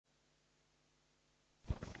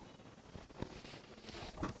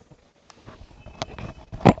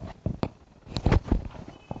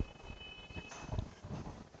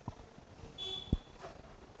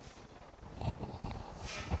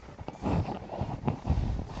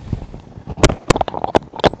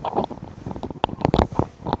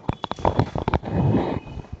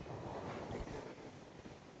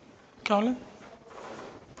काय म्हणलं?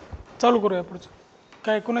 चालू करूया पुढचं.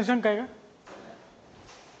 काय कोणा शंका आहे का?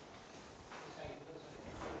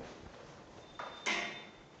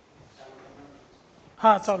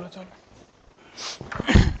 हां चालू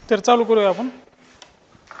तर चालू करूया आपण.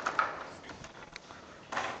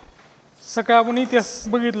 सकाळी आपण इतिहास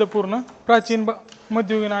बघितलं पूर्ण, प्राचीन,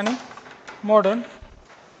 मध्ययुगीन आणि मॉडर्न.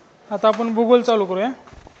 आता आपण भूगोल चालू करूया.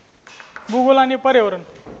 भूगोल आणि पर्यावरण,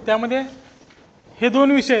 त्यामध्ये हे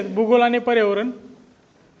दोन विषय आहेत, भूगोल आणि पर्यावरण,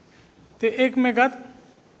 ते एकमेकात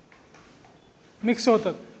मिक्स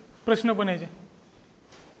होतात प्रश्न पण याचे.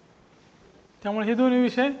 त्यामुळे हे दोन्ही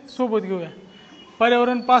विषय सोबत घेऊया.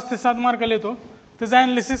 पर्यावरण 5 ते 7 मार्काला येतो, त्याचं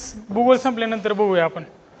ॲनालिसिस भूगोल संपल्यानंतर बघूया आपण.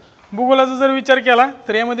 भूगोलाचा जर विचार केला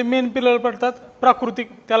तर यामध्ये मेन पिलर पडतात प्राकृतिक,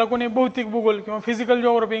 त्याला कोणी भौतिक भूगोल किंवा फिजिकल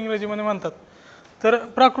जिओग्राफी इंग्रजीमध्ये म्हणतात. तर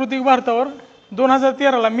प्राकृतिक भारतावर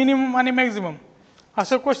 2013ला मिनिमम आणि मॅक्झिमम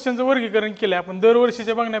असं क्वेश्चनचं वर्गीकरण केलं आहे आपण.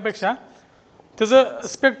 दरवर्षीच्या बघण्यापेक्षा त्याचं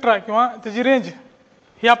स्पेक्ट्रा किंवा त्याची रेंज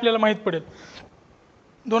हे आपल्याला माहीत पडेल.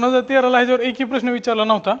 2013ला ह्याच्यावर एकही प्रश्न विचारला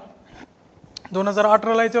नव्हता.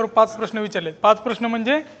 2018ला याच्यावर 5 प्रश्न विचारले. 5 प्रश्न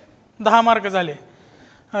म्हणजे 10 मार्क झाले.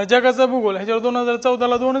 जगाचा भूगोल ह्याच्यावर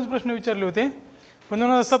 2014ला 2च प्रश्न विचारले होते, पण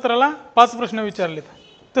 2017ला 5 प्रश्न विचारलेत.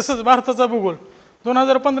 तसंच भारताचा भूगोल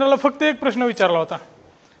 2015ला फक्त 1 प्रश्न विचारला होता.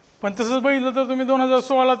 पण तसंच बघितलं तर तुम्ही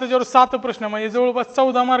 2016ला त्याच्यावर 7 प्रश्न, म्हणजे जवळपास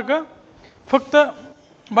 14 मार्क फक्त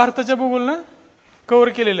भारताच्या भूगोलनं कव्हर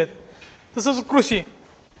केलेले आहेत. तसंच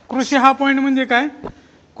कृषी हा पॉईंट म्हणजे काय,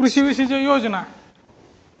 कृषीविषयीच्या योजना,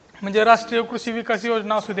 म्हणजे राष्ट्रीय कृषी विकास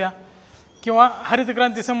योजना असू द्या किंवा हरित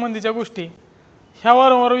क्रांती संबंधीच्या गोष्टी, ह्या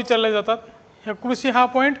वारंवार विचारल्या जातात. ह्या कृषी हा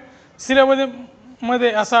पॉईंट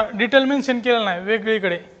सिलेबसमध्ये असा डिटेल मेन्शन केलेला नाही,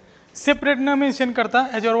 वेगळीकडे सेपरेट न मेन्शन करता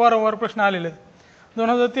ह्याच्यावर वारंवार प्रश्न आलेले आहेत.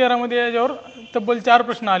 2013मध्ये याच्यावर तब्बल 4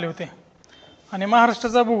 प्रश्न आले होते. आणि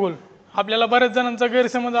महाराष्ट्राचा भूगोल, आपल्याला बऱ्याच जणांचा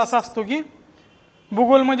गैरसमज असा असतो की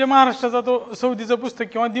भूगोल म्हणजे महाराष्ट्राचा तो सौदीचं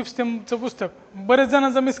पुस्तक किंवा दीपस्तंभचं पुस्तक. बरेच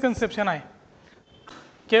जणांचं मिसकन्सेप्शन आहे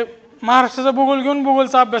की महाराष्ट्राचा भूगोल घेऊन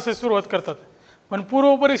भूगोलचा अभ्यासाची सुरुवात करतात. पण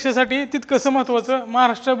पूर्व परीक्षेसाठी तितकंसं महत्त्वाचं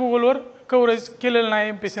महाराष्ट्र भूगोलवर कव्हरेज केलेलं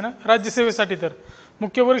नाही MPSCनं. राज्यसेवेसाठी तर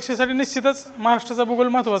मुख्य परीक्षेसाठी निश्चितच महाराष्ट्राचा भूगोल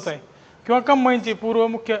महत्त्वाचा आहे, किंवा कंबाईनची पूर्व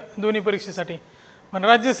मुख्य दोन्ही परीक्षेसाठी. पण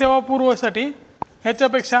राज्यसेवा पूर्वसाठी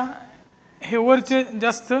ह्याच्यापेक्षा हे वरचे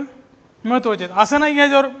जास्त महत्त्वाचे आहेत. असं नाही की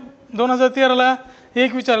ह्याच्यावर 2013ला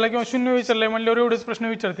 1 विचारलं किंवा 0 विचारलं म्हणल्यावर एवढेच प्रश्न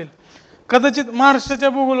विचारतील. कदाचित महाराष्ट्राच्या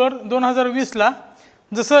भूगोलवर 2020ला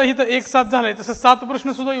जसं इथं 1-7 झालंय तसं 7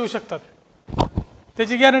 प्रश्न सुद्धा येऊ शकतात.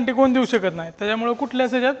 त्याची गॅरंटी कोण देऊ शकत नाही. त्याच्यामुळे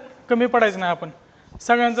कुठल्याच ह्याच्यात कमी पडायचं नाही आपण.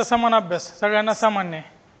 सगळ्यांचा समान अभ्यास, सगळ्यांना सामान्य आहे,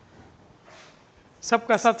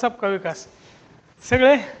 सबका साथ सबका विकास,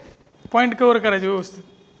 सगळे पॉईंट कव्हर करायचे व्यवस्थित.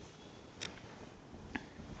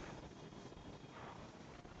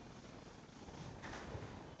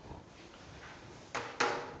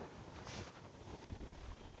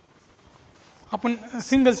 आपण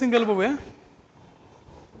सिंगल बघूया.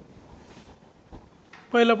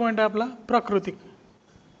 पहिला पॉईंट आहे आपला प्राकृतिक,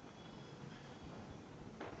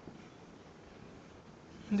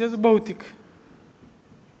 म्हणजेच भौतिक.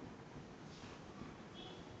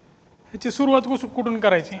 ह्याची सुरुवात कुठून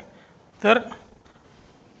करायची, तर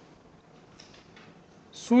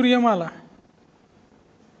सूर्यमाला,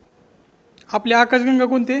 आपली आकाशगंगा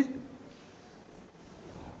कोणती,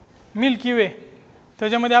 मिल्की वे,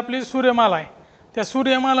 त्याच्यामध्ये आपली सूर्यमाला आहे. त्या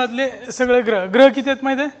सूर्यमालातले सगळे ग्रह किती आहेत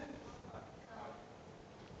माहिती आहे,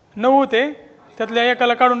 9 होते. त्यातल्या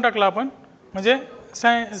एकाला काढून टाकला आपण, म्हणजे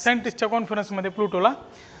सायंटिस्टच्या कॉन्फरन्समध्ये प्लुटोला.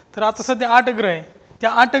 तर आता सध्या 8 ग्रह आहे. त्या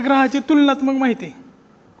 8 ग्रहाची तुलनात्मक माहिती,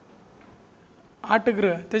 8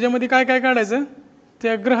 ग्रह, त्याच्यामध्ये काय काय काढायचं,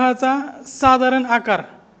 त्या ग्रहाचा साधारण आकार,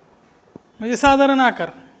 म्हणजे साधारण आकार,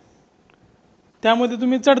 त्यामध्ये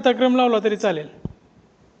तुम्ही चढता क्रम लावला तरी चालेल.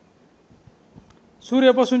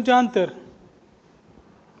 सूर्यापासूनचे अंतर,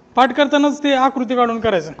 पाठ करतानाच ते आकृती काढून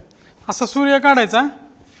करायचं. असा सूर्य काढायचा,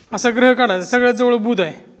 असा ग्रह काढायचा, सगळ्यात जवळ बुध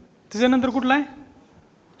आहे, त्याच्यानंतर कुठला आहे,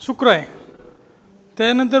 शुक्र आहे,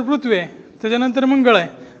 त्याच्यानंतर पृथ्वी आहे, त्याच्यानंतर मंगळ आहे.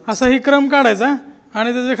 असा ही क्रम काढायचा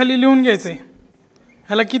आणि त्याच्या खाली लिहून घ्यायचं आहे.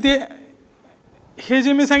 ह्याला किती, हे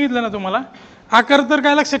जे मी सांगितलं ना तुम्हाला, आकार तर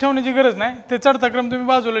काय लक्षात ठेवण्याची गरज नाही, ते चढता क्रम तुम्ही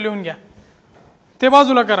बाजूला लिहून घ्या, ते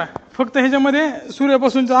बाजूला करा. फक्त ह्याच्यामध्ये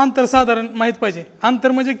सूर्यापासूनचं अंतर साधारण माहीत पाहिजे.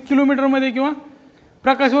 अंतर म्हणजे किलोमीटरमध्ये किंवा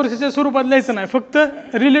प्रकाश वर्षाच्या स्वरूपात लिहायचं नाही, फक्त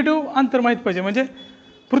रिलेटिव्ह अंतर माहीत पाहिजे. म्हणजे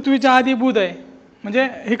पृथ्वीच्या आधी बुध आहे, म्हणजे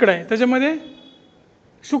इकडं आहे, त्याच्यामध्ये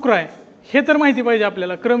शुक्र आहे, हे तर माहिती पाहिजे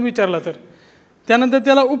आपल्याला क्रम विचारला तर. त्यानंतर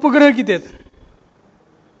त्याला उपग्रह किती आहेत,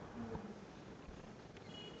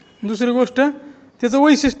 दुसरी गोष्ट त्याचं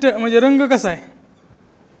वैशिष्ट्य, म्हणजे रंग कसा आहे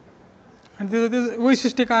आणि त्याचं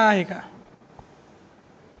वैशिष्ट्य काय आहे का.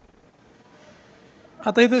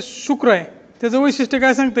 आता इथं शुक्र आहे, त्याचं वैशिष्ट्य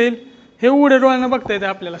काय सांगता येईल? हे उघड्या डोळ्यानं बघता येते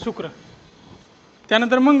आपल्याला शुक्र.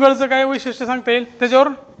 त्यानंतर मंगळचं काय वैशिष्ट्य सांगता येईल? त्याच्यावर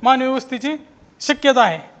मानवी वस्तीची शक्यता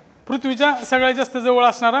आहे. पृथ्वीच्या सगळ्यात जास्त जवळ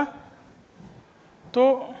असणारा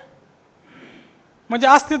तो म्हणजे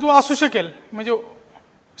अस्तित्व असू शकेल, म्हणजे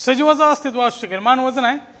सजीवाचं अस्तित्व असू शकेल, मानवाचं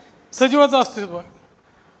नाही, सजीवाचं अस्तित्व.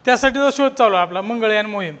 त्यासाठीचा शोध चालू आहे आपला मंगळयान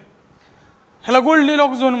मोहीम. ह्याला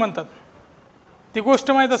गोल्डीलॉक झोन म्हणतात. ती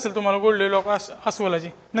गोष्ट माहीत असेल तुम्हाला, गोल्डीलॉक अस्वलाची.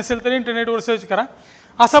 नसेल तर इंटरनेटवर सर्च करा.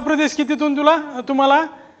 असा प्रदेश की तिथून तुम्हाला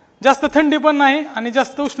जास्त थंडी पण नाही आणि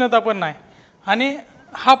जास्त उष्णता पण नाही, आणि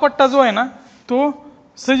हा पट्टा जो आहे ना तो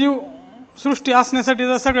सजीव सृष्टी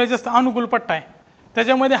असण्यासाठीचा सगळ्यात जास्त अनुकूल पट्टा आहे.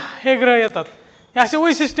 त्याच्यामध्ये हे ग्रह येतात. हे असे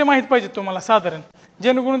वैशिष्ट्य माहीत पाहिजेत तुम्हाला साधारण,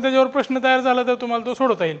 जेणेकरून त्याच्यावर प्रश्न तयार झाला तर तुम्हाला तो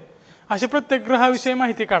सोडवता येईल. असे प्रत्येक ग्रहाविषयी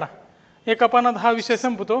माहिती काढा. एका पानात हा विषय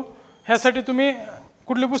संपतो. ह्यासाठी तुम्ही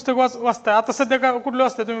कुठले पुस्तक वाचताय? आता सध्या का कुठलं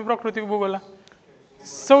वाचताय तुम्ही प्राकृतिक भूगोलला?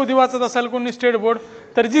 सौदी वाचत असाल कोणी, स्टेट बोर्ड,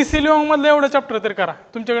 तर जी.सी. लिओंग मधलं एवढं चॅप्टर तर करा.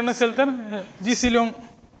 तुमच्याकडे नसेल तर जी.सी.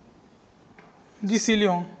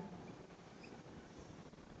 लिओंग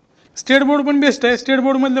स्टेट बोर्ड पण बेस्ट आहे. स्टेट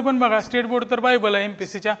बोर्ड मधलं पण बघा. स्टेट बोर्ड तर बायबल आहे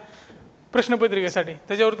MPSCच्या प्रश्नपत्रिकेसाठी,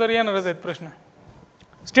 त्याच्यावर तर येणारच आहेत प्रश्न.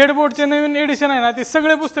 स्टेट बोर्डचे नवीन एडिशन आहे ना, ते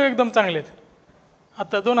सगळे पुस्तक एकदम चांगले आहेत.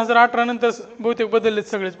 आता 2018 नंतर बहुतेक बदललेत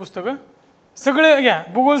सगळेच पुस्तकं. सगळे घ्या.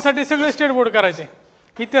 भूगोलसाठी सगळे स्टेट बोर्ड करायचे.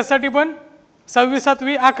 इतिहासासाठी पण 6वी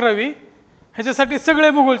 7वी 11वी ह्याच्यासाठी सगळे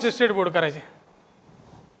भूगोलचे स्टेट बोर्ड करायचे.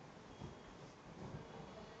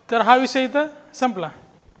 तर हा विषय इथं संपला.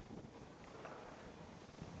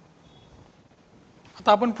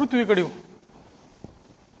 आता आपण पृथ्वीकडे येऊ.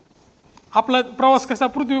 आपला प्रवास कसा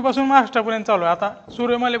पृथ्वीपासून महाराष्ट्रापर्यंत चालू आहे. आता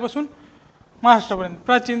सूर्यमालेपासून महाराष्ट्रापर्यंत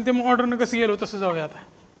प्राचीन ते मॉडर्न कसं गेलो तसं जाऊया. आता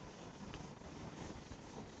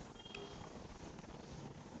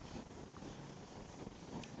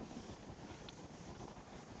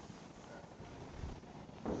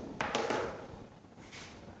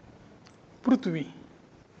पृथ्वी.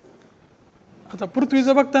 आता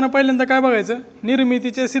पृथ्वीचं बघताना पहिल्यांदा काय बघायचं?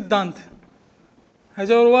 निर्मितीचे सिद्धांत.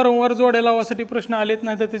 ह्याच्यावर वारंवार जोड्या लावासाठी प्रश्न आलेत,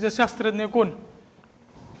 नाही तर त्याचे शास्त्रज्ञ कोण?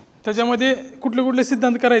 त्याच्यामध्ये कुठले कुठले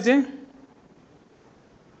सिद्धांत करायचे?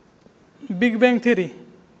 बिग बँग थिअरी,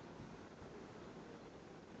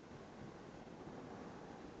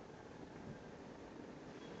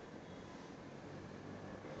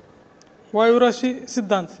 वायुराशी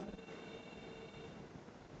सिद्धांत,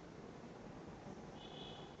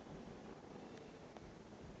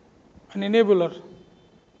 आणि नेब्युलर.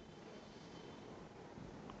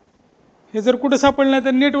 हे जर कुठे सापडलं नाही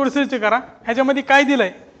तर नेटवर सर्च करा. ह्याच्यामध्ये काय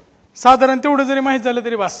दिलंय साधारण तेवढं जरी माहीत झालं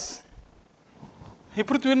तरी बस. हे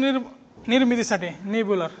पृथ्वी निर्मितीसाठी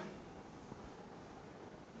नेब्युलर.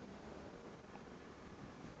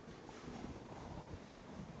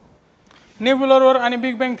 नेब्युलरवर आणि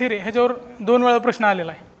बिग बँग थिअरी ह्याच्यावर 2 वेळा प्रश्न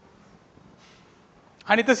आलेला आहे,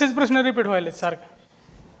 आणि तसेच प्रश्न रिपीट व्हायलेत सारखे.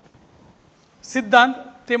 सिद्धांत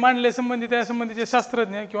ते मांडले संबंधित त्यासंबंधीचे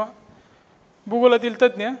शास्त्रज्ञ किंवा भूगोलातील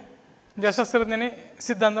तज्ज्ञ, ज्या शास्त्रज्ञाने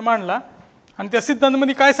सिद्धांत मांडला आणि त्या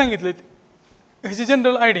सिद्धांतामध्ये काय सांगितले ह्याची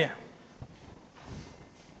जनरल आयडिया.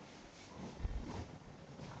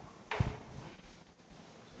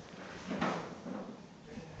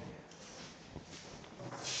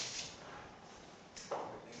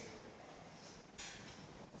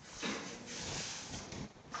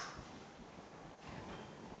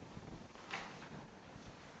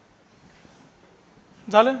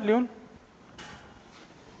 झालं लिहून?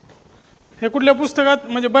 हे कुठल्या पुस्तकात,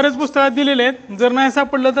 म्हणजे बरेच पुस्तकात दिलेले आहेत. जर नाही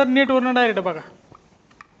सापडलं तर नेटवरनं डायरेक्ट बघा.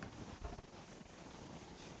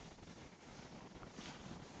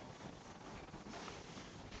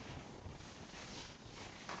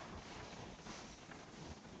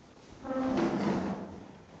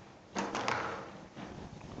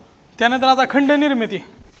 त्यानंतर आता खंड निर्मिती.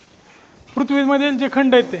 पृथ्वीमधील जे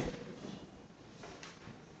खंड आहेत ते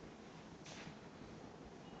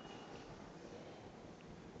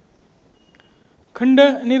खंड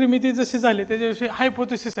निर्मिती जशी झाली त्याच्याविषयी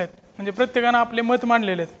हायपोथेसिस आहेत. म्हणजे प्रत्येकानं आपले मत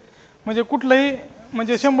मांडलेले आहेत. म्हणजे कुठलंही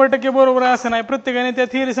म्हणजे 100% बरोबर आहे असं नाही. प्रत्येकाने त्या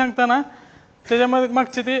थिअरी सांगताना त्याच्यामध्ये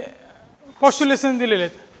मागचे ते पॉस्ट्युलेशन दिलेले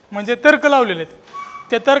आहेत, म्हणजे तर्क लावलेले आहेत.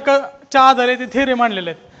 त्या तर्काच्या आधारे ते थिअरी मांडलेले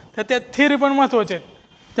आहेत. तर त्या थिअरी पण महत्त्वाच्या आहेत.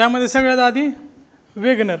 त्यामध्ये सगळ्यात आधी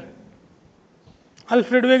वेगनर,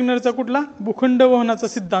 अल्फ्रेड वेगनरचा कुठला? भूखंड वहनाचा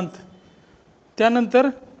सिद्धांत. त्यानंतर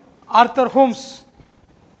आर्थर होम्स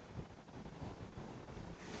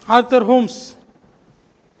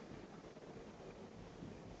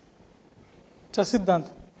चा सिद्धांत.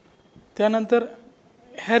 त्यानंतर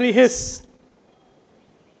हॅरी हेस,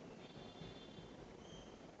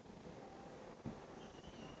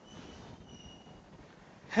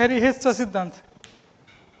 हॅरी हेसचा सिद्धांत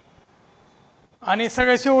आणि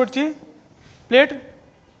सगळ्यात शेवटची प्लेट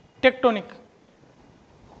टेक्टोनिक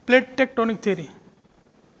थिअरी.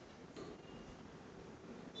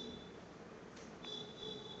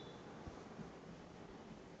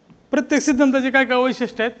 प्रत्येक सिद्धांताचे काय काय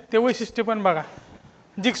वैशिष्ट्य आहेत ते वैशिष्ट्य पण बघा.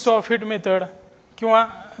 जिक्सॉ फिट मेथड किंवा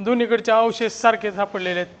दोन्हीकडचे अवशेष सारखे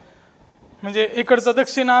सापडलेले आहेत. म्हणजे इकडचा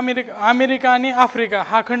दक्षिण अमेरिका आणि आफ्रिका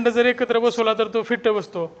हा खंड जर एकत्र बसवला तर तो फिट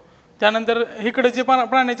बसतो. त्यानंतर इकडे जे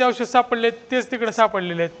प्राण्याचे अवशेष सापडले तेच तिकडे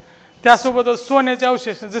सापडलेले आहेत. त्यासोबतच सोन्याचे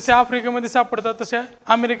अवशेष जसे आफ्रिकेमध्ये सापडतात तसे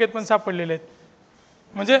अमेरिकेत पण सापडलेले आहेत.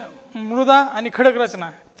 म्हणजे मृदा आणि खडक रचना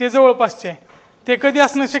ते जवळपासचे आहे. ते कधी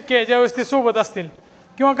असणं शक्य आहे ज्यावेळेस ते सोबत असतील.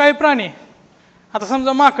 किंवा काही प्राणी, आता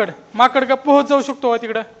समजा माकड का पोहत जाऊ शकतो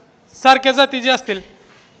तिकडं, सारख्या जाती जे असतील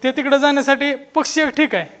ते तिकडे जाण्यासाठी पक्षी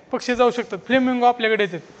ठीक आहे, पक्षी जाऊ शकतात, फ्लेमिंगो आपल्याकडे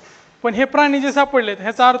येतात. पण हे प्राणी जे सापडलेत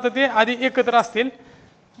ह्याचा अर्थ ते आधी एकत्र असतील.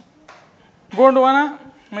 गोंडवाना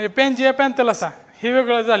म्हणजे पॅन्जिया पॅन्थलसा हे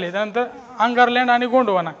वेगळं झाले. त्यानंतर अंगारलँड आणि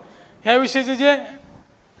गोंडवाना ह्या विषयीचे जे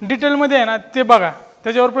डिटेलमध्ये आहे ना ते बघा,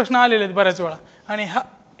 त्याच्यावर प्रश्न आलेले आहेत बऱ्याच वेळा. आणि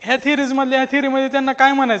ह्या थिअरीमध्ये त्यांना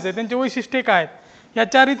काय म्हणायचं आहे, त्यांचे वैशिष्ट्ये काय आहेत,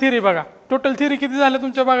 या चारही थिअरी बघा. टोटल थिअरी किती झाल्या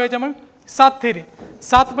तुमच्या बघायच्या, मग 7 थिअरी.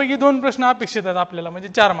 7 पैकी 2 प्रश्न अपेक्षित आहेत आपल्याला, म्हणजे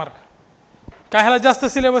 4 मार्क. काय ह्याला जास्त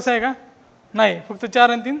सिलेबस आहे का? नाही, फक्त 4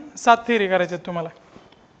 आणि 3 7 थिअरी करायच्या आहेत तुम्हाला.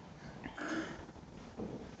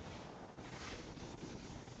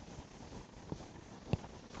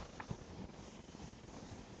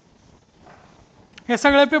 हे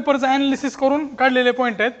सगळ्या पेपरचं ॲनालिसिस करून काढलेले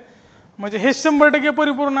पॉईंट आहेत. म्हणजे हे 100%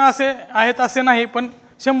 परिपूर्ण असे आहेत असे नाही, पण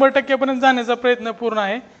 100% जाण्याचा प्रयत्न पूर्ण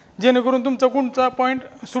आहे, जेणेकरून तुमचा कोणता पॉईंट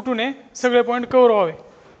सुटू नये, सगळे पॉईंट कव्हर व्हावे,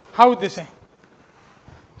 हा उद्देश आहे.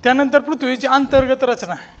 त्यानंतर पृथ्वीची अंतर्गत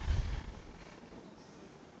रचना.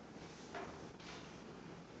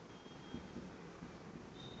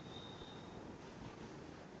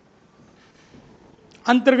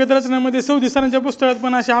 अंतर्गत रचनेमध्ये सौदी सरांच्या पुस्तकात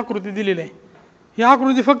पण अशी आकृती दिलेली आहे. ही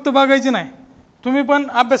आकृती फक्त बघायची नाही, तुम्ही पण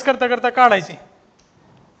अभ्यास करता करता काढायची.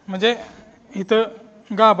 म्हणजे इथं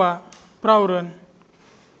गाभा, प्रावरण,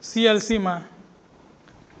 सियाल सीमा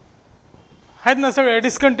आहेत ना, सगळ्या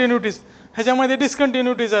डिस्कंटिन्युटीज. ह्याच्यामध्ये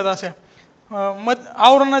डिस्कंटिन्युटीज आहेत अशा.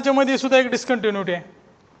 आवरणाच्या मध्ये सुद्धा एक डिस्कंटिन्युटी आहे.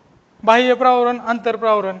 बाह्य प्रावरण,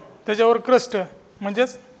 आंतरप्रावरण, त्याच्यावर क्रस्ट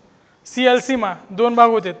म्हणजेच सियाल सीमा 2 भाग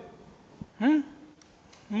होते.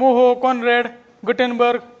 मोहो, कॉनरॅड,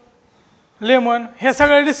 गटेनबर्ग, लेमन, ह्या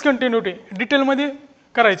सगळ्या डिस्कंटिन्युटी डिटेलमध्ये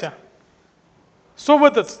करायच्या.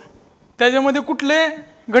 सोबतच त्याच्यामध्ये कुठले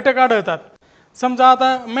घटक आढळतात, समजा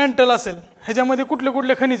आता मेंटल असेल, ह्याच्यामध्ये कुठले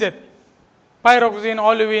कुठले खनिज आहेत, पायरॉक्झिन,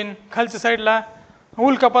 ऑलिव्हिन, खालच्या साईडला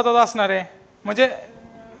उल्कापातात असणारे, म्हणजे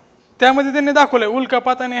त्यामध्ये त्यांनी दाखवलंय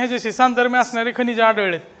उल्कापात आणि ह्याच्याशी साधर्म्य असणारे खनिज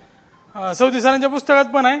आढळलेत. सौदी सरांच्या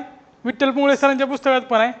पुस्तकात पण आहे, विठ्ठल मुळे सरांच्या पुस्तकात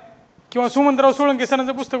पण आहे, किंवा सुमंतराव सोळंके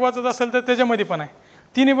सरांचं पुस्तक वाचत असेल तर त्याच्यामध्ये पण आहे.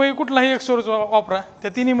 तिन्हीपैकी कुठलाही एक सोर्स वापरा,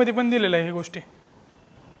 त्या तिन्हीमध्ये पण दिलेलं आहे ही गोष्टी.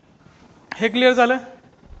 हे क्लिअर झालं.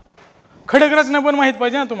 खडक रचना पण माहीत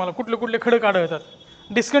पाहिजे ना तुम्हाला, कुठले कुठले खडक आढळतात.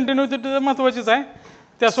 डिस्कंटिन्युटी तर महत्त्वाचीच आहे,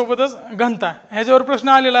 त्यासोबतच घनता. ह्याच्यावर प्रश्न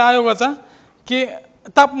आलेला आहे आयोगाचा की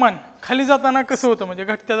तापमान खाली जाताना कसं होतं, म्हणजे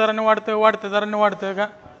घटत्या दराने वाढतं, वाढत्या दराने वाढतं का?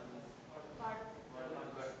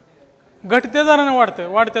 घटत्या दराने वाढतं,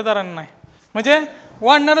 वाढत्या दराने नाही. म्हणजे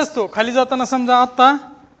वाढणारच तो खाली जाताना. समजा आता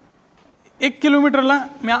 1 किलोमीटरला,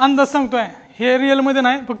 मी अंदाज सांगतोय, हे रिअलमध्ये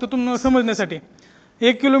नाही, फक्त तुम्हाला समजण्यासाठी.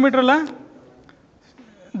 1 किलोमीटरला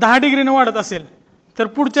 10 डिग्रीने वाढत असेल तर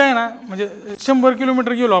पुढच्या आहे ना, म्हणजे 100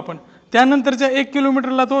 किलोमीटर गेलो आपण, त्यानंतरच्या 1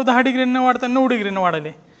 किलोमीटरला तो 10 डिग्रीने वाढता 9 डिग्रीने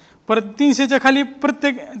वाढले. परत 300च्या खाली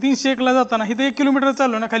प्रत्येक 301ला जाताना इथं 1 किलोमीटर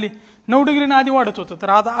चाललो ना खाली 9 डिग्रीने आधी वाढत होतं, तर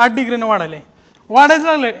आता 8 डिग्रीने वाढायला वाढायचं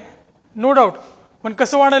लागलंय, नो डाऊट. पण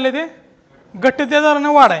कसं वाढायला ते? घटत्या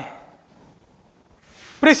दराने वाढ आहे.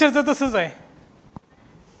 प्रेशरचं तसंच आहे.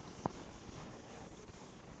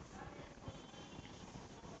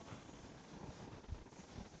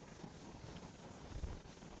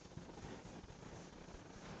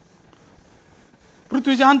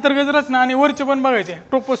 पृथ्वीची अंतर्गत रचना आणि वरचे पण बघायचे.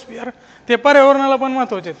 ट्रोपोस्फिअर ते पर्यावरणाला पण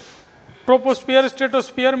महत्वाचे आहेत. ट्रोपोस्फिअर,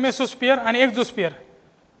 स्ट्रेटोस्फिअर, मेसोस्फिअर आणि एक्झोस्फिअर.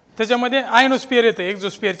 त्याच्यामध्ये आयनोस्फिअर येतं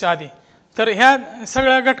एक्झोस्फिअरच्या आधी. तर ह्या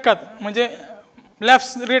सगळ्या घटकात म्हणजे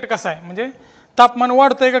लॅप्स रेट कसा आहे, म्हणजे तापमान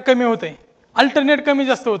वाढतंय का कमी होतंय, अल्टरनेट कमी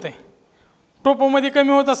जास्त होतंय. ट्रोपोमध्ये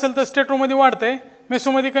कमी होत असेल तर स्ट्रेटोमध्ये वाढतंय,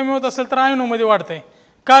 मेसोमध्ये कमी होत असेल तर आयनोमध्ये वाढतंय.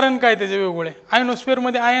 कारण काय त्याचे वेगवेगळे?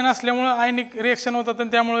 आयनोस्फिअरमध्ये आयन असल्यामुळे आयनिक रिएक्शन होतात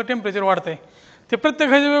आणि त्यामुळे टेम्परेचर वाढतंय. ते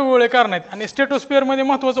प्रत्येकाचे वेगवेगळे कारण आहेत. आणि स्ट्रेटोस्फिअरमध्ये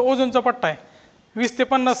महत्त्वाचा ओझोनचा पट्टा आहे. 20 ते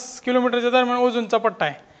 50 किलोमीटरच्या दरम्यान ओझोनचा पट्टा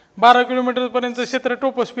आहे. 12 किलोमीटरपर्यंत क्षेत्र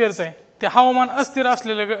ट्रोपोस्फिअरचं आहे. ते हवामान अस्थिर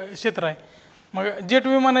असलेलं क्षेत्र आहे. मग जेट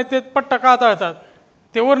विमान आहे ते पट्टा का तळतात,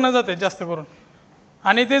 ते वरनं जातात जास्त करून,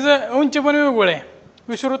 आणि त्याचं उंची पण वेगवेगळे आहे,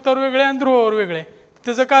 विषुववृत्तावर वेगळे आणि ध्रुवावर वेगळे.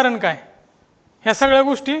 त्याचं कारण काय? ह्या सगळ्या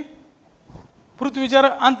गोष्टी पृथ्वीच्या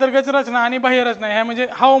अंतर्गत रचना आणि बाह्य रचना, ह्या म्हणजे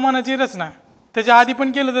हवामानाची रचना, त्याच्या आधी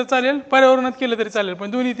पण केलं तर चालेल, पर्यावरणात केलं तरी चालेल,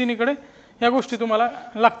 पण दोन्ही तिन्हीकडे या गोष्टी तुम्हाला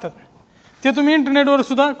लागतात. ते तुम्ही इंटरनेटवर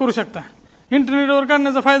सुद्धा करू शकता. इंटरनेटवर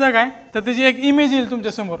करण्याचा फायदा काय, तर त्याची एक इमेज येईल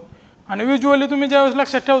तुमच्यासमोर, आणि व्हिज्युअली तुम्ही ज्यावेळेस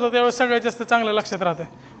लक्षात ठेवता त्यावेळेस सगळ्यात जास्त चांगलं लक्षात राहतं.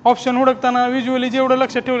 ऑप्शन हुडकताना व्हिज्युअली जेवढं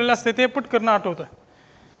लक्षात ठेवलेलं असतं ते पटकन आठवतं.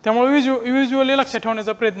 त्यामुळे व्हिज्युअली लक्षात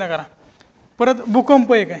ठेवण्याचा प्रयत्न करा. परत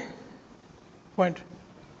भूकंप एक आहे पॉईंट,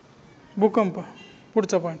 भूकंप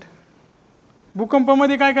पुढचा पॉईंट.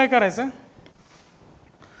 भूकंपामध्ये काय काय करायचं,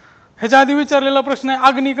 ह्याच्या आधी विचारलेला प्रश्न आहे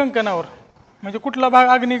अग्निकंकणावर, म्हणजे कुठला भाग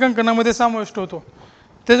अग्निकंकणामध्ये समाविष्ट होतो,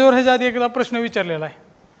 त्याच्यावर ह्याच्या आधी एकदा प्रश्न विचारलेला आहे.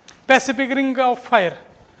 पॅसिफिक रिंग ऑफ फायर,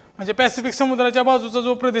 म्हणजे पॅसिफिक समुद्राच्या बाजूचा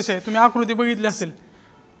जो प्रदेश आहे, तुम्ही आकृती बघितली असेल,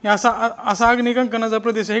 असा अग्निकंकणाचा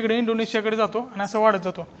प्रदेश आहे, इकडे इंडोनेशियाकडे जातो आणि असं वाढत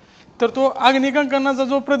जातो. तर तो अग्निकंकणाचा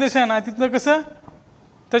जो प्रदेश आहे ना, तिथं कसं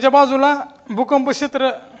त्याच्या बाजूला भूकंप क्षेत्र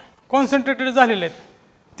कॉन्सन्ट्रेटेड झालेले आहेत,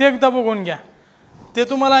 ते एकदा बघून घ्या. ते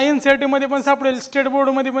तुम्हाला NCERT मध्ये पण सापडेल, स्टेट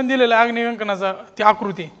बोर्डमध्ये पण दिलेलं आहे अग्निकंकणाचा ती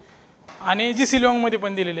आकृती, आणि GC-LONG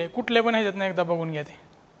पण दिलेली आहे. कुठल्या पण ह्याच्यात एकदा बघून घ्या ते.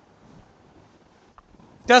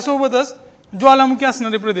 त्यासोबतच ज्वालामुखी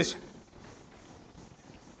असणारे प्रदेश,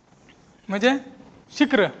 म्हणजे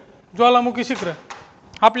शिखर, ज्वालामुखी शिखर.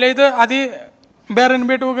 आपल्या इथं आधी बॅरन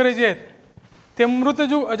बेट वगैरे जे आहेत ते मृत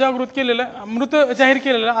जाहीर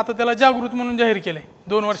केलेलं, आता त्याला जागृत म्हणून जाहीर केलंय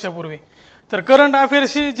 2 वर्षापूर्वी. तर करंट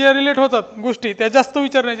अफेअर्सशी जे रिलेट होतात गोष्टी त्या जास्त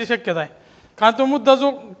विचारण्याची शक्यता आहे, कारण तो मुद्दा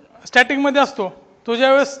जो स्टॅटिकमध्ये असतो तो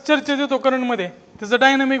ज्यावेळेस चर्चेत येतो करंटमध्ये, त्याचं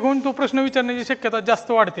डायनामिक होऊन तो प्रश्न विचारण्याची शक्यता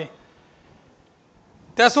जास्त वाढते.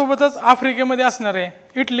 त्यासोबतच आफ्रिकेमध्ये असणारे,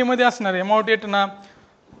 इटलीमध्ये असणारे माउंट एटना,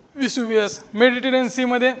 विसुवियस, मेडिटेरियन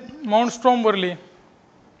सीमध्ये माउंट स्ट्रॉम्बर्ली,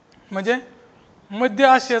 म्हणजे मध्य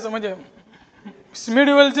आशियाचं म्हणजे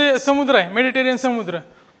मिडवेल जे समुद्र आहे, मेडिटेरियन समुद्र,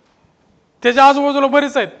 त्याच्या आजूबाजूला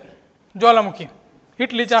बरेच आहेत ज्वालामुखी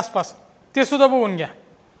इटलीच्या आसपास, ते सुद्धा बघून घ्या.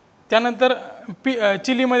 त्यानंतर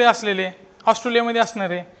चिलीमध्ये असलेले, ऑस्ट्रेलियामध्ये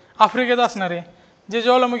असणारे, आफ्रिकेत असणारे जे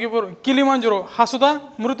ज्वालामुखी पर्वत, किलिमांजरो हा सुद्धा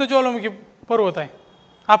मृत ज्वालामुखी पर्वत आहे,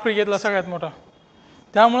 आफ्रिकेतला सगळ्यात मोठा.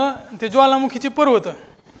 त्यामुळं ते ज्वालामुखीची पर्वत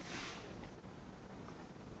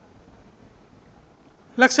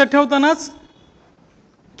लक्षात ठेवतानाच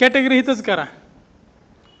कॅटेगरी हितच करा,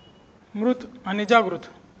 मृत आणि जागृत,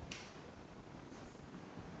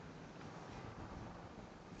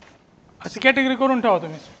 अशी कॅटेगरी करून ठेवा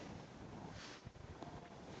तुम्ही.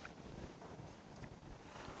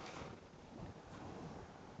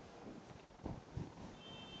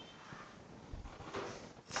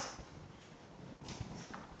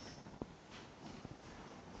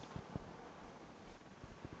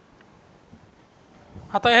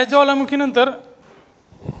 आता ह्या ज्वालामुखीनंतर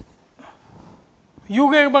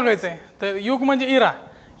युग एक बघायचं आहे. तर युग म्हणजे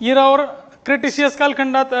इरावर क्रेटेशियस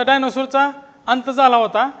कालखंडात डायनोसॉरचा अंत झाला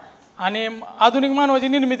होता आणि आधुनिक मानवाची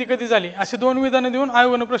निर्मिती कधी झाली, असे 2 विधानं देऊन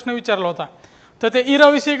आयोगानं प्रश्न विचारला होता. तर ते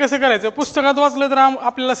इराविषयी कसं करायचं, पुस्तकात वाचलं तर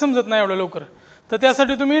आपल्याला समजत नाही एवढं लवकर, तर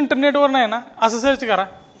त्यासाठी तुम्ही इंटरनेटवर नाही ना असं सर्च करा,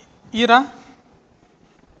 इरा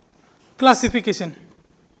क्लासिफिकेशन.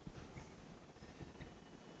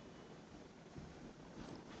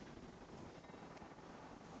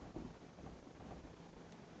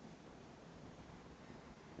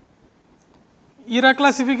 इरा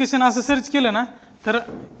क्लासिफिकेशन असं सर्च केलं ना तर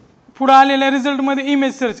पुढे आलेल्या रिझल्टमध्ये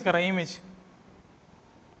इमेज सर्च करा, इमेज.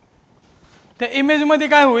 त्या इमेजमध्ये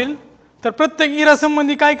काय होईल तर प्रत्येक इरा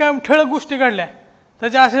संबंधी काय काय ठळक गोष्टी घडल्या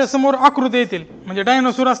त्याच्या अशा समोर आकृती येतील, म्हणजे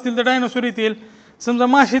डायनोसॉर असतील तर डायनोसॉर येतील, समजा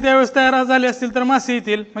मासे त्यावेळेस तयार झाले असतील तर मासे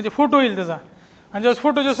येतील, म्हणजे फोटो येईल त्याचा, आणि ज्यावेळेस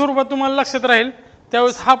फोटोच्या स्वरूपात तुम्हाला लक्षात राहील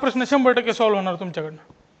त्यावेळेस हा प्रश्न 100% सॉल्व्ह होणार तुमच्याकडनं.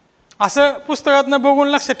 असं पुस्तकातनं बघून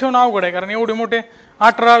लक्षात ठेवणं अवघड आहे, कारण एवढे मोठे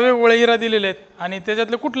 18 वेगवेगळे इरा दिलेले आहेत आणि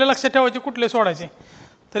त्याच्यातले कुठले लक्षात ठेवायचे कुठले सोडायचे.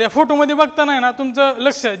 तर या फोटोमध्ये बघताना ना तुमचं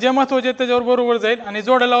लक्ष जे महत्त्वाचे आहे त्याच्यावर बरोबर जाईल, आणि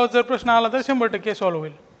जोड्याला जर प्रश्न आला तर 100% सॉल्व्ह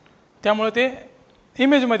होईल. त्यामुळे ते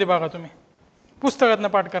इमेजमध्ये बघा तुम्ही, पुस्तकातनं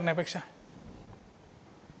पाठ करण्यापेक्षा.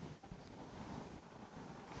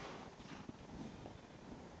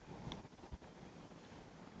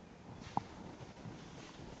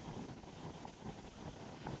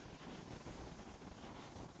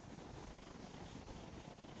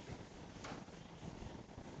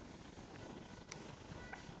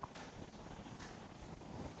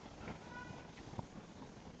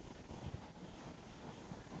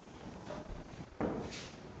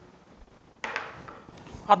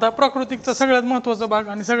 आता प्राकृतिकचा सगळ्यात महत्त्वाचा भाग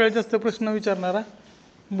आणि सगळ्यात जास्त प्रश्न विचारणारा,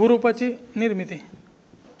 भूरूपाची निर्मिती.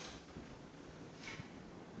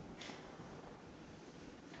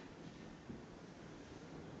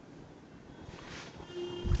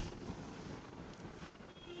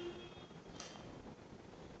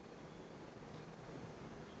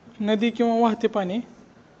 नदी किंवा वाहते पाणी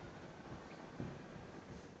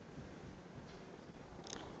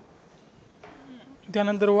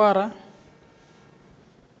त्यानंतर वारा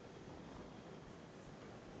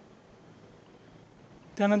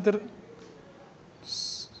त्यानंतर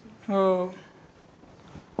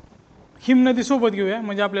हिमनदी सोबत घेऊया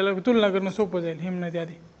म्हणजे आपल्याला तुलना करणं सोपं जाईल. हिमनदी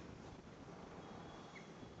आधी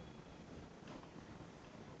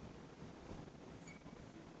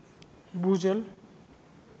भूजल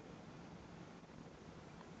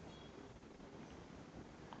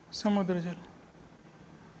समुद्रजल.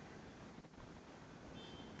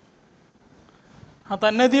 आता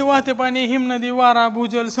नदी वाहते पाणी हिमनदी वारा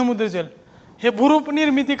भूजल समुद्रजल हे भूरूप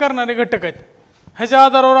निर्मिती करणारे घटक आहेत. ह्याच्या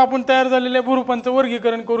आधारावर आपण तयार झालेल्या भूरूपांचं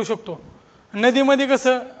वर्गीकरण करू शकतो. नदीमध्ये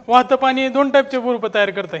कसं वाहतं पाणी दोन टाईपचे भूरूप तयार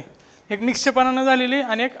करत आहे. एक निक्षेपणानं झालेली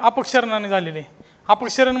आणि एक अपक्षरणाने झालेली.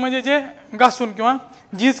 अपक्षरण म्हणजे जे घासून किंवा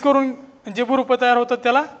झीज करून जे भूरूप तयार होतात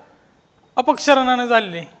त्याला अपक्षरणानं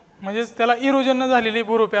झालेले म्हणजेच त्याला इरोजननं झालेली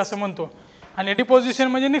भूरूपे असं म्हणतो. आणि डिपॉझिशन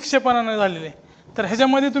म्हणजे निक्षेपणानं झालेले. तर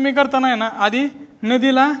ह्याच्यामध्ये तुम्ही करताना आहे ना आधी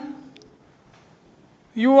नदीला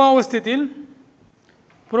युवा अवस्थेतील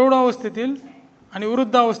प्रौढ अवस्थेतील आणि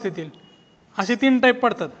वृद्ध अवस्थेतील असे 3 टाईप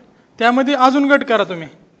पडतात. त्यामध्ये अजून गट करा तुम्ही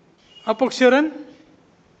अपक्षरण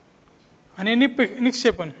आणि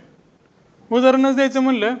निक्षेपण. उदाहरणच द्यायचं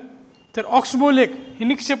म्हणलं तर ऑक्सबोलेक ही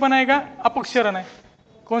निक्षेपण आहे का अपक्षरण आहे?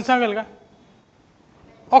 कोण सांगाल का?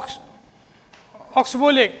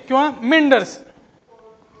 ऑक्सबोलेक किंवा मेंडर्स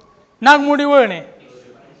नागमोडी वळणे.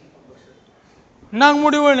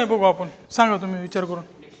 नागमोडी वळणे बघू आपण. सांगा तुम्ही विचार करून.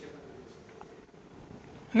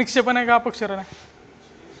 निक्षेपण आहे का अपक्षरण आहे?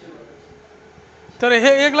 तर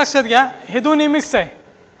हे एक लक्षात घ्या हे दोन्ही मिक्स आहे.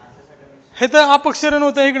 हे तर अपक्षरण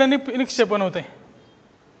होतं इकडे निक्षेपण होतंय.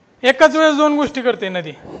 एकाच वेळेस 2 गोष्टी करते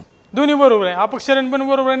नदी. दोन्ही बरोबर आहे. अपक्षरण पण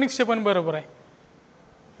बरोबर आहे निक्षेपण बरोबर आहे.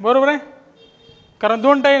 बरोबर आहे कारण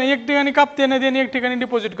 2 टाईम एक ठिकाणी कापते नदी आणि एक ठिकाणी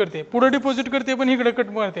डिपॉझिट करते. पुढे डिपॉझिट करते पण इकडे कट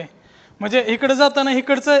मारते. म्हणजे इकडे जाताना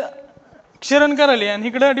इकडचं क्षरण करायला आणि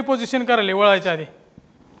इकडे डिपॉझिशन करायला वळायच्या आधी.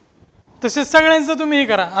 तसेच सगळ्यांचं तुम्ही हे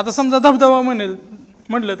करा. आता समजा धबधबा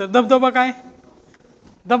म्हटलं तर धबधबा काय?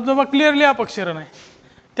 धबधबा क्लिअरली अपक्षरण आहे.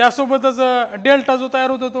 त्यासोबतच डेल्टा जो तयार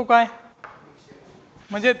होतो तो काय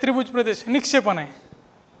म्हणजे त्रिभुज प्रदेश निक्षेपण आहे.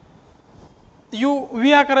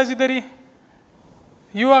 व्ही आकाराची दरी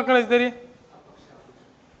यू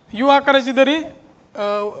आकाराची दरी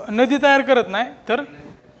नदी तयार करत नाही तर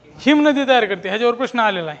हिमनदी तयार करते. ह्याच्यावर प्रश्न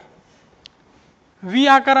आलेला आहे. व्ही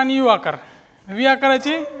आकार आणि यू आकार. व्ही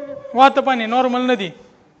आकाराची वाहतं पाणी नॉर्मल नदी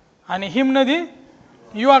आणि हिमनदी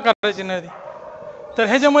यू आकाराची नदी. तर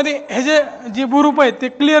ह्याच्यामध्ये ह्याचे जे भूरूप आहेत ते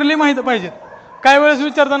क्लिअरली माहीत पाहिजेत. काही वेळेस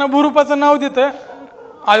विचारताना भूरूपाचं नाव देतं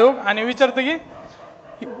आयोग आणि विचारतं की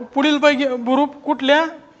पुढीलपैकी भूरूप कुठल्या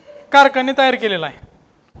कारखाने तयार केलेला आहे.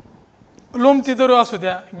 लोमती दरू असू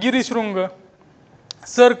द्या गिरीशृंग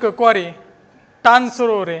सर्क क्वारी टान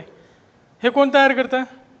सरोवरे हे कोण तयार करतं?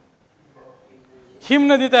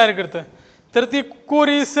 हिमनदी तयार करतं. तर ती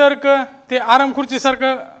कोरी सर्क ते आराम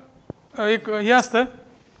खुर्चीसारखं एक हे असतं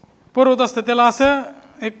पर्वत असतं त्याला असं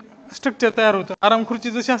एक स्ट्रक्चर तयार होतं. आराम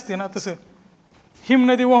खुर्ची जशी असते ना तसं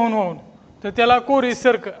हिमनदी वाहून तर त्याला कोरी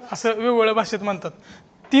सर्क असं वेगवेगळ्या भाषेत म्हणतात.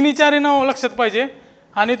 3-4 नाव लक्षात पाहिजे.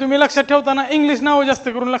 आणि तुम्ही लक्षात ठेवताना इंग्लिश नावं जास्त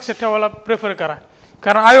करून लक्षात ठेवायला प्रेफर करा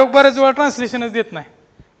कारण आयोग बऱ्याच वेळा ट्रान्सलेशनच देत नाही.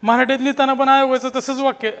 मराठीत लिहिताना पण आयोगाचं तसंच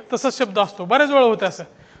वाक्य तसंच शब्द असतो. बऱ्याच वेळा होतं असं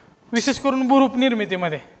विशेष करून भूरूप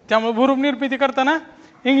निर्मितीमध्ये. त्यामुळे भूरूप निर्मिती करताना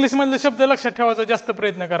इंग्लिशमधले शब्द लक्षात ठेवायचा जास्त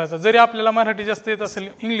प्रयत्न करायचा. जरी आपल्याला मराठी जास्त येत असेल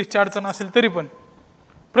इंग्लिशची अडचण असेल तरी पण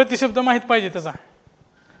प्रतिशब्द माहीत पाहिजे त्याचा.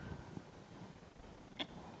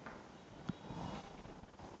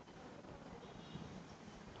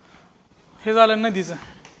 हे झालं नदीचं.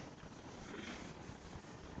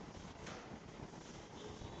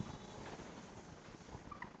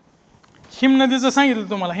 हिमनदीचं सांगितलं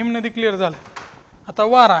तुम्हाला. हिमनदी क्लिअर झालं. आता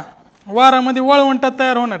वारामध्ये वाळवंटात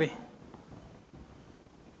तयार होणारे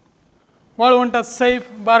वाळवंटात सैफ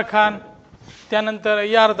बारखान त्यानंतर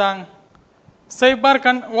यारदांग. सैफ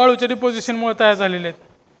बारखान वाळूच्या डिपॉझिशनमुळे तयार झालेले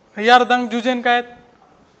आहेत. यारदांग जुजेन काय आहेत?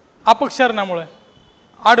 अपक्षरणामुळे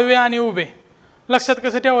आडवे आणि उभे. लक्षात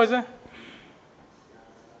कसं ठेवायचं?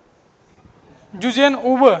 जुजेन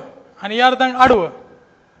उभं आणि यारदांग आडवं.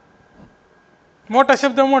 मोठा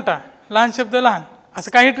शब्द मोठा लहान शब्द लहान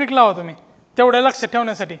असं काही ट्रिक लावा तुम्ही तेवढ्या लक्षात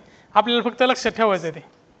ठेवण्यासाठी. आपल्याला फक्त लक्षात ठेवायचं ते.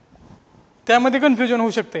 त्यामध्ये कन्फ्युजन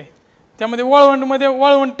होऊ शकते. त्यामध्ये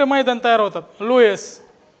वाळवंट मैदान तयार होतात. लोयस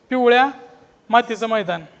पिवळ्या मातीचं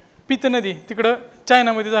मैदान. पित नदी तिकडं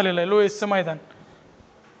चायनामध्ये झालेलं आहे लोयसचं मैदान.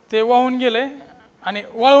 ते वाहून गेलंय. आणि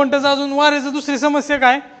वाळवंटाचं अजून वाऱ्याचं दुसरी समस्या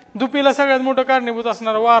काय? धुपीला सगळ्यात मोठं कारणीभूत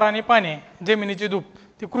असणारं वारा आणि पाणी आहे. जमिनीची धूप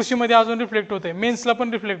ते कृषीमध्ये अजून रिफ्लेक्ट होते, मेन्सला पण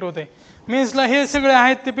रिफ्लेक्ट होते. मेन्सला हे सगळे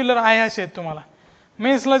आहेत ते पिलर आहे असे आहेत तुम्हाला.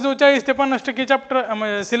 मेन्सला जो 40 ते 50%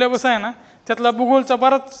 चॅप्टर सिलेबस आहे ना, त्यातला भूगोलचा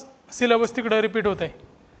बराच सिलेबस तिकडं रिपीट होत आहे.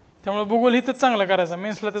 त्यामुळे भूगोल हिथंच चांगला करायचा,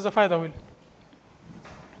 मेन्सला त्याचा फायदा होईल.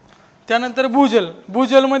 त्यानंतर भूजल.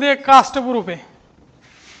 भूजलमध्ये कास्ट ग्रुप आहे,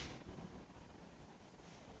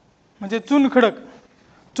 म्हणजे चुनखडक.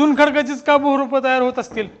 चुनखडकाचीच का भूरूप तयार होत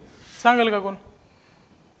असतील सांगाल का कोण?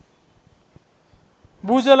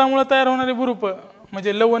 भूजलामुळे तयार होणारे भूरूप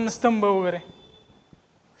म्हणजे लवण स्तंभ वगैरे,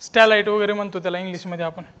 स्टॅलाइट वगैरे म्हणतो त्याला इंग्लिशमध्ये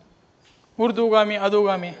आपण. ऊर्ध्वगामी,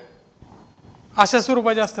 अधोगामी अशा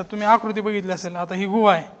स्वरूपाचे असतात. तुम्ही आकृती बघितली असेल. आता ही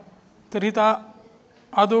गुहा आहे, तर इथं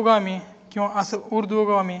अधोगामी किंवा असं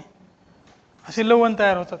ऊर्ध्वगामी असे लवण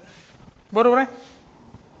तयार होतात. बरोबर आहे?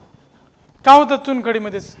 का होतात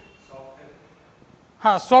चुनखडीमध्येच?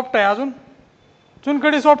 हां, सॉफ्ट आहे. अजून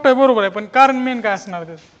चुनखडी सॉफ्ट आहे, बरोबर आहे. पण कारण मेन काय असणार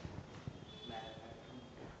त्याचं?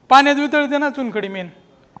 पाण्यात वितळते ना चुनखडी. मेन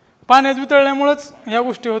पाण्यात वितळल्यामुळेच ह्या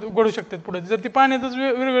गोष्टी घडू शकतात पुढे. जर ती पाण्यातच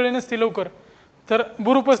विरघळली नसती लवकर तर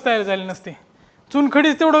भूरूपच तयार झाली नसते.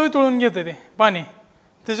 चुनखडीच तेवढं वितळून घेते ते पाणी,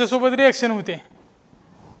 त्याच्यासोबत रिॲक्शन होते,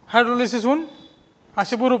 हायड्रोलिसिस होऊन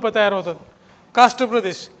असे भूरूप तयार होतात. काष्ट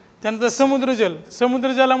प्रदेश. त्यानंतर समुद्रजल.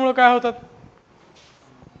 समुद्रजलामुळे काय होतात?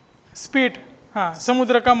 स्पीट, हां,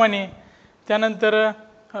 समुद्र कमानी. त्यानंतर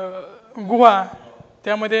गुहा,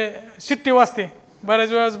 त्यामध्ये शिट्टी वाजते.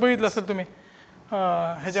 बऱ्याच वेळेस बघितलं असेल तुम्ही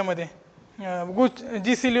ह्याच्यामध्ये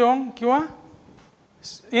GC लिओंग किंवा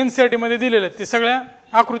NCERT दिलेले आहेत. ते सगळ्या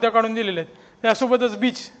आकृत्या काढून दिलेल्या आहेत. त्यासोबतच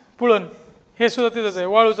बीच, पुळण हे सुद्धा तिथंच आहे.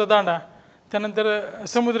 वाळूचा दांडा. त्यानंतर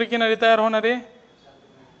समुद्रकिनारी तयार होणारे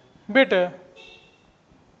बेट,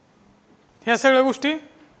 ह्या सगळ्या गोष्टी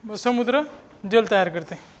समुद्र जल तयार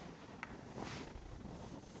करते.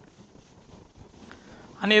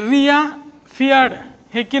 आणि रिया, फियार्ड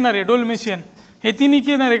हे किनारे, डोल्मेशियन हे तिन्ही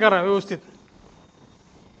किनारे करा व्यवस्थित.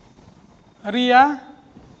 रिया,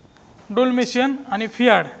 डोल्मेशियन आणि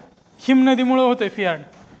फियार्ड. हिम नदीमुळे होतंय फियार्ड.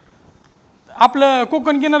 आपलं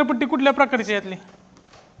कोकण किनारपट्टी कुठल्या प्रकारची यातली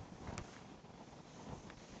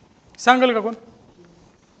सांगाल का कोण?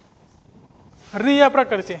 रिया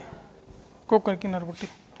प्रकारचे कोकण किनारपट्टी.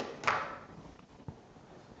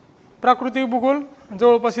 प्राकृतिक भूगोल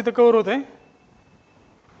जवळपास इथं कव्हर होत आहे.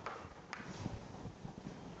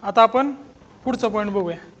 आता आपण पुढचा पॉईंट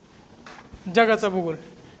बघूया, जगाचा भूगोल.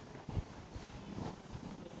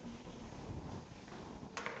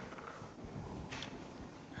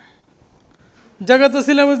 जगाचा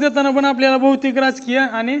सिलेबस देताना पण आपल्याला भौतिक, राजकीय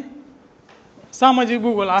आणि सामाजिक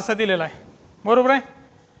भूगोल असा दिलेला आहे. बरोबर आहे?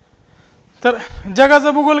 तर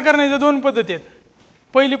जगाचा भूगोल करण्याच्या 2 पद्धती आहेत.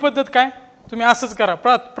 पहिली पद्धत काय? तुम्ही असंच करा,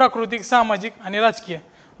 प्राकृतिक, सामाजिक आणि राजकीय.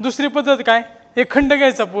 दुसरी पद्धत काय? एक खंड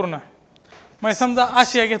घ्यायचा पूर्ण. मग समजा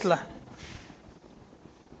आशिया घेतला,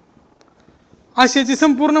 आशियाची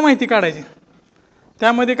संपूर्ण माहिती काढायची.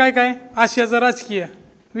 त्यामध्ये काय काय? आशियाचा राजकीय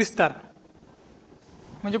विस्तार,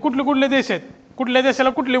 म्हणजे कुठले कुठले देश आहेत, कुठल्या देशाला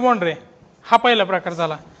कुठली बाउंड्री आहे, हा पहिला प्रकार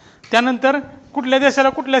झाला. त्यानंतर कुठल्या देशाला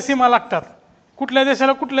कुठल्या सीमा लागतात, कुठल्या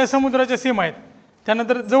देशाला कुठल्या समुद्राच्या सीमा आहेत.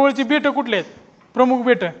 त्यानंतर जवळची बेटं कुठली आहेत, प्रमुख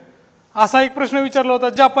बेटं. असा एक प्रश्न विचारला होता,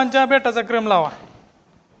 जापानच्या बेटाचा क्रम लावा.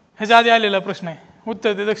 ह्याच्या आधी आलेला प्रश्न आहे,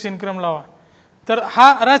 उत्तर ते दक्षिण क्रम लावा. तर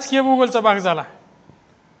हा राजकीय भूगोलचा भाग झाला.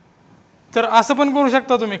 तर असं पण करू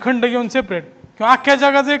शकता तुम्ही, खंड घेऊन सेपरेट, किंवा अख्ख्या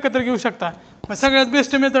जगाचं एकत्र घेऊ शकता. मग सगळ्यात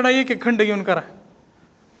बेस्ट मेथड आहे एक एक खंड घेऊन करा.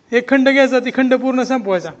 एक खंड घ्यायचा, ती खंड पूर्ण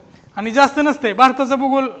संपवायचा. आणि जास्त नसते भारताचा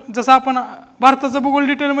भूगोल, जसं आपण भारताचा भूगोल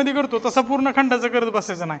डिटेलमध्ये करतो तसा पूर्ण खंडाचं करत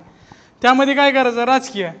बसायचं नाही. त्यामध्ये काय करायचं?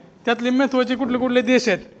 राजकीय, त्यातले महत्त्वाचे कुठले कुठले देश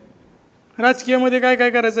आहेत, राजकीयमध्ये काय काय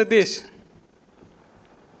करायचं? देश,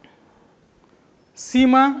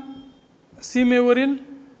 सीमा, सीमेवरील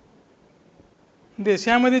देश.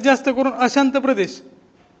 यामध्ये जास्त करून अशांत प्रदेश,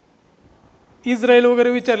 इस्रायल वगैरे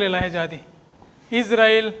विचारलेला आहे ह्याच्या आधी.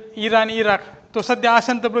 इस्रायल, इराण, इराक तो सध्या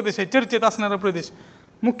अशांत प्रदेश आहे, चर्चेत असणारा प्रदेश,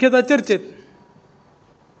 मुख्यतः चर्चेत.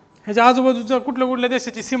 ह्याच्या आजूबाजूच्या कुठल्या कुठल्या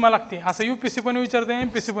देशाची सीमा लागते असं UPSC पण विचारते,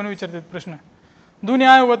 MPSC पण विचारतात प्रश्न. दोन्ही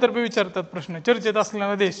आयोगातर्फे विचारतात प्रश्न. चर्चेत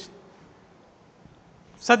असलेला देश,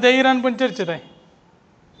 सध्या इराण पण चर्चेत आहे,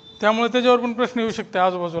 त्यामुळे त्याच्यावर पण प्रश्न येऊ शकते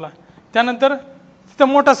आजूबाजूला. त्यानंतर तिथं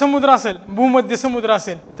मोठा समुद्र असेल, भूमध्य समुद्र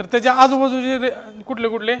असेल, तर त्याच्या आजूबाजूचे कुठले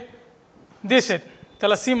कुठले देश आहेत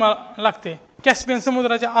त्याला सीमा लागते. कॅस्पियन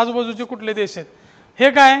समुद्राच्या आजूबाजूचे कुठले देश आहेत, हे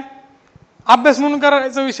काय अभ्यास म्हणून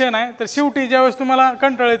करायचा विषय नाही. तर शेवटी ज्यावेळेस तुम्हाला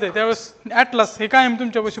कंटाळ येते त्यावेळेस ॲटलास हे कायम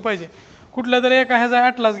तुमच्यापाशी पाहिजे. कुठल्या तरी एका ह्याचा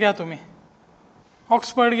ॲटलास घ्या तुम्ही,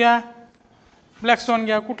 ऑक्सफर्ड घ्या, ब्लॅकस्टोन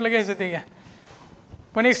घ्या, कुठलं घ्यायचं ते घ्या,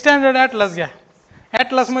 पण एक स्टँडर्ड ॲटलास घ्या.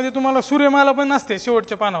 ॲटलासमध्ये तुम्हाला सूर्यमाला पण असते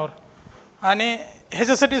शेवटच्या पानावर, आणि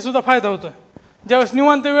ह्याच्यासाठी सुद्धा फायदा होतो. ज्यावेळेस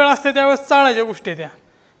निवांत वेळ असते त्यावेळेस चाळायच्या गोष्टी त्या,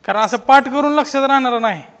 कारण असं पाठ करून लक्षात राहणार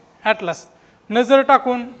नाही. ॲटलास नजर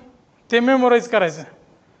टाकून ते मेमोराईज करायचं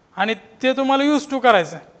आणि ते तुम्हाला यूज टू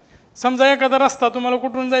करायचं. समजा एखादा रस्ता तुम्हाला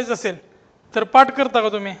कुठून जायचं असेल तर पाठ करता का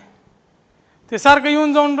तुम्ही? ते सारखं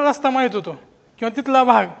येऊन जाऊन रस्ता माहीत होतो किंवा तिथला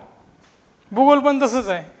भाग. भूगोल पण तसंच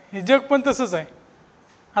आहे, हे जग पण तसंच आहे.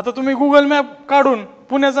 आता तुम्ही गुगल मॅप काढून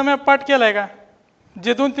पुण्याचा मॅप पाठ केला आहे का?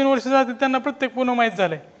 जे 2-3 वर्ष जाते त्यांना प्रत्येक पुणे माहीत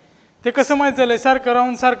झालं आहे. ते कसं माहीत झालं आहे? सारखं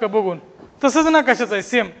राहून सारखं बघून. तसंच नकाशाचं आहे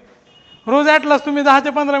सेम. रोज ॲटलास तुम्ही 10 ते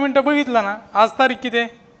 15 मिनटं बघितला ना, आज तारीख किती आहे?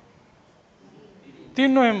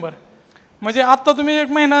 3 नोव्हेंबर. म्हणजे आत्ता तुम्ही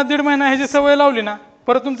 1 महिना 1.5 महिना ह्याची सवय लावली ना,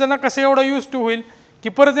 परत तुमचा नकाशा एवढा यूज टू होईल की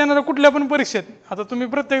परत येणाऱ्या कुठल्या पण परीक्षेत, आता तुम्ही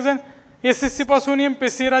प्रत्येकजण SSC पासून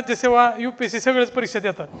MPSC, राज्यसेवा, UPSC सगळ्याच परीक्षेत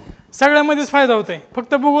येतात. सगळ्यामध्येच फायदा होतोय,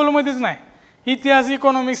 फक्त भूगोलमध्येच नाही. इतिहास,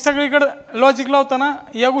 इकॉनॉमिक्स सगळीकडे लॉजिक लावताना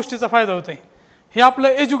या गोष्टीचा फायदा होतोय. हे आपलं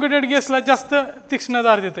एज्युकेटेड गेसला जास्त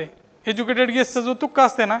तीक्ष्णदार देतंय. एज्युकेटेड गेसचा जो तुक्का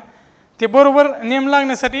असते ना, ते बरोबर नेम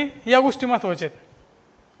लागण्यासाठी या गोष्टी महत्त्वाच्या आहेत.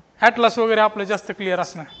 ॲटलास वगैरे आपलं जास्त क्लिअर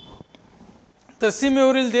असणं. तर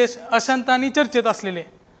सीमेवरील देश अशांत आणि चर्चेत असलेले.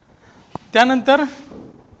 त्यानंतर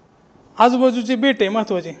आजूबाजूचे बेटे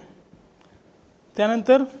महत्त्वाचे.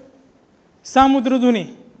 त्यानंतर सामुद्रधुनी,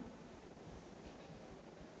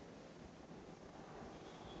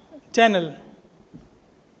 चॅनल,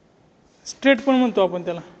 स्ट्रेट पण म्हणतो आपण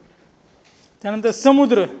त्याला. त्यानंतर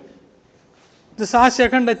समुद्र, जसं आशिया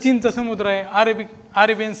खंडात चीनचा समुद्र आहे,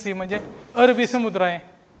 अरेबियन सी म्हणजे अरबी समुद्र आहे.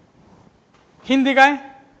 हिंदी काय?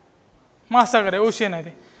 महासागर आहे, ओशियन आहे.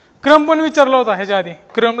 ते क्रम पण विचारला होता ह्याच्या आधी,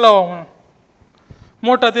 क्रम लावा म्हणून,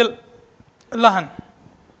 मोठा ते लहान.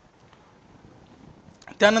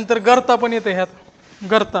 त्यानंतर गर्ता पण येते ह्यात.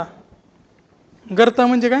 गर्ता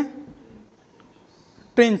म्हणजे काय?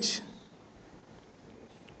 ट्रेंच.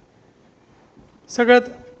 सगळ्यात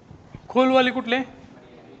खोलवाली कुठले?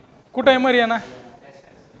 कुठं आहे मरियाना?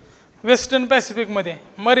 वेस्टर्न पॅसिफिकमध्ये.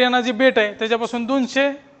 मरियाना जी बेट आहे त्याच्यापासून 200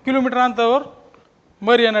 किलोमीटर अंतरावर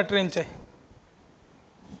मरियाना ट्रेंच आहे.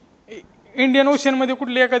 इंडियन ओशियनमध्ये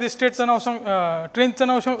कुठली एखादी स्टेटचं नाव ट्रेंचचं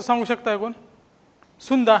नाव सांगू शकताय कोण?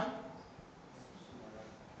 सुंदा.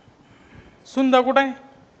 सुंदा कुठं आहे?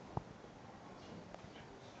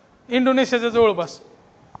 इंडोनेशियाच्या जवळपास,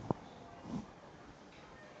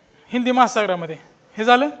 हिंदी महासागरामध्ये. हे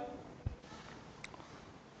झालं.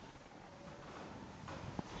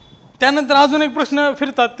 त्यानंतर अजून एक प्रश्न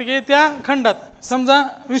फिरतात की त्या खंडात समजा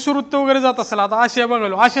विषुववृत्त वगैरे जात असेल, आता आशिया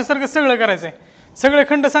बघालो, आशियासारखं सगळं करायचं आहे. सगळे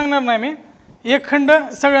खंड सांगणार नाही मी, एक खंड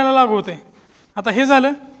सगळ्यांना लागू होते. आता हे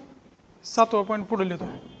झालं. 7वा पॉईंट पुढे लिहितो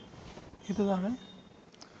इथं झालं.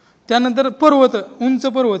 त्यानंतर पर्वत, उंच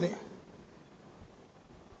पर्वत आहे.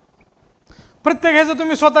 प्रत्येक ह्याचं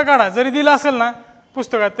तुम्ही स्वतः काढा, जरी दिलं असेल ना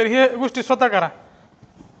पुस्तकात तर हे गोष्टी स्वतः करा.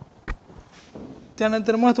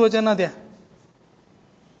 त्यानंतर महत्त्वाच्या नद्या,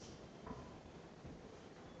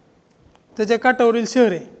 त्याच्या काठावरील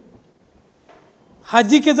शहरे. हा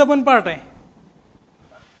जीकेचा पण पार्ट आहे.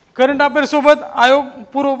 करंट अफेअर सोबत आयोग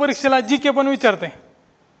पूर्व परीक्षेला जीके पण विचारते.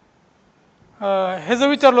 ह्याचा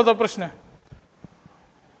विचारला होता प्रश्न,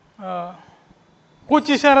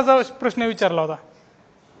 कोची शहराचा प्रश्न विचारला होता.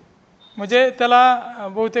 म्हणजे त्याला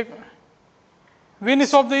बहुतेक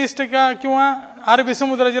व्हेनिस ऑफ द ईस्ट किंवा अरबी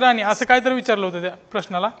समुद्राची राणी असं काहीतरी विचारलं होतं त्या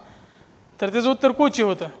प्रश्नाला. तर त्याचं उत्तर कोची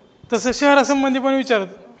होतं. तसं शहरासंबंधी पण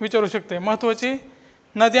विचारू शकते. महत्त्वाची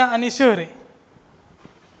नद्या आणि शहरे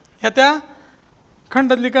ह्या त्या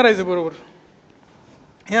खंडातली करायचं बरोबर.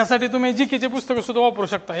 यासाठी तुम्ही जीकेचे पुस्तकं सुद्धा वापरू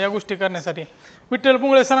शकता या गोष्टी करण्यासाठी. विठ्ठल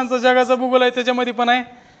पुंगळे सरांचा जगाचा भूगोल आहे, त्याच्यामध्ये पण आहे.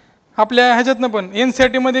 आपल्या ह्याच्यातनं पण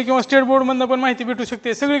NCERT मध्ये किंवा स्टेट बोर्डमधनं पण माहिती भेटू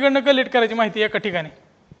शकते. सगळीकडनं कलेक्ट करायची माहिती एका ठिकाणी.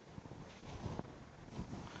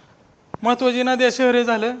 महत्त्वाची नद्या शहरे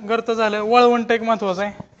झालं, गर्त झालं. वाळवंट एक महत्त्वाचं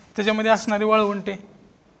आहे, त्याच्यामध्ये असणारी वाळवंटे.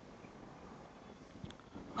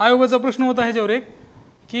 आयोगाचा प्रश्न होता ह्याच्यावर एक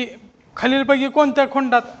की खालीलपैकी कोणत्या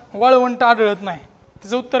खंडात वाळवंट आढळत नाही?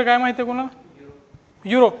 त्याचं उत्तर काय माहिती आहे कोणाला?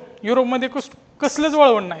 युरोप. युरोपमध्ये कसलंच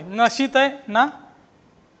वाळवंट नाही, ना शीत आहे ना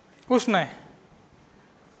उष्ण आहे.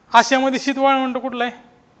 आशियामध्ये शीत वाळवंट कुठलं आहे?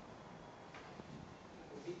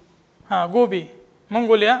 गोबी,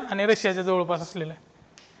 मंगोलिया आणि रशियाच्या जवळपास असलेलं आहे.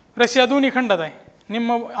 रशिया दोन्ही खंडात आहे,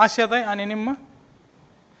 निम्म आशियात आहे आणि निम्म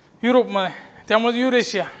युरोपमध्ये. त्यामुळे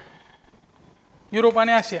युरेशिया, युरोप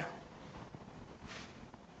आणि आशिया.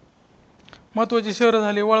 महत्त्वाची शहरं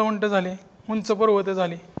झाली, वाळवंट झाली, उंच पर्वत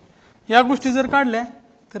झाली. या गोष्टी जर काढल्या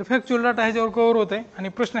तर फॅक्च्युअल डाटा ह्याच्यावर कव्हर होत आहे आणि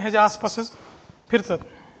प्रश्न ह्याच्या आसपासच फिरतात.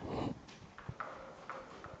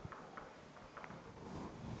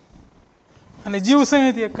 आणि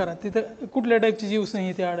जीवसंहिता एक करा, तिथं कुठल्या टाईपची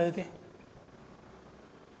जीवसंहिता आढळते.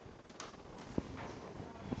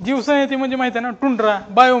 जीवसंहती म्हणजे माहिती आहे ना, टुंड्रा,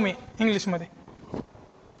 बायोम आहे इंग्लिशमध्ये,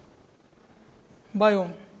 बायोम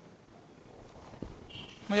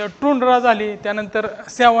म्हणजे टुंड्रा झाली, त्यानंतर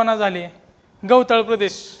सॅवाना झाली, गवताळ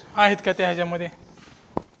प्रदेश आहेत का त्या ह्याच्यामध्ये,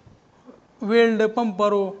 वेल्ड,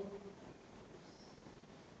 पंपारो,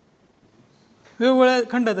 वेगवेगळ्या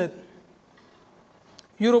खंडात आहेत.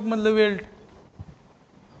 युरोपमधलं वेल्ड,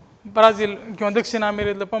 ब्राझील किंवा दक्षिण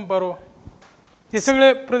अमेरिकेतलं पंपारो, हे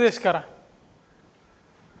सगळे प्रदेश करा.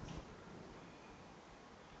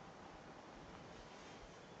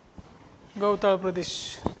 गवताळ प्रदेश.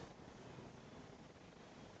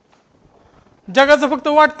 जगाचं फक्त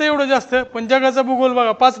वाटतं एवढं जास्त, पण जगाचा भूगोल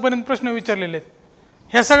बघा 5 पर्यंत प्रश्न विचारलेले आहेत.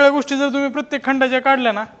 ह्या सगळ्या गोष्टी जर तुम्ही प्रत्येक खंडाच्या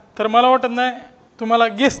काढल्या ना, तर मला वाटत नाही तुम्हाला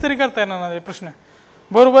गेस तरी करता येणार नाही. प्रश्न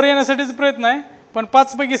बरोबर येण्यासाठीच प्रयत्न आहे, पण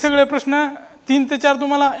 5 पैकी सगळे प्रश्न 3 ते 4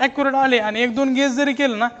 तुम्हाला ॲक्युरेट आले आणि 1-2 गेस जरी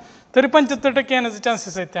केलं ना, तरी 75% येण्याचे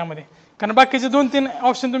चान्सेस आहेत त्यामध्ये. कारण बाकीचे 2-3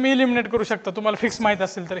 ऑप्शन तुम्ही इलिमिनेट करू शकता, तुम्हाला फिक्स माहीत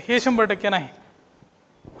असेल तर. हे 100% नाही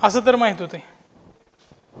असं तर माहीत होते.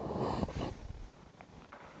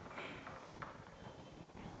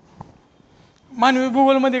 मानवी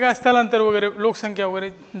भूगोलमध्ये काय स्थलांतर वगैरे, लोकसंख्या वगैरे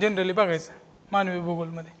जनरली बघायचं मानवी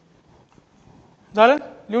भूगोलमध्ये. झालं,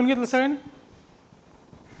 लिहून घेतलं सगळ्यांनी?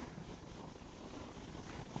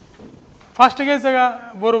 फास्ट घ्यायचं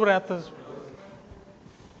का बरोबर आहे आताच?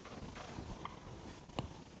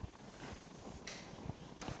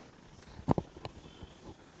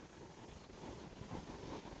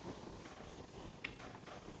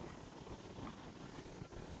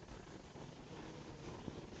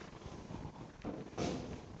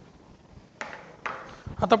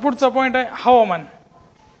 आता पुढचा पॉईंट आहे हवामान.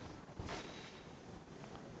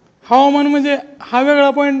 हवामान म्हणजे हा वेगळा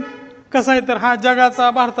पॉईंट कसा आहे तर हा जगाचा,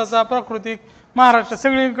 भारताचा, प्राकृतिक, महाराष्ट्र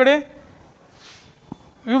सगळीकडे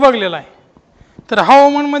विभागलेला आहे. तर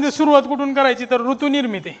हवामान मध्ये सुरुवात कुठून करायची तर ऋतू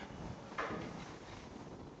निर्मिती.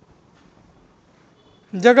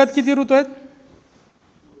 जगात किती ऋतू आहेत?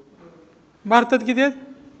 भारतात किती आहेत?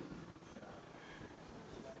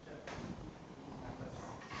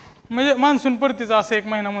 म्हणजे मान्सून परतीचा असं 1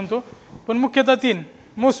 महिना म्हणतो, पण मुख्यतः 3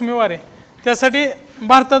 मोसमी वारे. त्यासाठी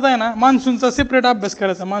भारतात आहे ना मान्सूनचा सेपरेट अभ्यास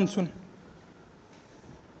करायचा. मान्सून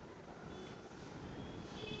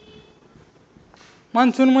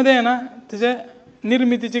मान्सूनमध्ये आहे ना त्याच्या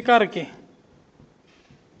निर्मितीची कारके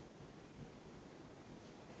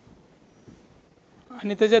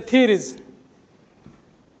आणि त्याच्या थिअरीज.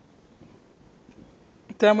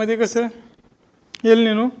 त्यामध्ये कसं एल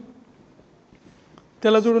निनो,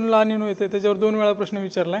 त्याला जोडून ला निनो येते, त्याच्यावर 2 वेळा प्रश्न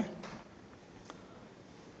विचारलाय.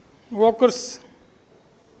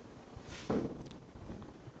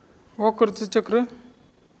 वॉकरचं चक्र,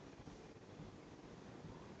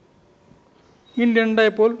 इंडियन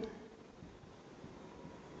डायपोल,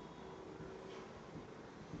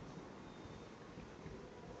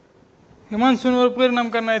 हे मान्सूनवर परिणाम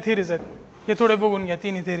करणारे थिअरीज आहेत. हे थोडे बघून घ्या,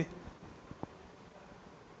 3 थिअरी.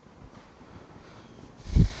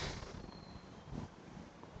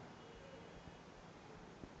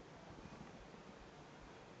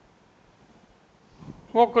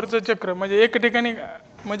 वॉकरचं चक्र म्हणजे एक ठिकाणी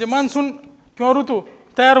म्हणजे मान्सून किंवा ऋतू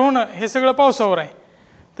तयार होणं हे सगळं पावसावर आहे.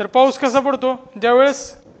 तर पाऊस कसा पडतो ज्यावेळेस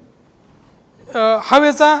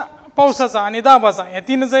हवेचा, पावसाचा आणि दाबाचा या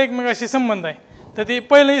 3चा एकमेकाशी संबंध आहे. तर ती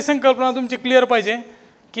पहिली संकल्पना तुमची क्लिअर पाहिजे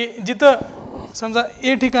की जिथं समजा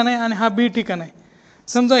ए ठिकाण आहे आणि हा बी ठिकाण आहे.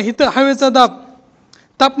 समजा इथं हवेचा दाब,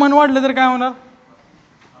 तापमान वाढलं तर काय होणार?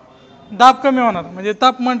 दाब कमी होणार. म्हणजे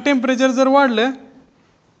तापमान, टेम्परेचर जर वाढलं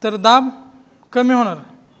तर दाब कमी होणार.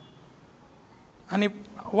 आणि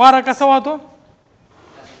वारा कसा वाहतो?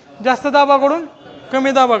 जास्त दाबाकडून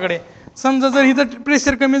कमी दाबाकडे. समजा जर इथं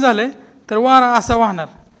प्रेशर कमी झाले तर वारा असा वाहणार.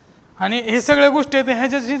 आणि हे सगळ्या गोष्टी आहेत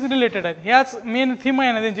ह्याच्याशीच रिलेटेड आहेत. ह्याच मेन थीम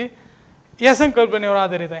आहे ना त्यांची, या संकल्पनेवर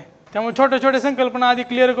आधारित आहे. त्यामुळे छोट्या छोट्या संकल्पना आधी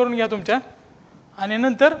क्लिअर करून घ्या तुमच्या, आणि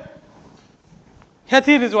नंतर ह्या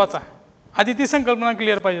थिअरीज वाचा. आधी ती संकल्पना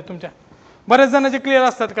क्लिअर पाहिजे तुमच्या. बऱ्याच जणांचे क्लिअर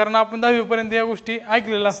असतात कारण आपण 10वी पर्यंत या गोष्टी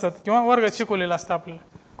ऐकलेल्या असतात किंवा वर्गात शिकवलेल्या असतात आपल्याला.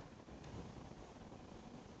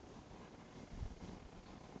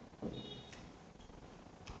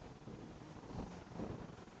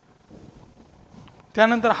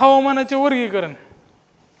 त्यानंतर हवामानाचे वर्गीकरण.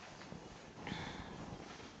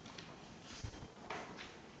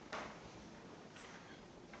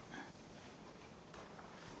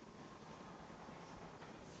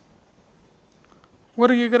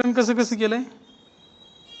 वर्गीकरण कसं कसं केलंय?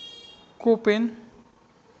 कोपेन,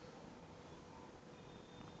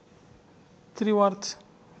 त्रिवार्थ.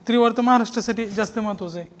 त्रिवार्थ महाराष्ट्रासाठी जास्त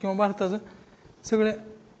महत्त्वाचं आहे किंवा भारताचं सगळे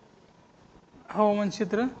हवामान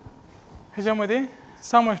क्षेत्र ह्याच्यामध्ये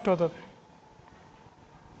समाविष्ट होतात.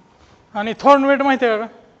 आणि थॉर्नवेट माहिती आहे का?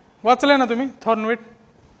 वाचलंय ना तुम्ही थॉर्नवेट?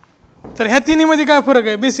 तर ह्या तिन्हीमध्ये काय फरक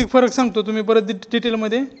आहे? बेसिक फरक सांगतो, तुम्ही परत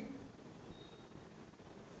डिटेलमध्ये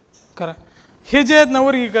करा. हे जे आहेत ना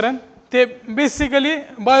वर्गीकरण, ते बेसिकली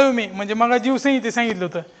बायोमी म्हणजे मग जीवसंहिते सांगितलं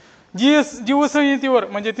होतं, जीवसंहितेवर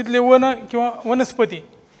म्हणजे तिथले वन किंवा वनस्पती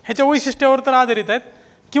ह्याच्या वैशिष्ट्यावर तर आधारित आहेत,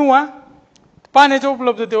 किंवा पाण्याच्या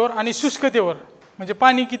उपलब्धतेवर आणि शुष्कतेवर म्हणजे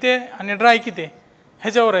पाणी किती आहे आणि ड्राय किती आहे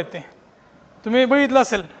ह्याच्यावर आहेत. ते तुम्ही बघितलं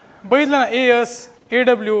ना, एस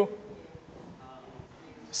AW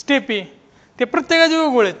स्टेपी, ते प्रत्येकाचे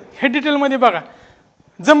वेगवेगळे आहेत. हे डिटेलमध्ये बघा.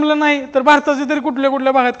 जमलं नाही तर भारताचे तरी कुठल्या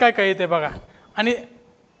कुठल्या भागात काय काय येते बघा. आणि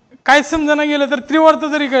काय समजा गेलं तर त्रिवार्त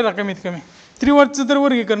जरी करा, कमीत कमी त्रिवार्तचं तर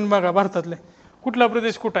वर्गीकरण बघा भारतातले, कुठला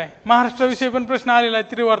प्रदेश कुठं आहे. महाराष्ट्राविषयी पण प्रश्न आलेला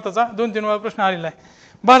आहे त्रिवार्ताचा, 2-3 वेळा प्रश्न आलेला आहे.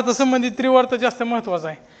 भारतासंबंधित त्रिवार्त जास्त महत्त्वाचा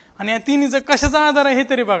आहे. आणि या तिन्हीचा कशाचा आधार आहे हे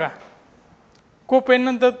तरी बघा. कोपेन,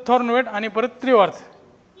 नंतर थॉर्नवेट आणि परत त्रिवार्त.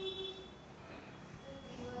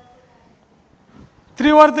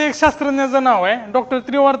 त्रिवार्त एक शास्त्रज्ञाचं नाव आहे, डॉक्टर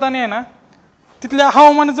त्रिवार्ताने आहे ना तिथल्या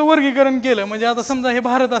हवामानाचं वर्गीकरण केलं. म्हणजे आता समजा हे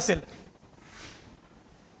भारत असेल,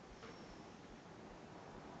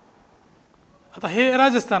 आता हे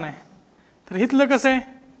राजस्थान आहे, तर इथलं कसं आहे,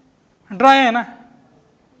 ड्राय आहे ना,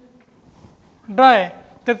 ड्राय आहे.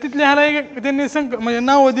 तर तिथल्या ह्याला एक त्यांनी म्हणजे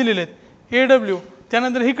नावं दिलेले आहेत AW.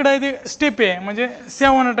 त्यानंतर इकडं आहे ते स्टेपी आहे, म्हणजे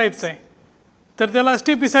सॅव्हाना टाईपचं आहे, तर त्याला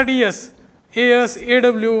स्टेपीसाठी AS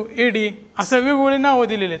AW AD असं वेगवेगळे नावं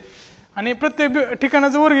दिलेले आहेत. आणि प्रत्येक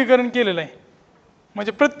ठिकाणाचं वर्गीकरण केलेलं आहे.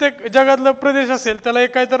 म्हणजे प्रत्येक जगातला प्रदेश असेल त्याला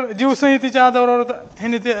एक काय तर जीवसंहितेच्या आधारावर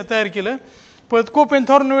ह्याने ते तयार केलं. परत कोपेन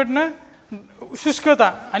थॉर्नवेटनं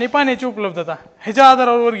शुष्कता आणि पाण्याची उपलब्धता ह्याच्या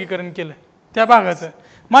आधारावर वर्गीकरण केलं त्या भागाचं.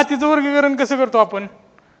 मातीचं वर्गीकरण कसं करतो आपण?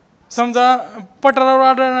 समजा पठारावर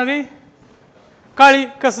आढळणारी काळी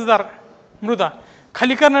कसदार मृदा,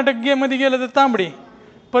 खाली कर्नाटक मध्ये गेलं तर तांबडी,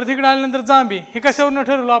 परत इकडे आल्यानंतर जांभी. हे कशावरनं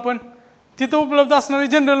ठरवलं आपण? तिथं उपलब्ध असणारी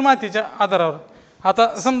जनरल मातीच्या आधारावर. आता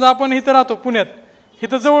समजा आपण इथं राहतो पुण्यात,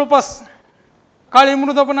 इथं जवळपास काळी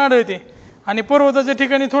मृदा पण आढळते आणि पर्वताच्या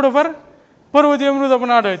ठिकाणी थोडंफार पर्वतीय मृदा पण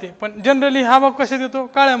आढळते, पण जनरली हा भाग कशात येतो?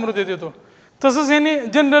 काळ्या मृदेत येतो. तसंच यांनी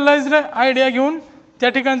जनरलाइज्ड आयडिया घेऊन त्या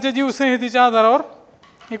ठिकाणच्या जीवसंहितेच्या आधारावर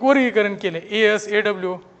एक वर्गीकरण केले. AS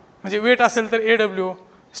AW म्हणजे वेट असेल तर AW,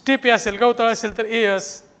 स्टेपी असेल, गवताळ असेल तर AS.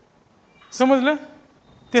 समजलं?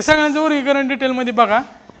 ते सगळ्यांचं वर्गीकरण डिटेलमध्ये बघा.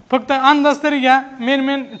 फक्त अंदाज तरी घ्या,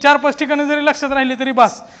 मेन 4-5 ठिकाणं जरी लक्षात राहिली तरी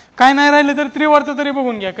बास. काय नाही राहिले तर त्रिवार्त तरी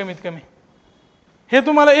बघून घ्या कमीत कमी. हे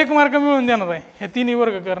तुम्हाला 1 मार्क मिळून देणार आहे हे तिन्ही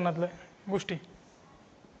वर्गीकरणातल्या गोष्टी.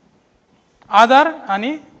 आधार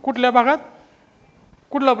आणि कुठल्या भागात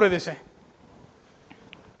कुठला प्रदेश आहे.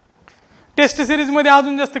 टेस्ट सिरीजमध्ये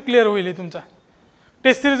अजून जास्त क्लिअर होईल तुमचा.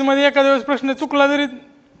 टेस्ट सिरीजमध्ये एखाद्या वेळेस प्रश्न चुकला जरी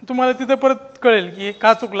तुम्हाला तिथं परत कळेल की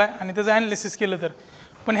का चुकलाय आणि त्याचं ॲनालिसिस केलं तर.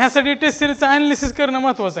 पण ह्यासाठी टेस्ट सिरीजचं ॲनालिसिस करणं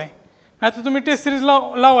महत्त्वाचं आहे. नाही तर तुम्ही टेस्ट सिरीज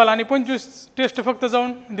लावाल आणि 25 टेस्ट फक्त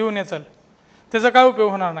जाऊन देऊन याचाल, त्याचा काय उपयोग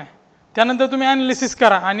होणार नाही. त्यानंतर तुम्ही ॲनालिसिस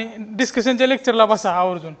करा आणि डिस्कशनच्या लेक्चरला बसा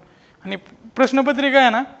आवर्जून. आणि प्रश्नपत्रिका आहे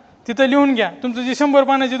ना तिथं लिहून घ्या. तुमचं जे 100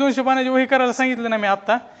 पानाची 200 पानाची वही करायला सांगितलं ना मी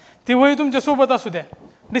आत्ता, ती वही तुमच्या सोबत असू द्या.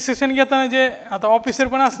 डिस्कशन घेताना जे आता ऑफिसर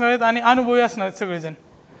पण असणार आहेत आणि अनुभवी असणार आहेत सगळेजण,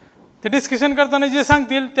 ते डिस्कशन करताना जे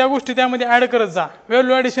सांगतील त्या गोष्टी त्यामध्ये ॲड करत जा,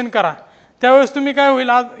 व्हॅल्यू ॲडिशन करा. त्यावेळेस तुम्ही काय होईल,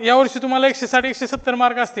 आज यावर्षी तुम्हाला 160-170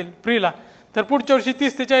 मार्क असतील फ्रीला, तर पुढच्या वर्षी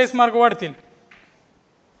 30 ते 40 मार्क वाढतील.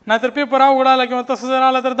 नाहीतर पेपर अवघड आला किंवा तसं जर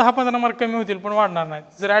आला तर 10-15 मार्क कमी होतील, पण वाढणार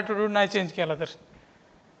नाहीत जर ॲटिट्यूड नाही चेंज केला तर.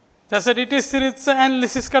 त्यासाठी टेस्ट सिरीजचं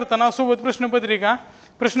ॲनालिसिस करताना सोबत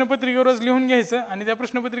प्रश्नपत्रिकेवरच लिहून घ्यायचं आणि त्या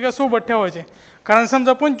प्रश्नपत्रिका सोबत ठेवायचे. कारण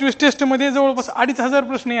समजा 25 टेस्टमध्ये जवळपास 2500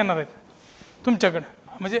 प्रश्न येणार आहेत तुमच्याकडे.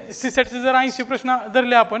 म्हणजे CSATचे जर 80 प्रश्न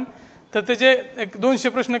धरले आपण तर त्याचे 200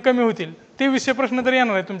 प्रश्न कमी होतील, 2300 प्रश्न तर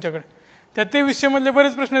येणार आहेत तुमच्याकडे. त्या 2300 मधले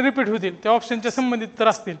बरेच प्रश्न रिपीट होतील, त्या ऑप्शनच्या संबंधित तर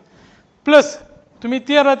असतील. प्लस तुम्ही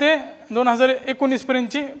 13 ते 2019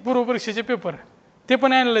 पर्यंतचे पूर्वपरीक्षेचे पेपर ते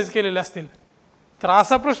पण ॲनालाइज केलेले असतील. तर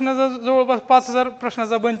असा प्रश्नाचा जवळपास 5000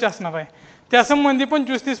 प्रश्नाचा बंच असणार आहे. त्यासंबंधी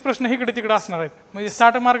 25-30 प्रश्न इकडे तिकडे असणार आहेत. म्हणजे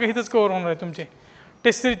 60 मार्क इथंच कव्हर होणार आहे तुमचे.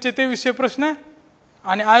 टेस्ट सिरीजचे 2300 प्रश्न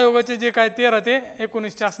आणि आयोगाचे जे काय 13 ते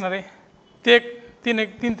 19चे असणार आहे ते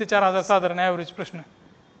 3 ते 4000 साधारण ॲव्हरेज प्रश्न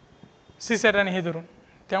CSAT आणि हे धरून.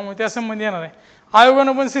 त्यामुळे त्यासंबंधी येणार आहे.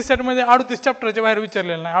 आयोगानं पण CSATमध्ये 38 चॅप्टरच्या बाहेर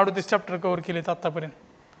विचारलेलं नाही, 38 चॅप्टर कव्हर केलेत आत्तापर्यंत.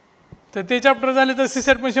 तर ते चॅप्टर झाले तर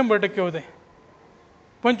CSAT पण 100% होत आहे.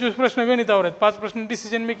 25 प्रश्न गणितावर आहेत, 5 प्रश्न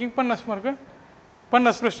डिसिजन मेकिंग, 50 मार्क,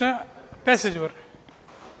 50 प्रश्न पॅसेजवर.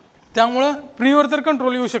 त्यामुळं फ्रीवर तर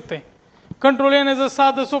कंट्रोल येऊ शकते. कंट्रोल येण्याचं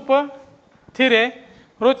साधं सोपं थिअरी आहे.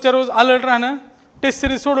 रोजच्या रोज अलर्ट राहणं, टेस्ट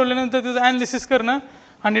सिरीज सोडवल्यानंतर त्याचं ॲनालिसिस करणं.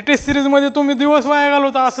 आणि टेस्ट सिरीजमध्ये तुम्ही दिवस वाया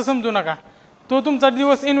घालवता असं समजू नका. तो तुमचा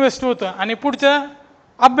दिवस इन्व्हेस्ट होतो आणि पुढच्या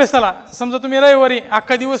अभ्यासाला समजा तुम्ही रविवारी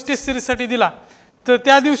अख्खा दिवस टेस्ट सिरीजसाठी दिला तर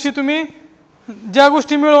त्या दिवशी तुम्ही ज्या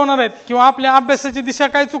गोष्टी मिळवणार आहेत किंवा आपल्या अभ्यासाची दिशा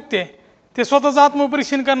काय चुकते ते स्वतःचं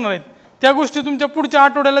आत्मपरीक्षण करणार आहेत, त्या गोष्टी तुमच्या पुढच्या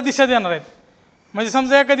आठवड्याला दिशा देणार आहेत. म्हणजे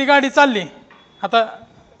समजा एखादी गाडी चालली, आता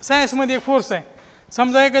सायन्समध्ये एक फोर्स आहे,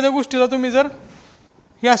 समजा एखाद्या गोष्टीला तुम्ही जर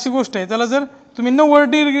ही अशी गोष्ट आहे त्याला जर तुम्ही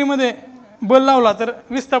 90 डिग्रीमध्ये बल लावला तर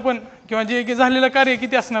विस्थापन किंवा जे झालेलं कार्य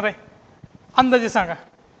किती असणार आहे अंदाजे सांगा.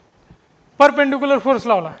 परपेंडिक्युलर फोर्स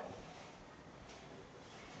लावला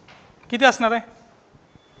किती असणार आहे?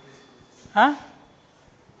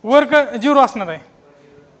 वर्क 0 असणार आहे,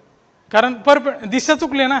 कारण दिशा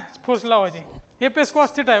चुकली ना फोर्स लावायची. एपेस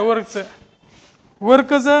कॉस थिटा आहे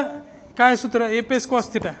वर्कचं काय सूत्र? Apis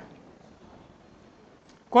cos theta.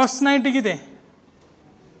 कॉस 90 किती आहे?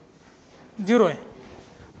 0 आहे.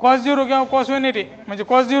 कॉस 0 किंवा कॉस 180 म्हणजे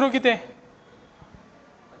कॉस 0 किती आहे?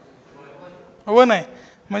 1 आहे.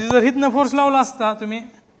 म्हणजे जर इथनं फोर्स लावला असता तुम्ही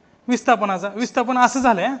विस्थापनाचा, विस्थापन असं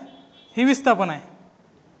झालंय, ही विस्थापन आहे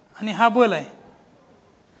आणि हा बल आहे.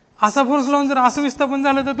 असा फोर्स लावून जर असं विस्थापन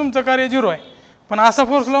झालं तर तुमचं कार्य 0 आहे, पण असा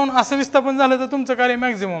फोर्स लावून असं विस्थापन झालं तर तुमचं कार्य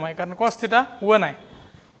मॅक्झिमम आहे, कारण कॉस थिटा 1 आहे.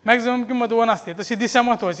 मॅक्झिमम किंमत 1 असते. तशी दिशा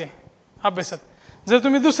महत्त्वाची आहे अभ्यासात. जर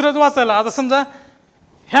तुम्ही दुसरंच वाचायला, आता समजा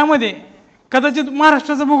ह्यामध्ये कदाचित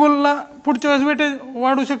महाराष्ट्राचा भूगोलला पुढच्या वेळेस वेटेज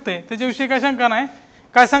वाढू शकते, त्याच्याविषयी काय शंका नाही,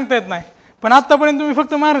 काय सांगता येत नाही. पण आत्तापर्यंत तुम्ही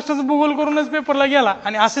फक्त महाराष्ट्राचा भूगोल करूनच पेपरला गेला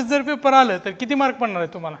आणि असेच जर पेपर आलं तर किती मार्क पडणार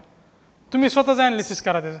आहे तुम्हाला? तुम्ही स्वतःचं ॲनालिसिस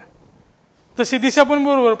करा त्याचं. तशी दिशा पण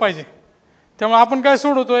बरोबर पाहिजे. त्यामुळे आपण काय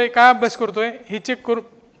सोडवतोय, काय अभ्यास करतोय हे चेक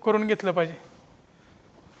करून घेतलं पाहिजे.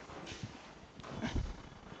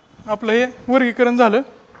 आपलं हे वर्गीकरण झालं.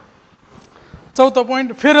 चौथा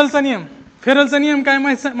पॉईंट, फेरलचा नियम. फेरलचा नियम काय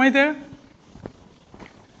माहिती आहे?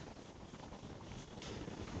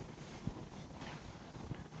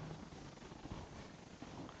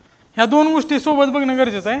 ह्या दोन गोष्टी सोबत बघणं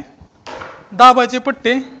गरजेचं आहे. दाबाचे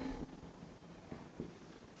पट्टे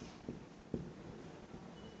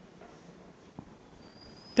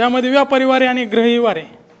त्यामध्ये व्यापारी वारे आणि ग्रही वारे.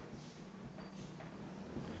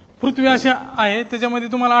 पृथ्वी अशा आहे,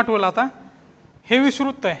 त्याच्यामध्ये तुम्हाला आठवलं आता हे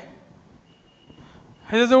विषुववृत्त आहे,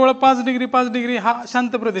 ह्याच्याजवळ 5 डिग्री हा शांत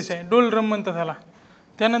प्रदेश आहे, डोलड्रम म्हणतात त्याला.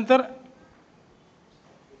 त्यानंतर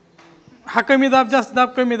हा कमी दाब, जास्त दाब,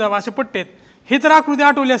 कमी दाब असे पट्टे आहेत. ही तर आकृती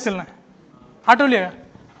आठवली असेल ना? आठवली का?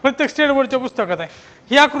 प्रत्येक स्टेट बोर्डच्या पुस्तकात आहे.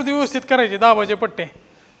 ही आकृती व्यवस्थित करायची. दाबाचे पट्टे,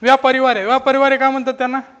 व्यापारी वारे. व्यापारी वारे का म्हणतात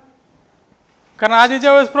त्यांना? कारण आधी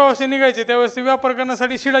ज्यावेळेस प्रवासी निघायचे त्यावेळेस ते व्यापार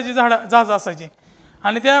करण्यासाठी शिडाची जहाज असायची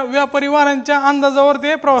आणि त्या व्यापारी वाऱ्यांच्या अंदाजावर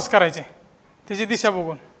ते प्रवास करायचे त्याची दिशा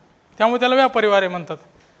बघून, त्यामुळे त्याला व्यापारी वारे म्हणतात.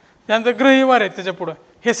 त्यानंतर ग्रही वारे आहेत त्याच्या पुढं.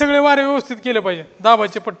 हे सगळे वारे व्यवस्थित केले पाहिजे,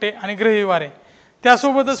 दाबाचे पट्टे आणि ग्रही वारे.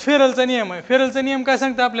 त्यासोबतच फेरलचा नियम आहे. फेरलचा नियम काय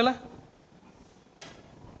सांगतं आपल्याला?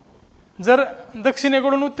 जर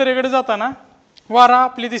दक्षिणेकडून उत्तरेकडे जाताना वारा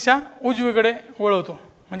आपली दिशा उजवीकडे वळवतो,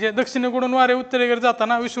 म्हणजे दक्षिणेकडून वारे उत्तरेकडे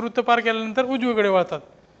जाताना विषुववृत्त पार केल्यानंतर उजवीकडे वळतात.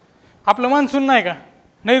 आपलं मान्सून नाही का,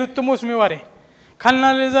 नैऋत्य मोसमी वारे, खालून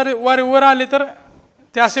आले जर वारे वर आले तर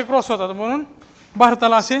ते असे क्रॉस होतात, म्हणून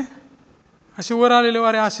भारताला असे वर आलेले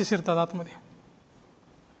वारे असे शिरतात आतमध्ये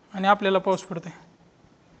आणि आपल्याला पाऊस पडते.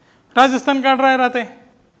 राजस्थान का ड्राय राहते?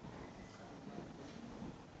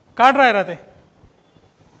 का ड्राय राहते?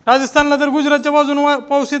 राजस्थानला तर गुजरातच्या बाजूने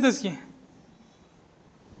पाऊस येतेच की,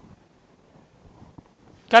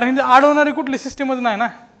 कारण ही अडवणारी कुठली सिस्टीमच नाही ना.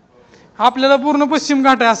 आपल्याला पूर्ण पश्चिम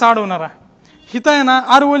घाट आहे असा अडवणारा. हिथं आहे ना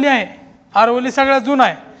अरवली आहे, अरवली सगळ्यात जुना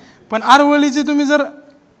आहे, पण अरवलीचे तुम्ही जर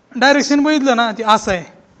डायरेक्शन बघितलं ना ती असं आहे,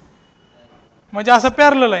 म्हणजे असं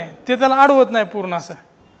पॅरलल आहे, ते त्याला अडवत नाही पूर्ण असं,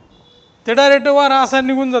 ते डायरेक्ट वारा असा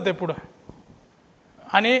निघून जाते पुढं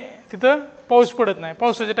आणि तिथं पाऊस पडत नाही.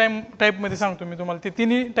 पावसाच्या टाईपमध्ये सांगतो मी तुम्हाला, ते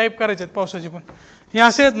तिन्ही टाईप करायचे आहेत पावसाचे पण. हे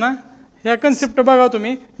असे आहेत ना, ह्या कन्सेप्ट बघा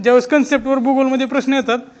तुम्ही. ज्यावेळेस कन्सेप्टवर भूगोलमध्ये प्रश्न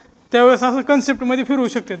येतात त्यावेळेस असं कन्सेप्टमध्ये फिरवू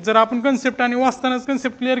शकतात. जर आपण कन्सेप्ट आणि वाचतानाच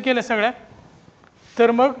कन्सेप्ट क्लिअर केल्या सगळ्या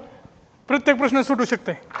तर मग प्रत्येक प्रश्न सुटू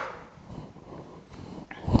शकते.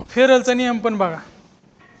 फेरलचा नियम पण बघा.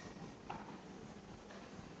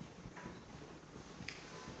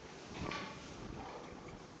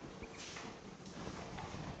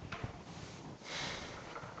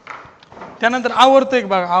 त्यानंतर आवर्त एक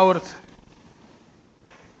बघा, आवर्त.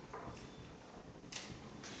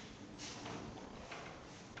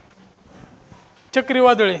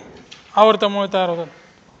 चक्रीवादळे आवर्तामुळे तयार होतात.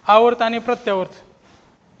 आवर्त आणि प्रत्यावर्त.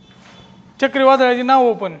 चक्रीवादळाची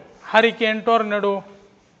नावं पण हरिकेन, टॉर्नेडो,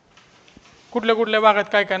 कुठल्या कुठल्या भागात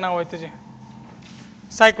काय काय नाव आहेत त्याचे,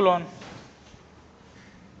 सायक्लॉन.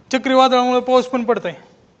 चक्रीवादळामुळे पाऊस पण पडतंय.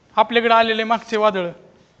 आपल्याकडे आलेले मागचे वादळ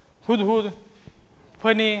हुदहुद,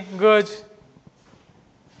 फणी, गज,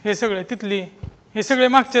 हे सगळे तिथली, हे सगळे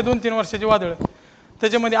मागच्या 2-3 वर्षाची वादळ,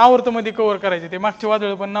 त्याच्यामध्ये आवर्तमध्ये कव्हर करायचे. ते मागचे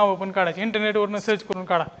वादळ पण नावं पण काढायचे, इंटरनेटवरनं सर्च करून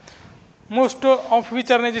काढा. मोस्ट ऑफ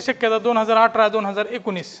विचारण्याची शक्यता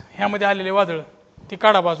 2018-2019 ह्यामध्ये आलेले वादळ ती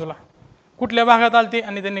काढा बाजूला. कुठल्या भागात आलते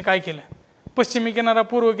आणि त्यांनी काय केलं. पश्चिमी किनारा,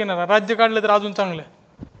 पूर्व किनारा, राज्य काढलं तर अजून चांगलं.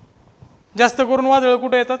 जास्त करून वादळ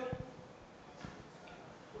कुठे येतात,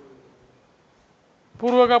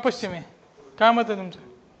 पूर्व का पश्चिम आहे, काय मत आहे तुमचं?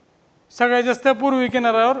 सगळ्यात जास्त पूर्वी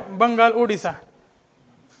किनाऱ्यावर बंगाल, ओडिसा,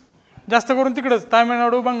 जास्त करून तिकडंच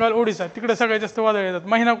तामिळनाडू, बंगाल, ओडिसा तिकडे सगळ्यात जास्त वादळ येतात.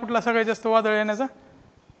 महिना कुठला सगळ्यात जास्त वादळ येण्याचा?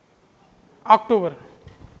 ऑक्टोबर.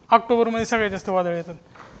 ऑक्टोबरमध्ये सगळ्यात जास्त वादळ येतात.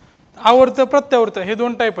 आवर्त प्रत्यावर्त हे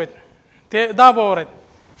 2 टाईप आहेत, ते दाबावर आहेत.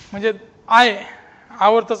 म्हणजे आय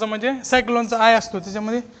आवर्ताचा म्हणजे सायक्लोनचा आय असतो,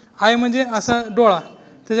 त्याच्यामध्ये आय म्हणजे असा डोळा,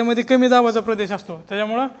 त्याच्यामध्ये कमी दाबाचा प्रदेश असतो,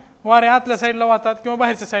 त्याच्यामुळं वारे आतल्या साईडला वाहतात किंवा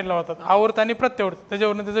बाहेरच्या साईडला वाहतात. आवर्त आणि प्रत्यावर्त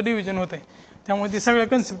त्याच्यावरून त्याचं डिव्हिजन होत आहे. त्यामुळे ती सगळे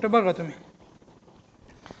कन्सेप्ट बघा तुम्ही.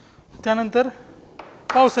 त्यानंतर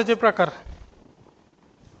पावसाचे प्रकार,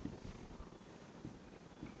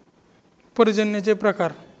 पर्जन्याचे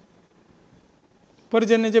प्रकार.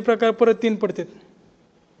 पर्जन्याचे प्रकार परत 3 पडतात: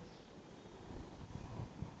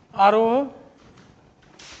 आरोह,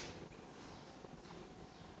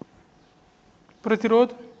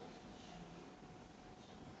 प्रतिरोध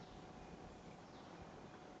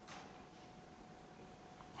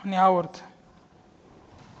आणि आवर्त.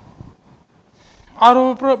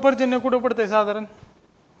 आरोह पर्जन्य कुठं पडतंय? साधारण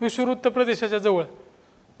विषुववृत्त प्रदेशाच्या जवळ.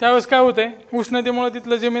 त्यावेळेस काय होतंय, उष्णतेमुळे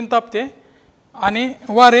तिथलं जमीन तापते आणि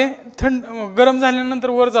वारे गरम झाल्यानंतर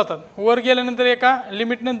वर जातात. वर गेल्यानंतर एका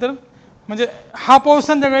लिमिट नंतर, म्हणजे हा पाऊस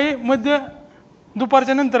संध्याकाळी मध्य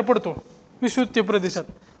दुपारच्या नंतर पडतो विषुववृत्तीय प्रदेशात.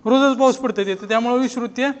 रोजच पाऊस पडतो तिथे, त्यामुळे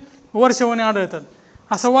विषुववृत्तीय वर्षावाने आढळतात.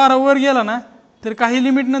 असा वारा वर गेला ना तर काही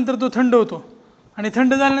लिमिट नंतर तो थंड होतो, आणि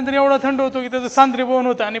थंड झाल्यानंतर एवढा थंड होतो की त्याचं सांद्रीभवन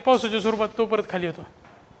होतं आणि पावसाच्या स्वरूपात तो परत खाली येतो.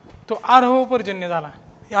 तो आरोह पर्जन्य झाला.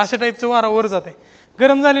 अशा टाईपचं वारा वर जाते.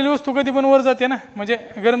 गरम झालेली वस्तू कधी पण वर जाते ना, म्हणजे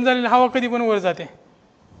गरम झालेली हवा कधी पण वर जाते.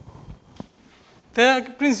 त्या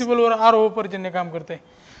प्रिन्सिपलवर आरोह पर्जन्य काम करते.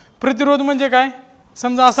 प्रतिरोध म्हणजे काय?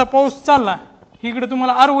 समजा असा पाऊस चालला, इकडे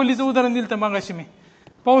तुम्हाला अरवलीचं उदाहरण दिलं तर मगाशी मी.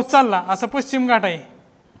 पाऊस चालला, असा पश्चिम घाट आहे,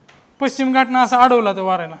 पश्चिम घाटनं असा अडवला तो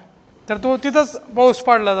वाऱ्याला, तर तो तिथंच पाऊस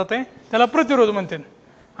पाडला जाते, त्याला प्रतिरोध म्हणतात.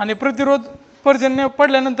 आणि प्रतिरोध पर्जन्य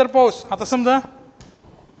पडल्यानंतर पाऊस, आता समजा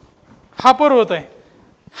हा पर्वत आहे,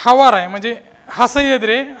 हा वारा आहे, म्हणजे हा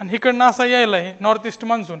सह्याद्री आहे आणि इकडनं असा यायला आहे नॉर्थ ईस्ट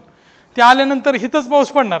मान्सून, ते आल्यानंतर हिथंच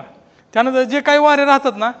पाऊस पडणार. त्यानंतर जे काही वारे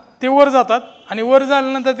राहतात ना ते वर जातात आणि वर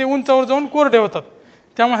झाल्यानंतर ते उंचावर जाऊन कोरडे होतात.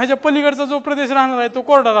 त्यामुळे ह्याच्या पलीकडचा जो प्रदेश राहणार आहे तो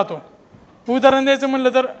कोरडा राहतो. उदाहरण द्यायचं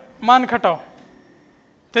म्हणलं तर मान खटाव,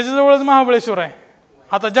 त्याच्याजवळच महाबळेश्वर आहे.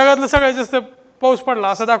 आता जगातलं सगळ्यात जास्त पाऊस पडला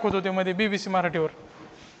असं दाखवत होते मध्ये BBC मराठीवर,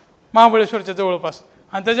 महाबळेश्वरच्या जवळपास.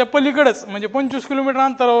 आणि त्याच्या पलीकडच म्हणजे 25 किलोमीटर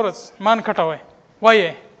अंतरावरच मान खटाव आहे, वाई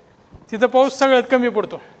आहे, तिथं पाऊस सगळ्यात कमी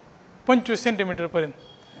पडतो 25 सेंटीमीटरपर्यंत.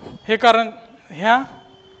 हे कारण ह्या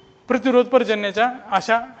प्रतिरोध पर्जन्याच्या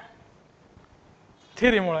अशा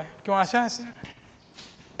थेरीमुळे किंवा अशा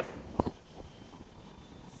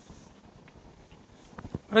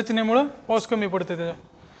रचनेमुळं पाऊस कमी पडतो. त्याच्या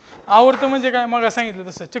आवर्त म्हणजे काय, मग सांगितलं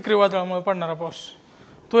तसं चक्रीवादळामुळे पडणारा पाऊस,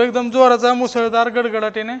 तो एकदम जोराचा मुसळधार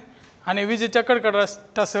गडगडाटीने आणि विजेच्या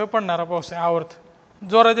कडकडाटासह पडणारा पाऊस आहे. आवर्त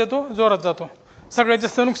जोरात येतो, जोरात जातो. सगळ्यात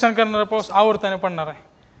जास्त नुकसान करणारा पाऊस आवर्ताने पडणार आहे,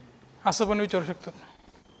 असं पण विचारू शकतो.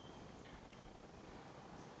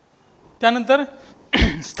 त्यानंतर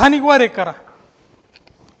स्थानिक वारे करा.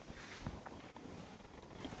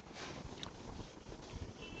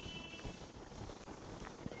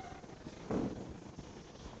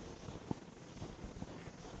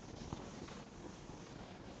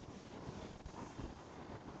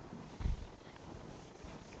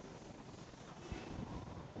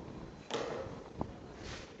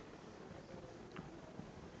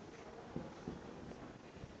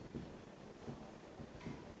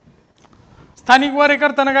 स्थानिक वारे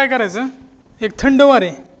करताना काय करायचं, एक थंड वारे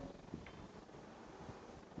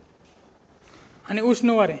आणि उष्ण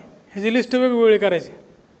वारे ह्याची लिस्ट वेगवेगळी करायची.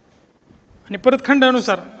 आणि परत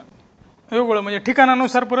खंडानुसार वेगवेगळं, म्हणजे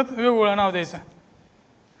ठिकाणानुसार परत वेगवेगळं नाव द्यायचं.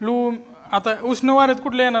 लू, आता उष्ण वाऱ्यात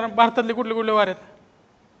कुठले येणार, भारतातले कुठले कुठले वारे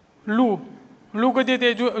आहेत? लू कधी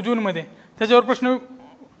येते? जूनमध्ये. त्याच्यावर प्रश्न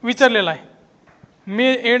विचारलेला आहे.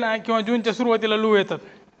 मे एंड किंवा जूनच्या सुरुवातीला लू येतात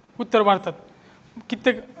उत्तर भारतात.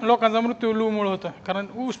 कित्येक लोकांचा मृत्यू लूमुळे होतं, कारण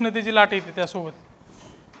उष्णतेची लाट येते त्यासोबत.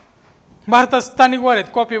 भारतात स्थानिक वारे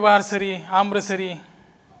आहेत, कॉपी बहारसरी, आम्रसरी,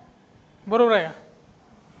 बरोबर आहे का?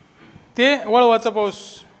 ते वळवाचा पाऊस,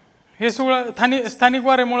 हे सगळं स्थानिक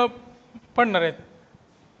वाऱ्यामुळं पडणार आहेत.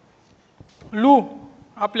 लू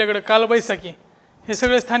आपल्याकडे कालबैसाखी, हे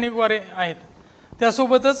सगळे स्थानिक वारे आहेत.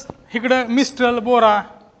 त्यासोबतच इकडं मिस्ट्रल, बोरा,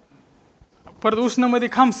 परत उष्णमध्ये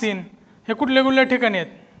खामसीन, हे कुठल्या कुठल्या ठिकाणी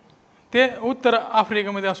आहेत. ते उत्तर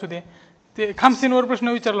आफ्रिकेमध्ये असू दे. ते खामसीनवर प्रश्न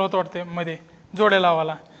विचारला होता वाटते मध्ये जोड्या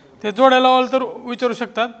लावाला. ते जोड्या लावाला तर विचारू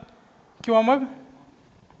शकतात, किंवा मग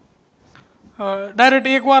डायरेक्ट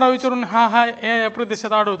एक वारा विचारून हा या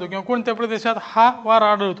प्रदेशात आढळतो किंवा कोणत्या प्रदेशात हा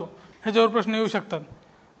वारा आढळतो ह्याच्यावर प्रश्न येऊ शकतात.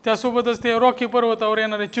 त्यासोबतच ते रॉकी पर्वतावर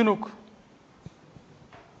येणारे चिनूक,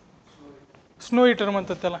 स्नो इटर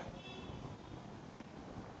म्हणतात त्याला,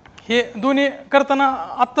 हे दोन्ही करताना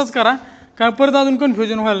आत्ताच करा, कारण परत अजून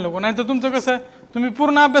कन्फ्युजन व्हायला नको. नाहीतर तुमचं कसं, तुम्ही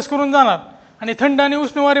पूर्ण अभ्यास करून जाणार आणि थंड आणि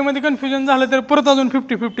उष्ण वारेमध्ये कन्फ्युजन झालं तर परत अजून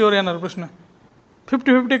 50-50वर येणार प्रश्न.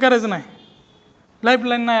 50-50 करायचं नाही,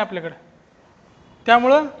 लाईफलाईन नाही आपल्याकडे.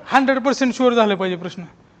 त्यामुळं 100% शुअर झालं पाहिजे प्रश्न.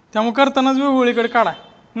 त्यामुळे करतानाच वेगवेगळीकडे काढा,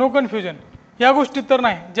 नो कन्फ्युजन. या गोष्टी तर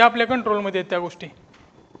नाही ज्या आपल्या कंट्रोलमध्ये आहेत त्या गोष्टी.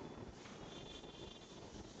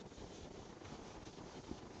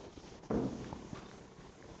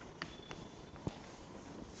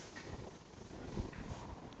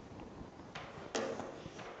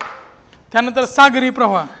 त्यानंतर सागरी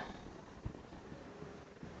प्रवाह.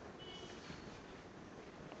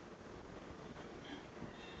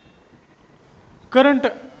 करंट,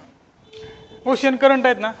 ओशन करंट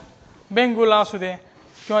आहेत ना, बेंगुला असू दे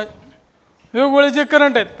किंवा वेगवेगळे जे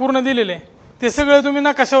करंट आहेत पूर्ण दिलेले, ते सगळे तुम्ही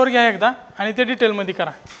नकाशावर घ्या एकदा आणि ते डिटेलमध्ये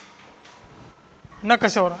करा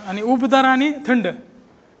नकाशावर. आणि उबदार आणि थंड,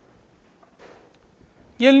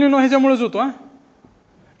 एल निनो ह्याच्यामुळेच होतो.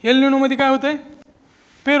 एल निनोमध्ये काय होतंय,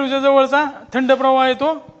 पेरूच्या जवळचा थंड प्रवाह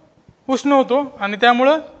येतो, उष्ण होतो आणि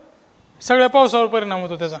त्यामुळं सगळ्या पावसावर परिणाम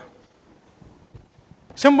होतो त्याचा.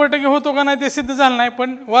 100% होतो का नाही ते सिद्ध झालं नाही,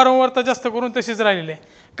 पण वारंवारता जास्त करून तशीच राहिलेली आहे.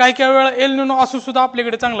 काही काही वेळा एल निनो असून सुद्धा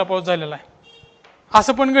आपल्याकडे चांगला पाऊस झालेला आहे,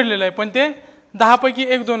 असं पण घडलेलं आहे. पण ते 10 पैकी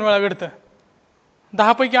 1-2 वेळा घडतं.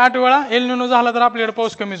 10 पैकी 8 वेळा एल निनो झाला तर आपल्याकडे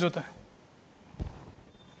पाऊस कमीच होतं.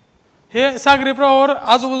 हे सागरी प्रवाहावर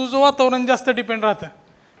आजूबाजूचं वातावरण जास्त डिपेंड राहतं.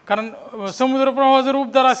 कारण समुद्र प्रवाह जर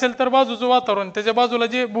उबदार असेल तर बाजूचं वातावरण, त्याच्या बाजूला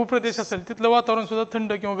जे भूप्रदेश असेल तिथलं वातावरण सुद्धा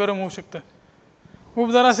थंड किंवा गरम होऊ शकतं.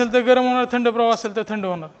 उबदार असेल तर गरम होणार, थंड प्रवाह असेल तर थंड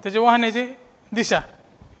होणार. त्याची वाहण्याची दिशा,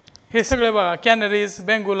 हे सगळे बघा. कॅनरीज,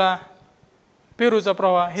 बेंगुला, पेरूचा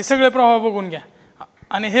प्रवाह, हे सगळे प्रवाह बघून घ्या.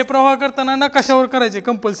 आणि हे प्रवाह करताना नकाशावर करायचे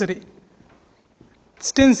कंपल्सरी.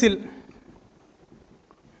 स्टेन्सिल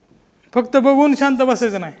फक्त बघून शांत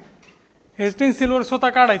बसायचं नाही, हे स्टेन्सिलवर स्वतः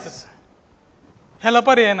काढायचंच, ह्याला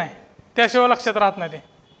पर्याय नाही, त्याशिवाय लक्षात राहत नाही. ते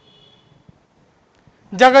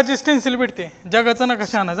जगाची स्टेन्सिल भेटते, जगाचा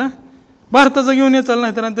नकाशा आणायचा, भारताचा घेऊन येचाल,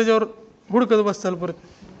 नाही तर त्याच्यावर हुडकत बसचाल परत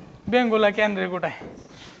बेंगोला कॅनरी कुठं आहे.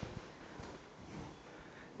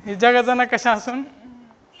 हे जगाचा नकाशा असून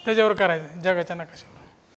त्याच्यावर करायचं, जगाच्या नकाशावर.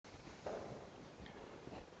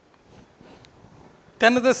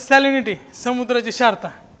 त्यानंतर सॅलिनिटी, समुद्राची क्षारता.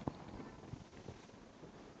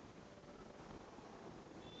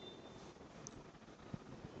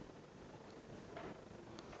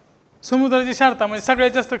 समुद्राची क्षारता म्हणजे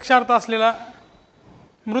सगळ्यात जास्त क्षारता असलेला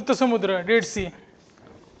मृत समुद्र, डेड सी.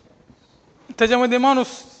 त्याच्यामध्ये माणूस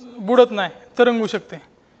बुडत नाही, तरंगू शकते.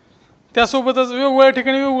 त्यासोबतच वेगवेगळ्या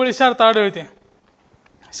ठिकाणी वेगवेगळी क्षारता आढळते.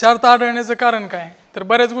 क्षारता आढळण्याचं कारण काय, तर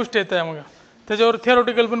बऱ्याच गोष्टी आहेत त्यामुळे. त्याच्यावर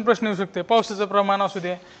थेरोटिकल पण प्रश्न येऊ शकते. पावसाचं प्रमाण असू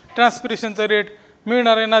दे, ट्रान्सपिरेशनचा रेट,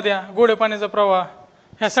 मिळणाऱ्या नद्या, गोड्या पाण्याचा प्रवाह,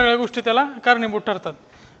 ह्या सगळ्या गोष्टी त्याला कारणीभूत ठरतात.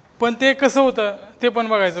 पण ते कसं होतं ते पण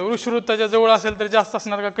बघायचं. विषुववृत्ताच्या जवळ असेल तर जास्त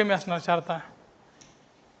असणार का कमी असणार क्षारता.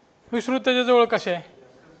 विषुववृत्ताच्या जवळ कशा आहे,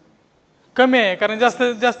 कमी आहे, कारण जास्त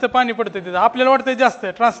जास्त पाणी पडतं तिथं. आपल्याला वाटतं जास्त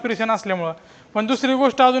ट्रान्सपिरेशन असल्यामुळं, पण दुसरी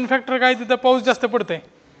गोष्ट अजून फॅक्टर काय, तिथं पाऊस जास्त पडतंय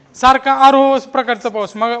सारखा. आरोह प्रकारचा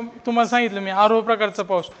पाऊस, मग तुम्हाला सांगितलं मी, आरोह प्रकारचा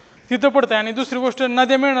पाऊस तिथं पडतंय. आणि दुसरी गोष्ट,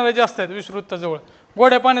 नद्या मिळणाऱ्या जास्त आहेत विषुववृत्ताजवळ,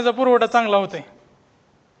 गोड्या पाण्याचा पुरवठा चांगला होतोय,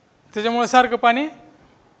 त्याच्यामुळे सारखं पाणी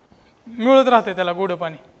मिळत राहतंय त्याला, गोडं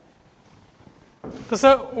पाणी.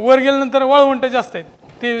 तसं वर गेल्यानंतर वाळवंट जास्त आहेत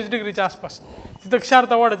 23 डिग्रीच्या आसपास, तिथं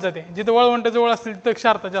क्षारता वाढत जाते. जिथं वाळवंट जवळ असतील तिथं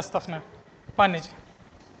क्षारता जास्त असणार पाण्याची.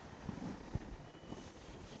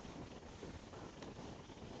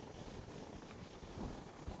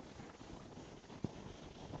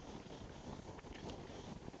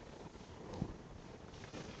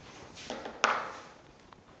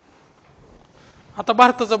 आता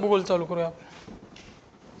भारताचा भूगोल चालू करूया आपण.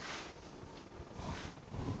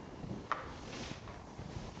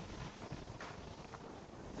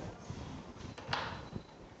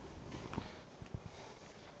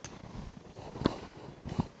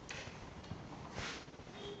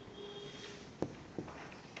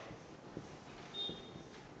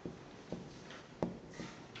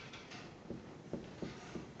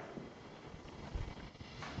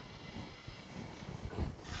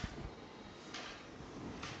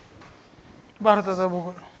 भारताचा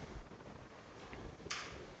भूगोल.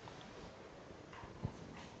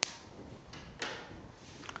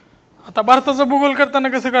 आता भारताचा भूगोल करताना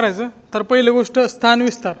कसं करायचं, तर पहिली गोष्ट स्थान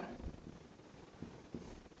विस्तार.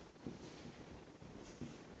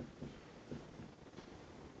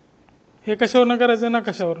 हे कशावरनं करायचं,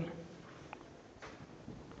 नकाशावरून.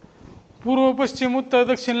 पूर्व पश्चिम उत्तर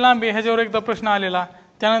दक्षिण लांबी ह्याच्यावर एकदा प्रश्न आलेला.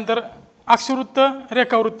 त्यानंतर अक्षवृत्त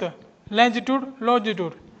रेखावृत्त, लँजिट्यूड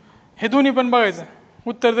लॉजिट्यूड, हे दोन्ही पण बघायचं.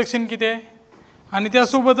 उत्तर दक्षिण किती आहे, आणि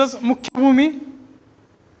त्यासोबतच मुख्य भूमी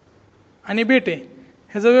आणि बेटे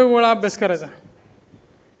ह्याचा वेगवेगळा अभ्यास करायचा.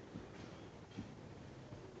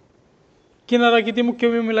 किनारा किती मुख्य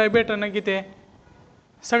भूमीला आहे, बेटांना किती आहे,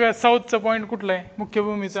 सगळ्यात साऊथचा पॉईंट कुठला आहे मुख्य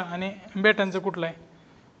भूमीचा आणि बेटांचं कुठलं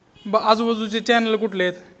आहे, आजूबाजूचे चॅनल कुठले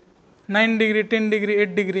आहेत, 9 डिग्री 10 डिग्री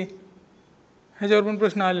 8 डिग्री ह्याच्यावर पण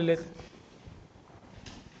प्रश्न आलेले आहेत.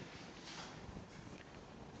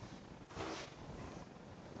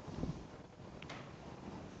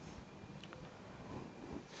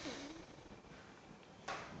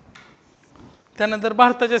 त्यानंतर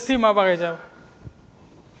भारताच्या सीमा बघायच्या.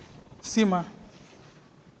 सीमा,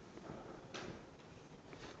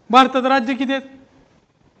 भारतात राज्य किती आहेत,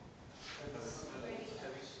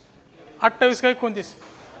 28 का 29,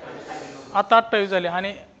 आता 28 झाले.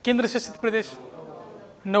 आणि केंद्रशासित प्रदेश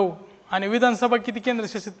 9. आणि विधानसभा किती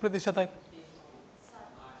केंद्रशासित प्रदेशात आहेत,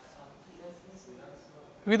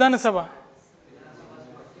 विधानसभा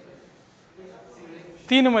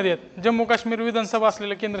 3 मध्ये आहेत. जम्मू काश्मीर विधानसभा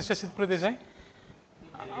असलेला केंद्रशासित प्रदेश आहे,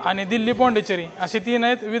 आणि दिल्ली पॉंडिचेरी असे 3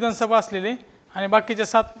 आहेत विधानसभा असलेले, आणि बाकीच्या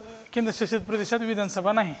 7 केंद्रशासित प्रदेशात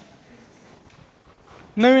विधानसभा नाही.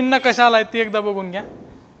 नवीन नकाशा आलाय ते एकदा बघून घ्या.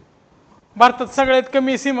 भारतात सगळ्यात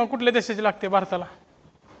कमी सीमा कुठल्या देशाची लागते भारताला,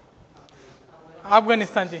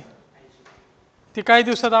 अफगाणिस्तानची. ती काही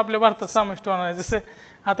दिवसात आपल्या भारतात समाविष्ट होणार आहे. जसं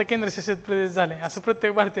आता केंद्रशासित प्रदेश झाले, असं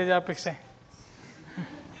प्रत्येक भारतीयाची अपेक्षा आहे.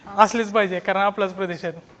 असलीच पाहिजे, कारण आपलाच प्रदेश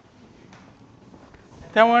आहे.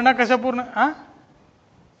 त्यामुळे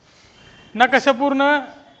नकाशा पूर्ण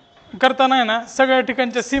करताना आहे ना, सगळ्या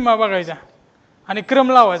ठिकाणच्या सीमा बघायच्या आणि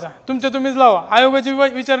क्रम लावायचा. तुम्हीच लावा. आयोगाची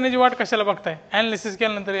विचारण्याची वाट कशाला बघताय, ॲनालिसिस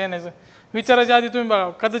केल्यानंतर येण्याचं. विचारायच्या आधी तुम्ही बघा,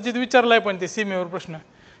 कदाचित विचारलाय पण ते सीमेवर प्रश्न.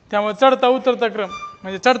 त्यामुळे चढता उतरता क्रम,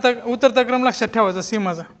 म्हणजे चढता उतरता क्रम लक्षात ठेवायचा.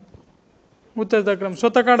 सीमाचा उतरता क्रम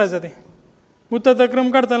स्वतः काढायचा. ते उतरता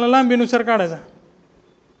क्रम काढताना लांबीनुसार काढायचा.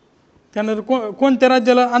 त्यानंतर कोणत्या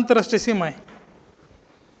राज्याला आंतरराष्ट्रीय सीमा आहे,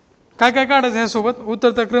 काय काय काढायचं ह्यासोबत.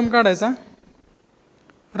 उतरता क्रम काढायचा,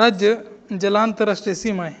 राज्य ज्याला आंतरराष्ट्रीय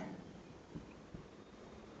सीमा आहे.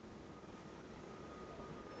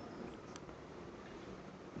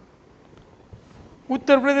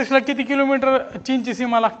 उत्तर प्रदेशला किती किलोमीटर चीनची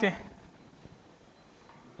सीमा लागते,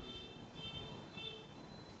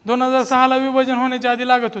 2006ला विभाजन होण्याच्या आधी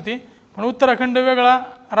लागत होती, पण उत्तराखंड वेगळा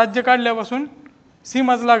राज्य काढल्यापासून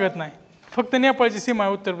सीमाच लागत नाही. फक्त नेपाळची सीमा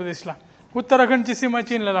आहे उत्तर प्रदेशला. उत्तराखंडची सीमा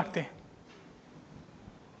चीनला लागते.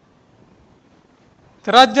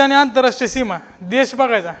 तर राज्य आणि आंतरराष्ट्रीय सीमा, देश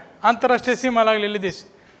बघायचा. आंतरराष्ट्रीय सीमा लागलेले देश,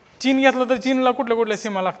 चीन घेतला तर चीनला कुठल्या कुठल्या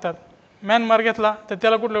सीमा लागतात, म्यानमार घेतला तर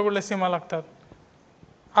त्याला कुठल्या कुठल्या सीमा लागतात,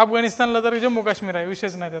 अफगाणिस्तानला तर जम्मू काश्मीर आहे,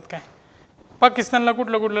 विशेष नाही त्यात काय. पाकिस्तानला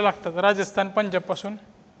कुठल्या लागतात, राजस्थान पंजाबपासून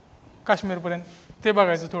काश्मीरपर्यंत, ते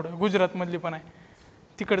बघायचं थोडं. गुजरातमधली पण आहे,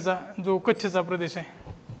 तिकडचा जो कच्छचा प्रदेश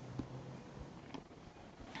आहे.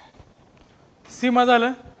 सीमा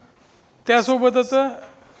झालं. त्यासोबतच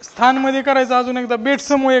स्थानमध्ये करायचं अजून एकदा, बेट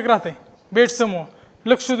समूह एक राहते. बेट समूह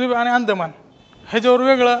लक्षद्वीप आणि अंदमान ह्याच्यावर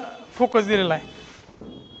वेगळा फोकस दिलेला आहे.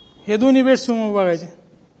 हे दोन्ही बेट समूह बघायचे,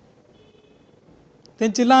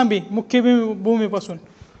 त्यांची लांबी मुख्य भूमीपासून.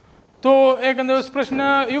 तो एखाद्या वेळेस प्रश्न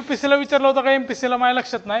UPSCला विचारला होता का MPSCला माझ्या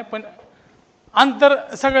लक्षात नाही, पण अंतर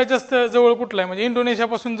सगळ्यात जास्त जवळ कुठलं आहे, म्हणजे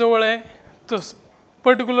इंडोनेशियापासून जवळ आहे तो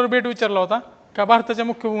पर्टिक्युलर बेट विचारला होता का भारताच्या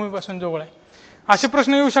मुख्य भूमीपासून जवळ आहे. असे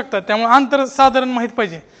प्रश्न येऊ शकतात. त्यामुळे अंतर साधारण माहीत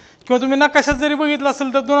पाहिजे. किंवा तुम्ही नकाशात जरी बघितलं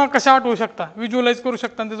असेल तर तो नकाशा आठवू शकता, व्हिज्युअलाइज करू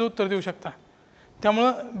शकता आणि त्याचं उत्तर देऊ शकता.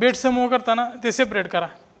 त्यामुळं बेट समूह करताना ते सेपरेट करा.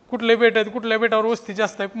 कुठले बेट आहेत, कुठल्या बेटावर वस्ती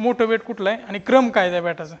जास्त आहे, मोठं बेट कुठलं आहे आणि क्रम काय त्या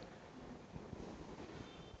बेटाचा.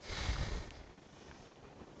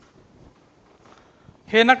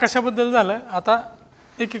 हे नकाशाबद्दल झालं. आता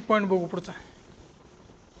एक एक पॉईंट बघू पुढचा.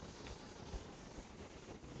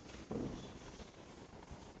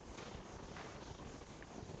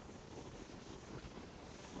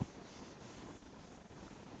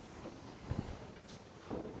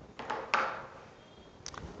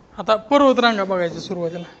 आता पर्वतरांगा बघायच्या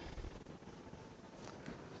सुरुवातीला.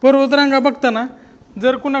 पर्वतरांगा बघताना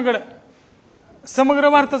जर कुणाकडे समग्र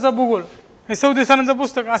भारताचा भूगोल हे 34 सरांचं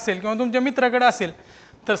पुस्तक असेल किंवा तुमच्या मित्राकडे असेल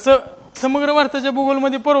तर समग्र भारताच्या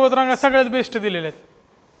भूगोलमध्ये पर्वतरांगा सगळ्यात बेस्ट दिलेल्या आहेत.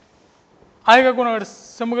 आहे का कोणाकडे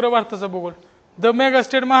समग्र भारताचा भूगोल? द मेगा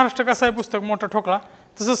स्टेट महाराष्ट्र कसा आहे पुस्तक मोठा ठोकळा,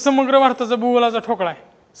 तसं समग्र भारताचा भूगोलाचा ठोकळा आहे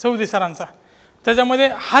सौदी सरांचा. त्याच्यामध्ये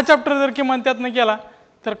हा चॅप्टर जर किमान त्यातनं केला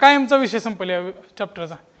तर कायमचा विषय संपेल या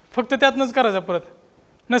चॅप्टरचा. फक्त त्यातनंच करायचा परत.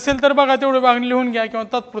 नसेल तर बघा तेवढे भाग लिहून घ्या किंवा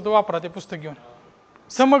तात्पुरतं वापरा ते पुस्तक घेऊन.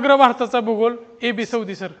 समग्र भारताचा भूगोल AB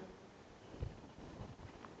सौदी सर.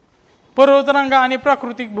 पर्वतरांगा आणि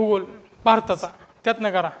प्राकृतिक भूगोल भारताचा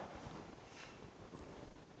त्यातनं करा.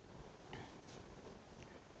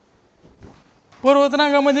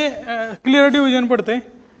 पर्वतरांगामध्ये क्लिअर डिव्हिजन पडतंय.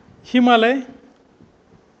 हिमालय,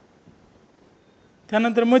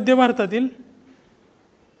 त्यानंतर मध्य भारतातील,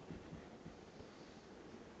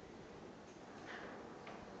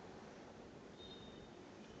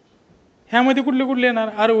 ह्यामध्ये कुठले कुठले येणार?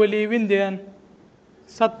 अरवली, विंध्यन,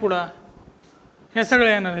 सातपुडा, ह्या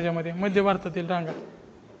सगळ्या येणार ह्याच्यामध्ये मध्य भारतातील रांगा.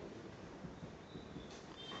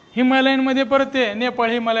 हिमालयनमध्ये परत ते नेपाळ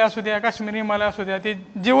हिमालय असू द्या, काश्मीर हिमालय असू द्या, ते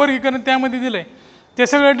जे वर्गीकरण त्यामध्ये दिलंय ते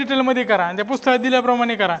सगळं डिटेलमध्ये करा आणि त्या पुस्तकात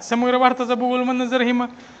दिल्याप्रमाणे करा. समग्र भारताचा भूगोलमधनं जर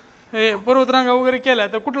पर्वतरांगा वगैरे केल्या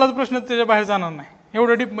तर कुठलाच प्रश्न त्याच्या बाहेर जाणार नाही.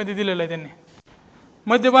 एवढं डीपमध्ये दिलेलं आहे त्यांनी.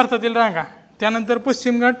 मध्य भारतातील रांगा, त्यानंतर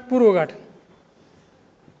पश्चिम घाट, पूर्व घाट.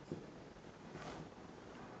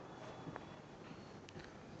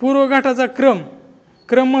 पूर्व घाटाचा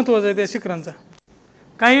क्रम महत्वाचा आहे त्या शिखरांचा.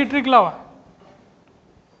 काही ट्रिक लावा.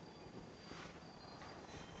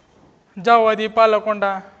 जावादी,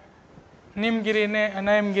 पालाकोंडा, निमगिरी,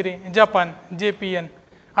 नयमगिरी, जपान, JPN,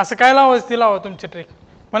 असं काय लावायचं ते लावा तुमचे ट्रिक,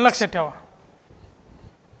 पण लक्षात ठेवा.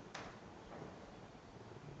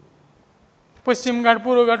 पश्चिम घाट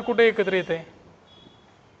पूर्व घाट कुठे एकत्र येत आहे?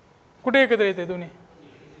 कुठे एकत्र येते? दोन्ही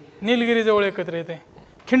निलगिरी जवळ एकत्र येते.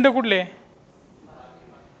 खिंड कुठले?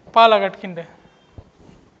 पालाघाट खिंड.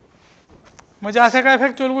 म्हणजे अशा काय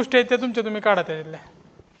फॅक्च्युअल गोष्टी आहेत त्या तुमच्या तुम्ही काढा त्याच्यातल्या.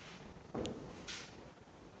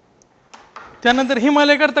 त्यानंतर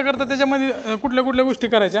हिमालय करता करता त्याच्यामध्ये कुठल्या कुठल्या गोष्टी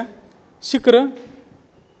करायच्या? शिखर,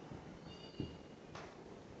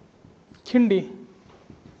 खिंडी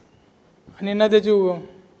आणि नद्याचे उगम.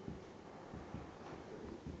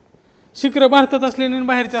 शिखर भारतात असलेले आणि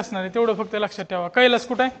बाहेरचे असणार आहे तेवढं फक्त लक्षात ठेवा. कैलास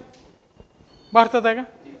कुठं आहे? भारतात आहे का?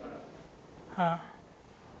 हां,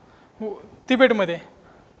 तिबेटमध्ये.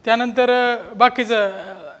 त्यानंतर बाकीचं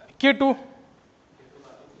K2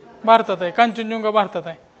 भारतात आहे, कांचनजुंगा भारतात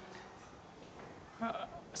आहे.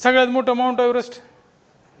 सगळ्यात मोठं माउंट एव्हरेस्ट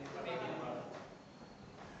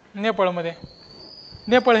नेपाळमध्ये.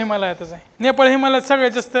 नेपाळ हिमालयातच आहे. नेपाळ हिमालयात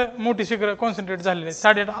सगळ्यात जास्त मोठी शिखरं कॉन्सन्ट्रेट झालेली आहेत,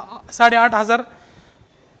 8,500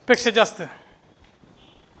 पेक्षा जास्त.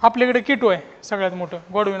 आपल्याकडे K2 आहे सगळ्यात मोठं,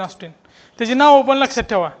 गॉडविन ऑस्टिन. त्याची नावं पण लक्षात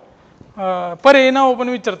ठेवा. पर्यायी नावं पण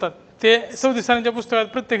विचारतात ते. सौदी सरांच्या पुस्तकात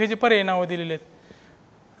प्रत्येकाची पर्यायी नावं दिलेली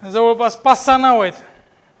आहेत. जवळपास 5-6 नावं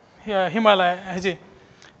आहेत हिमालय ह्याची.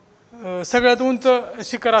 सगळ्यात उंच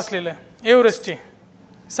शिखर असलेलं एव्हरेस्टचे,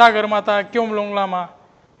 सागरमाता, क्योमलोंग लामा,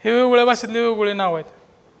 हे वेगवेगळ्या भाषेतले वेगवेगळे नाव आहेत.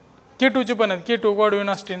 K2चे पण आहेत, K2, गॉडविन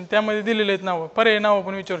ऑस्टिन, त्यामध्ये दिलेले आहेत नावं. पर्यायी नावं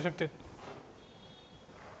पण विचारू शकतात.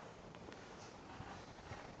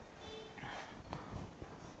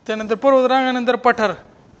 त्यानंतर पर्वतरांगानंतर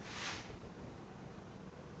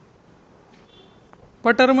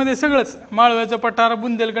पठारमध्ये सगळंच, माळव्याचं पठार,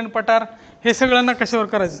 बुंदेलखंड पठार, हे सगळं नकाशावर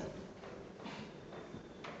करायचं.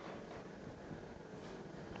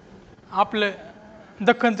 आपलं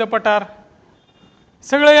दख्खनचं पठार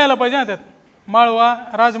सगळं यायला पाहिजे ना त्यात. माळवा,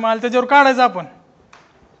 राजमहाल त्याच्यावर काढायचं आपण.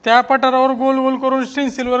 त्या पठारावर गोल गोल करून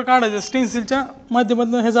स्टेन्सिलवर काढायचं. स्टेन्सिलच्या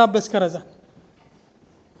माध्यमातून ह्याचा अभ्यास करायचा.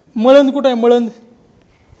 मळंद कुठं आहे?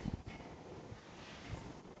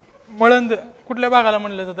 मळंद कुठल्या भागाला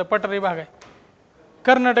म्हणलं जातं? पठारी भाग आहे.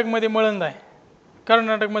 कर्नाटकमध्ये मळंद आहे,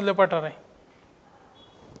 कर्नाटकमधलं पठार आहे.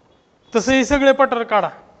 तसं हे सगळे पठार काढा.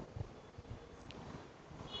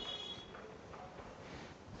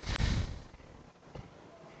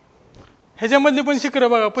 ह्याच्यामधले पण शिखरं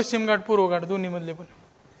बघा, पश्चिम घाट, पूर्व घाट दोन्हीमधले पण.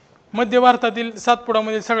 मध्य भारतातील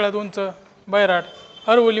सातपुडामध्ये सगळ्यात उंच बैराट,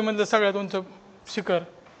 अरवलीमधलं सगळ्यात उंच शिखर,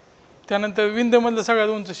 त्यानंतर विंध्यमधलं सगळ्यात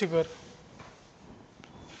उंच शिखर.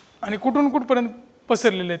 आणि कुठून कुठपर्यंत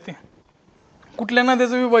पसरलेले आहेत ते, कुठल्या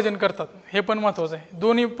नद्याचं विभाजन करतात हे पण महत्त्वाचं आहे.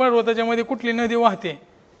 दोन्ही पर्वताच्या मध्ये कुठली नदी वाहते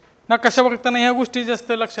नकाशा बघताना ह्या गोष्टी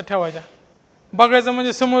जास्त लक्षात ठेवायच्या. बघायचं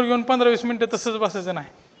म्हणजे समोर घेऊन 15-20 मिनिटं तसंच बसायचं नाही,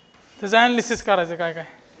 त्याचं ॲनालिसिस करायचं काय काय.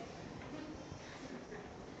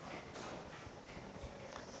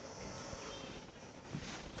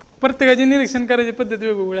 प्रत्येकाची निरीक्षण करायची पद्धत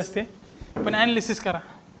वेगवेगळी असते, पण ॲनालिसिस करा.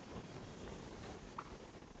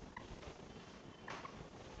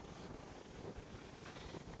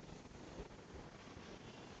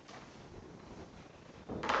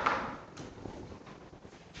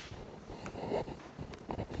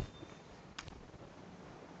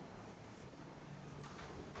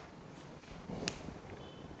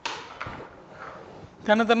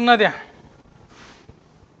 त्यानंतर नद्या,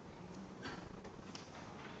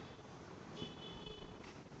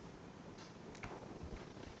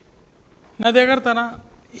 नद्या करताना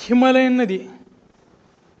हिमालयन नदी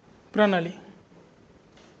प्रणाली,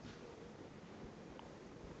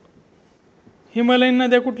 हिमालयन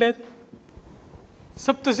नद्या कुठल्या आहेत?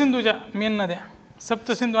 सप्तसिंधूच्या मेन नद्या,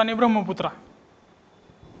 सप्तसिंधू आणि ब्रह्मपुत्रा.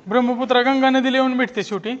 ब्रह्मपुत्रा गंगा नदीला येऊन भेटते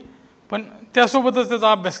शेवटी, पण त्यासोबतच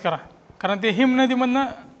त्याचा अभ्यास करा, कारण ते हिम नदीमधनं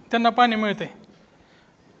त्यांना पाणी मिळते.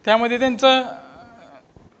 त्यामध्ये त्यांचा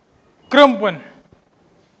क्रम पण,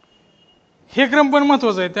 हे क्रम पण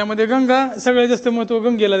महत्त्वाचं आहे. त्यामध्ये गंगा सगळ्यात जास्त महत्त्व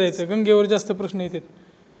गंगेला द्यायचं, गंगेवर जास्त प्रश्न येतात.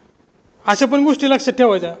 अशा पण गोष्टी लक्षात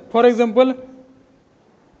ठेवायच्या. फॉर एक्झाम्पल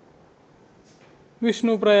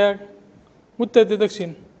विष्णुप्रयाग उत्तर ते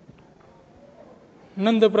दक्षिण,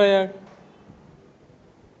 नंदप्रयाग,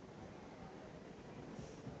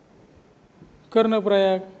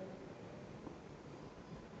 कर्णप्रयाग,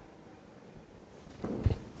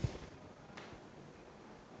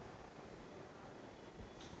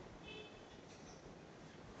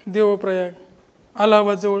 देवप्रयाग,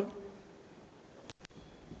 अलाहाबाद जवळ,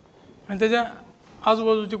 आणि त्याच्या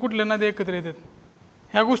आजूबाजूचे कुठल्या नद्या एकत्र येतात.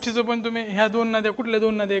 ह्या गोष्टीचं पण तुम्ही, ह्या दोन नद्या कुठल्या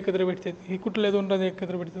दोन नद्या एकत्र भेटतात, ही कुठल्या दोन नद्या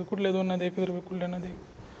एकत्र भेटतात, कुठल्या दोन नद्या एकत्र, कुठल्या नद्या,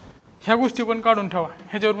 ह्या गोष्टी पण काढून ठेवा.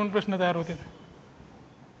 ह्याच्यावर पण प्रश्न तयार होतील.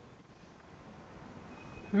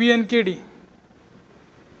 VNKD,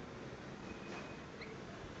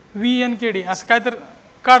 VNKD असं काय तर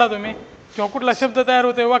काढा तुम्ही, किंवा कुठला शब्द तयार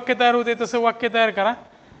होतोय, वाक्य तयार होते, तसं वाक्य तयार करा.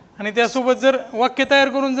 आणि त्यासोबत जर वाक्य तयार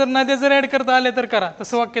करून जर नद्या जर ॲड करता आल्या तर करा,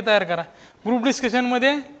 तसं वाक्य तयार करा. ग्रुप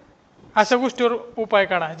डिस्कशनमध्ये अशा गोष्टीवर उपाय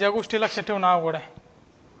काढा, ज्या गोष्टी लक्षात ठेवणं अवघड आहे.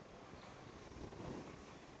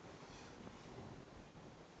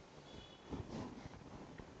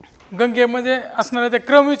 गंगेमध्ये असणारा ते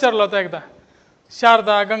क्रम विचारला होता एकदा,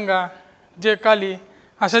 शारदा, गंगा, जे काली,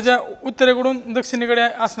 अशा ज्या उत्तरेकडून दक्षिणेकडे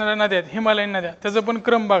असणाऱ्या नद्या आहेत, हिमालयन नद्या, त्याचा पण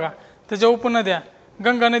क्रम बघा. त्याच्या उपनद्या,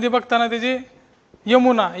 गंगा नदी बघताना त्याची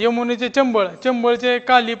यमुना, यमुनेचे चंबळ, चंबळचे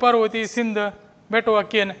काली, पार्वती, सिंध, बेटवा,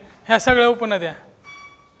 केन, ह्या सगळ्या उपनद्या.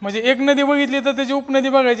 म्हणजे एक नदी बघितली तर त्याची उपनदी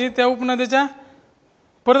बघायची, त्या उपनद्याच्या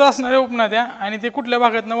परत असणाऱ्या उपनद्या, आणि ते कुठल्या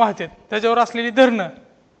भागातनं वाहतात, त्याच्यावर असलेली धरणं,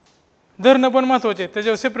 धरणं पण महत्त्वाचे आहेत,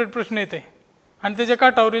 त्याच्यावर सेपरेट प्रश्न येते. आणि त्याच्या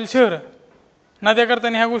काठावरील शहरं. नद्या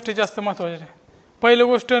करताना ह्या गोष्टी जास्त महत्त्वाच्या आहेत. पहिली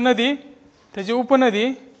गोष्ट नदी, त्याची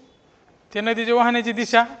उपनदी, त्या नदीची वाहण्याची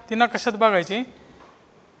दिशा ती नकाशात बघायची.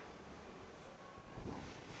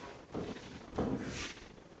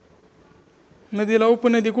 नदीला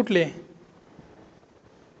उपनदी कुठली आहे,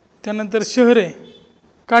 त्यानंतर शहरे,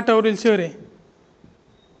 काठावरील शहरे,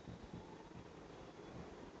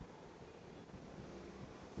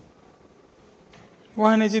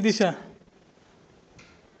 वाहण्याची दिशा,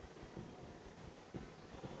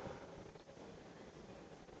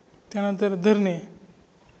 त्यानंतर धरणे,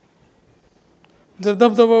 जर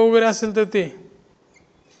धबधबा वगैरे असेल तर ते.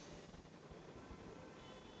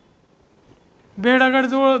 भेडागड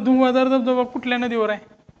जवळ धुवाधार धबधबा कुठल्या नदीवर आहे?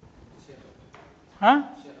 हा,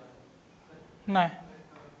 नाही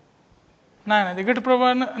नाही नाही, ते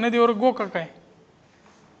घटप्रभा नदीवर गोकाक आहे.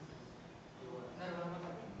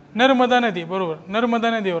 नर्मदा नदी, बरोबर, नर्मदा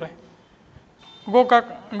नदीवर आहे.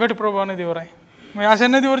 गोकाक घटप्रभा नदीवर आहे. म्हणजे अशा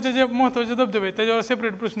नदीवरचे जे महत्त्वाचे धबधबे आहेत त्याच्यावर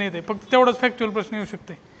सेपरेट प्रश्न येते. फक्त तेवढाच फॅक्च्युअल प्रश्न येऊ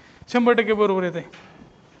शकते, 100% बरोबर येते.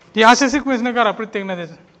 हे अशा सिक्वेन्सनं करा प्रत्येक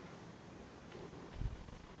नद्याचं.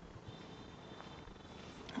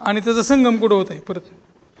 आणि त्याचा संगम कुठं होत आहे, परत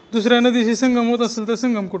दुसऱ्या नदीशी संगम होत असेल तर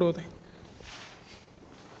संगम कुठं होत आहे.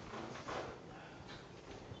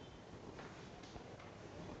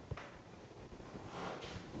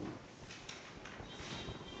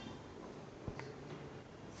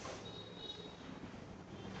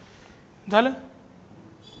 झालं.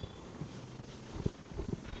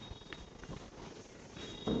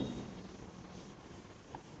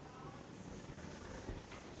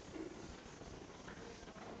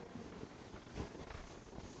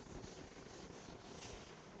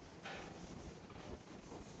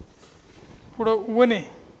 पुढं वने,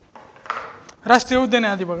 राष्ट्रीय उद्याने.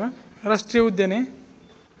 आधी बघा, राष्ट्रीय उद्याने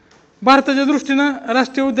भारताच्या दृष्टीनं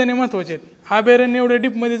राष्ट्रीय उद्याने महत्त्वाचे आहेत. अभयारण्य एवढे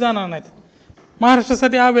डीपमध्ये जाणार नाहीत.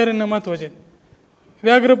 महाराष्ट्रासाठी अभयारण्य महत्त्वाचे आहेत.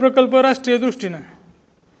 व्याघ्र प्रकल्प राष्ट्रीय दृष्टीनं,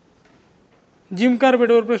 जिम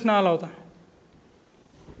कार्बेटवर प्रश्न आला होता.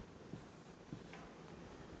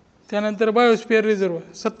 त्यानंतर बायोस्फिअर रिझर्व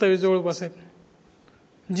 27 जवळपास आहेत.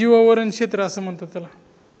 जीवावरण क्षेत्र असं म्हणतात त्याला,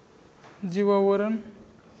 जीवावरण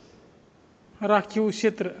राखीव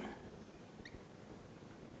क्षेत्र.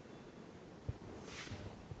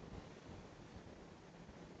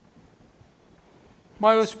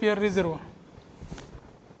 Biosphere reserve.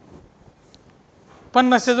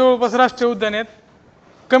 50च्या जवळपास राष्ट्रीय उद्यान आहेत.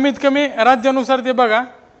 कमीत कमी राज्यानुसार ते बघा,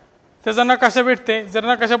 त्याचा नकाशा भेटते. जर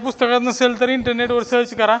नकाशा पुस्तकात नसेल तर इंटरनेटवर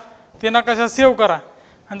सर्च करा, ते नकाशा सेव्ह करा.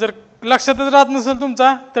 आणि जर लक्षातच राहत नसेल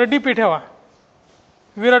तुमचा तर डीपी ठेवा.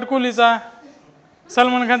 विराट कोहलीचा,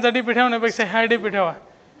 सलमान खानचा डीपी ठेवण्यापेक्षा हा डीपी ठेवा.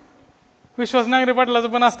 विश्वास नांगरे पाटलाचं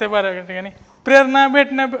पण असतंय बऱ्याच ठिकाणी. प्रेरणा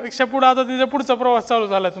भेटण्यापेक्षा पुढं आता तिचा पुढचा प्रवास चालू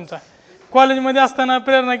झाला तुमचा. कॉलेजमध्ये असताना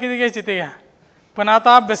प्रेरणा किती घ्यायची ते घ्या, पण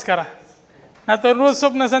आता अभ्यास करा. नाहीतर रोज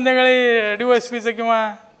स्वप्न संध्याकाळी DYSPचं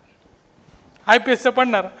किंवा IPSचं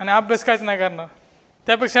पडणार आणि अभ्यास काहीच नाही करणार.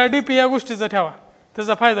 त्यापेक्षा डीपी या गोष्टीचा ठेवा,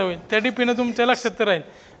 त्याचा फायदा होईल. त्या डीपीनं तुमच्या लक्षात तर राहील.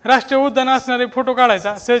 राष्ट्रीय उद्यान असणारे फोटो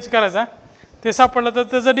काढायचा, सर्च करायचा, ते सापडलं तर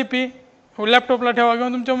त्याचा डीपी लॅपटॉपला ठेवा किंवा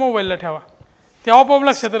तुमच्या मोबाईलला ठेवा, ते आपोआप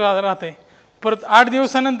लक्षात राहते. परत 8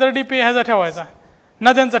 दिवसानंतर डीपी ह्याचा ठेवायचा,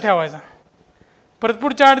 नद्यांचा ठेवायचा. परत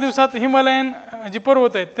पुढच्या 8 दिवसात हिमालयन जी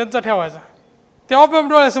पर्वत आहेत त्यांचा ठेवायचा. ते आपोआप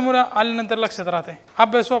डोळ्यासमोर आल्यानंतर लक्षात राहते.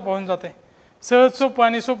 अभ्यास सोपा होऊन जाते. सहज सोपं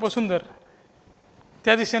आणि सोपं सुंदर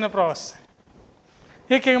त्या दिशेनं प्रवास.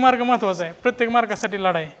 एक मार्ग महत्त्वाचा आहे. प्रत्येक मार्गासाठी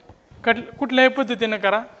लढाई. कुठल्याही पद्धतीनं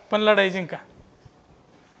करा, पण लढाई जिंका.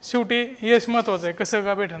 शेवटी यश महत्त्वाचं आहे, कसं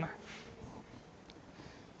का भेटना.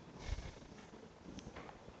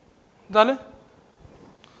 झालं.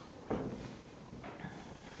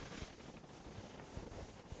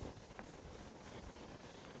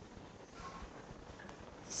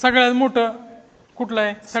 सगळ्यात मोठं कुठलं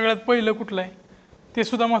आहे, सगळ्यात पहिलं कुठलं आहे ते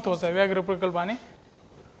सुद्धा महत्त्वाचं आहे, व्याघ्र प्रकल्प. आणि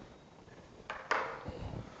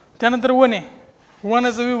त्यानंतर वने,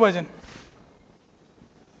 वनाचं विभाजन.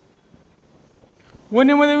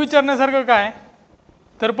 वनेमध्ये विचारण्यासारखं काय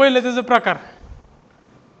तर पहिलं त्याचं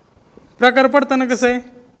प्रकार पडताना कसं आहे,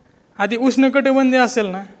 आधी उष्णकटिबंधीय असेल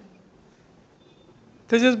ना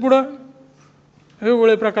त्याच्याच पुढं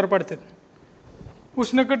वेगवेगळे प्रकार पडतात.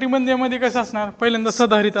 उष्णकटिबंधीयमध्ये कसं असणार, पहिल्यांदा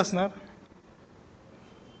सदाहरित असणार,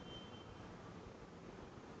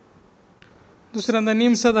 दुसऱ्यांदा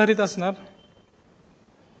निमसदाहरित असणार,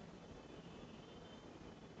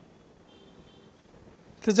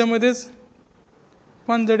 त्याच्यामध्येच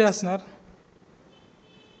पानझडी असणार,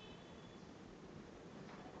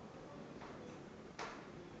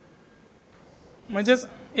 म्हणजेच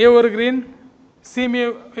एव्हरग्रीन,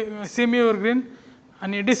 सेमी एव्हरग्रीन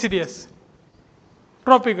आणि डिसिडियस.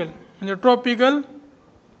 ट्रॉपिकल म्हणजे tropical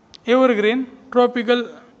evergreen, tropical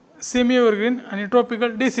semi evergreen आणि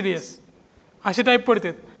ट्रॉपिकल डिसिडियस असे टाईप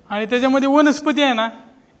पडतात. आणि त्याच्यामध्ये वनस्पती आहे ना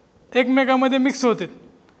एकमेकामध्ये मिक्स होतात.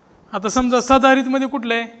 आता समजा सदाहरितमध्ये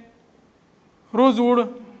कुठलं आहे, रोजवूड,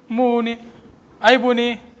 मोहनी,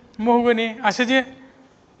 आयबोनी, मोहगनी असे जे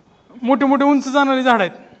मोठे मोठे उंच जाणारी झाड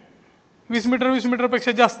आहेत 20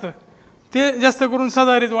 मीटरपेक्षा जास्त, ते जास्त करून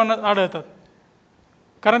सदाहरित वनात आढळतात.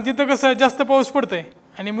 कारण तिथं कसं जास्त पाऊस पडतंय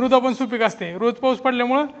आणि मृदा पण सुपीक असते. रोज पाऊस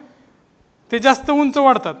पडल्यामुळं ते जास्त उंच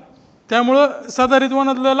वाढतात. त्यामुळं सदाहरित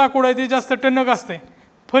वनातलं लाकूड आहे ते जास्त टणक असते,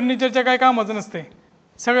 फर्निचरच्या काय कामाचं नसते.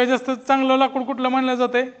 सगळ्यात जास्त चांगलं लाकूड कुठलं मानलं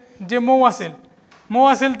जातं, जे मऊ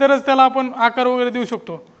असेल तरच त्याला आपण आकार वगैरे देऊ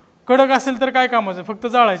शकतो. कडक असेल तर काय कामाचं, फक्त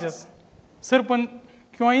जाळायचंच. सरपण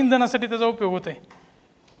किंवा इंधनासाठी त्याचा उपयोग होत आहे.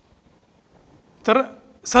 तर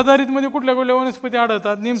सदाहरितमध्ये कुठल्या कुठल्या वनस्पती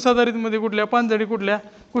आढळतात, निमसदाहरितमध्ये कुठल्या, पानझडी कुठल्या,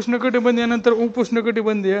 उष्णकटिबंधीय नंतर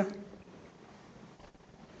उपोष्णकटिबंधीय,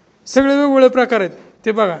 सगळे वेगवेगळे प्रकार आहेत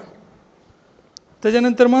ते बघा.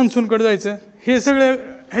 त्याच्यानंतर मान्सूनकडे जायचं. हे सगळे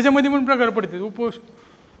ह्याच्यामध्ये पण प्रकार पडतात.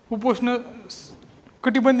 उपोष्ण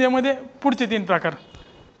कटिबंधीयामध्ये पुढचे 3 प्रकार.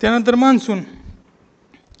 त्यानंतर मान्सून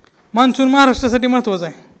महाराष्ट्रासाठी महत्त्वाचा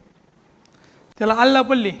आहे. त्याला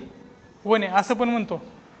आल्लापल्ली वने असं पण म्हणतो.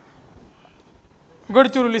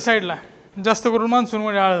 गडचिरोली साईडला जास्त करून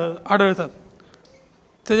मान्सूनमध्ये आढळतात.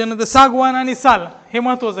 त्याच्यानंतर सागवान आणि साल हे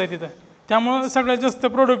महत्त्वाचं आहे तिथं, त्यामुळं सगळ्यात जास्त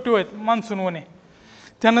प्रोडक्टिव्ह आहेत मान्सून वने.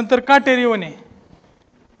 त्यानंतर काटेरी वने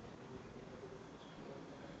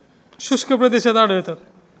शुष्क प्रदेशात आढळतात.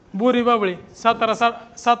 बोरी बाबळी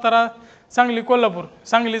सातारा, सांगली, कोल्हापूर,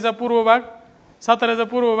 सांगलीचा पूर्व भाग, साताऱ्याचा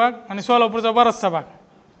पूर्व भाग आणि सोलापूरचा बराचसा भाग,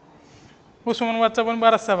 उस्मानाबादचा पण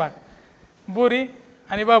बराचसा भाग, बोरी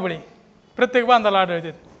आणि बाबळी प्रत्येक बांधाला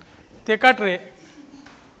आढळतात. ते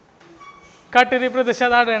काटेरी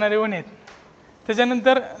प्रदेशात आढळणारे वने आहेत.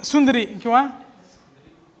 त्याच्यानंतर सुंदरी किंवा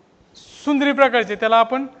सुंदरी प्रकारचे, त्याला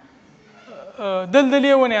आपण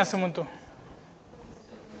दलदलीय वने असं म्हणतो,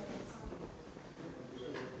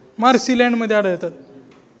 मार्सीलँडमध्ये आढळतात.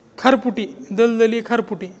 खारपुटी, दलदली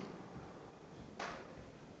खारपुटी.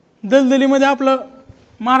 दलदलीमध्ये आपलं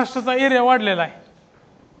महाराष्ट्राचा एरिया वाढलेला आहे,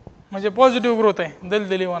 म्हणजे पॉझिटिव्ह ग्रोथ आहे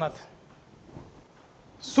दलदली वनात.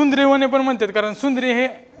 सुंदरी वने पण म्हणतात, कारण सुंदरी हे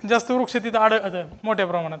जास्त वृक्ष तिथं आढळतात मोठ्या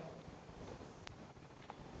प्रमाणात.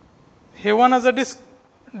 हे वनाचा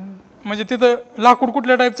म्हणजे तिथं लाकूड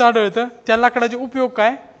कुठल्या टाईपचं आढळतं, त्या लाकडाचे उपयोग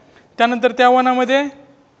काय, त्यानंतर त्या वनामध्ये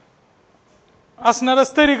असणारं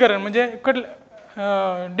स्तरीकरण म्हणजे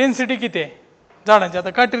डेन्सिटी किती आहे झाडांची. आता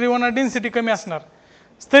काटेरी वनात डेन्सिटी कमी असणार,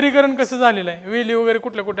 स्तरीकरण कसं झालेलं आहे, वेली वगैरे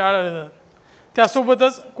कुठल्या कुठे आढळतात,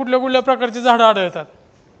 त्यासोबतच कुठल्या कुठल्या प्रकारची झाडं आढळतात,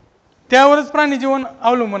 त्यावरच प्राणी जीवन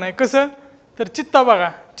अवलंबून आहे. कसं तर चित्ता बघा,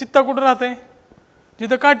 चित्ता कुठं राहतंय,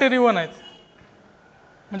 जिथं काटेरी वन आहेत,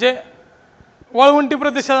 म्हणजे वाळवंटी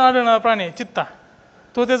प्रदेशात आढळणारा प्राणी आहे चित्ता,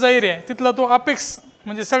 तो त्याचा एरिया आहे. तिथला तो अपेक्स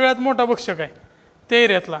म्हणजे सगळ्यात मोठा भक्षक आहे त्या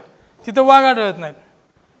एरियातला. तिथं वाघ आढळत नाहीत.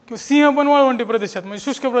 किंवा सिंह पण वाळवंटी प्रदेशात म्हणजे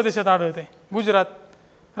शुष्क प्रदेशात आढळते, गुजरात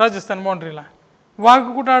राजस्थान बाउंड्रीला. वाघ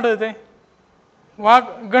कुठं आढळते, वाघ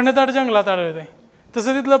घनदाट जंगलात आढळते.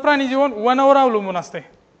 तसं तिथलं प्राणी जीवन वनावर अवलंबून असते.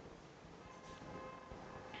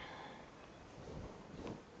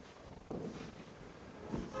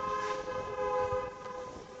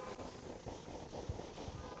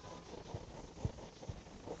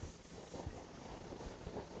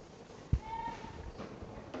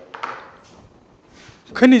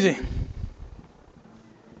 खनिजे,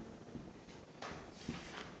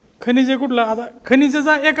 खनिजे कुठलं, आता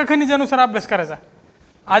खनिजाचा एका खनिजानुसार अभ्यास करायचा.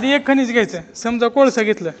 आधी एक खनिज घ्यायचं, समजा कोळसा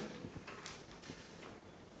घेतलं,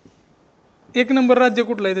 1 नंबर राज्य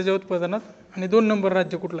कुठलं आहे त्याच्या उत्पादनात आणि 2 नंबर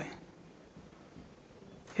राज्य कुठलं आहे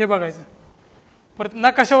हे बघायचं. परत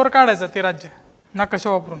नकाशावर काढायचं ते राज्य, नकाशा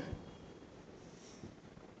वापरून.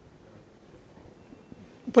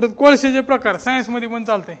 परत कोळशाचे प्रकार सायन्समध्ये पण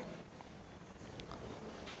चालतंय,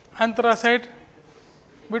 अँथ्रासाइट,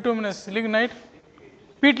 बिटुमिनस, लिग्नाइट,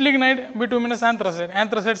 पीट लिग्नाइट, बिटुमिनस, अँथ्रासाइट.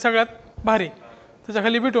 अँथ्रासाइट सगळ्यात भारी,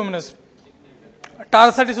 त्याच्याखाली बिटुमिनस.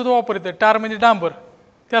 टारसाठी सुद्धा वापरतात, टार म्हणजे डांबर,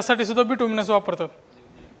 त्यासाठी सुद्धा बिटुमिनस वापरतात.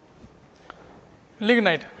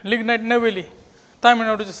 लिग्नाइट, लिग्नाइट नवेली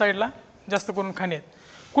तामिळनाडूच्या साईडला जास्त करून खाणी आहेत.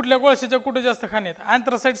 कुठल्या कोळशाच्या कुठे जास्त खाणी आहेत.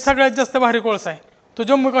 अँथ्रासाइट सगळ्यात जास्त भारी कोळसा आहे, तो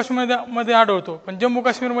जम्मू काश्मीरमध्ये आढळतो, पण जम्मू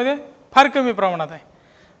काश्मीरमध्ये फार कमी प्रमाणात आहे.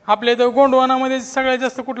 आपल्या इथं गोंडवानामध्ये सगळ्यात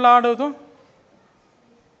जास्त कुठला आढळतो,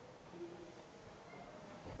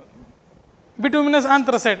 बिटुमिनस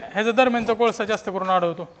अँथ्रासाइट, ह्याच्या दरम्यानचा कोळसा जास्त करून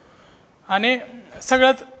आढळतो. आणि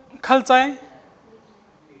सगळ्यात खालचा आहे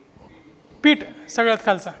पीठ, सगळ्यात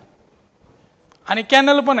खालचा. आणि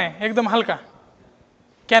कॅनल पण आहे एकदम हलका,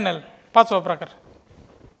 कॅनल 5वा प्रकार.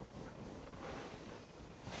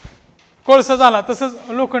 कोळसा झाला. तसंच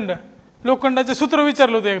लोखंड, लोखंडाचे सूत्र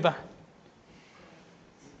विचारलं होतं एकदा,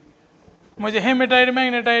 म्हणजे हेमेटाईट,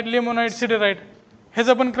 मॅग्नेटाईट, लिमोनाईट, सिडेराईट,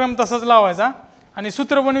 ह्याचा पण क्रम तसाच लावायचा. आणि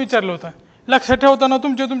सूत्र पण विचारलं होतं. लक्षात ठेवताना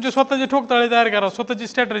तुमचे स्वतःचे ठोकताळे तयार करा, स्वतःची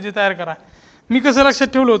स्ट्रॅटर्जी तयार करा. मी कसं लक्षात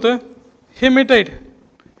ठेवलं होतं, हेमेटाईट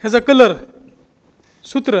ह्याचा कलर,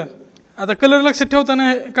 सूत्र. आता कलर लक्षात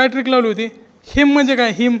ठेवताना काय ट्रिक लावली होती, हिम म्हणजे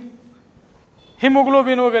काय, हिम,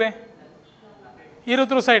 हिमोग्लोबिन वगैरे.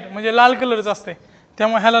 इरिथ्रोसाइट म्हणजे लाल कलरचं असते,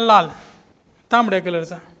 त्यामुळे ह्याला लाल, तांबड्या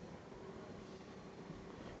कलरचा.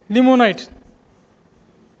 लिमोनाईट,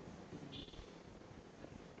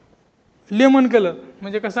 लेमन कलर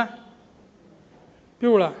म्हणजे कसा,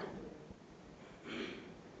 पिवळा.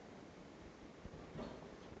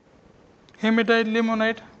 Haematite,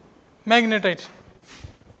 limonite, magnetite.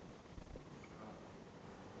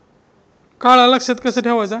 काळा लक्षात कसं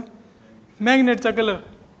ठेवायचा, मॅग्नेटचा कलर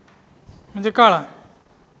म्हणजे काळा.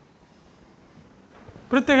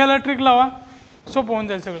 प्रत्येकाला ट्रिक लावा, सोपं होऊन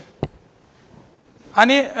जाईल सगळं.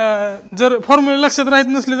 आणि जर फॉर्म्युला लक्षात राहत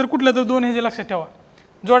नसले तर कुठल्या तर 2 ह्याचे लक्षात ठेवा.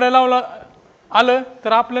 जोड्या लावला आलं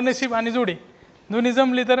तर आपलं नशीब आणि जोडी दोन्ही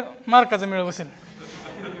जमली तर मार्काचा मेळ बसेल.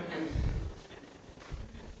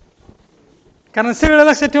 कारण सगळं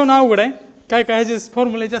लक्षात ठेवणं अवघड आहे, काय काय ह्याचे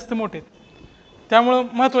फॉर्म्युले जास्त मोठे आहेत. त्यामुळं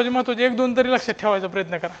महत्त्वाचे 1-2 तरी लक्षात ठेवायचा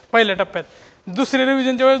प्रयत्न करा पहिल्या टप्प्यात. दुसऱ्या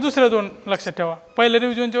रिव्हिजनच्या वेळेस दुसऱ्या 2 लक्षात ठेवा. पहिल्या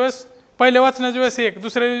रिव्हिजनच्या वेळेस, पहिल्या वाचण्याच्या वेळेस 1,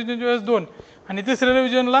 दुसऱ्या रिव्हिजनच्या वेळेस 2, आणि तिसऱ्या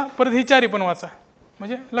रिव्हिजनला परत ही 4 पण वाचा,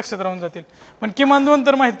 म्हणजे लक्षात राहून जातील. पण किमान 2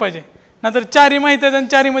 तर माहीत पाहिजे, नाहीतर 4 माहीत आहेत आणि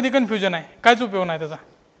 4 मध्ये कन्फ्युजन आहे, काहीच उपयोग नाही त्याचा.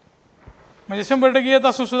 म्हणजे 100% येत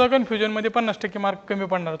असून सुद्धा कन्फ्युजनमध्ये 50% मार्क कमी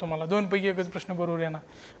पडणार तुम्हाला. 2 पैकी एकच प्रश्न बरोबर येणार,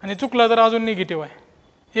 आणि चुकला तर अजून निगेटिव्ह आहे,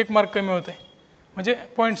 1 मार्क कमी होते, म्हणजे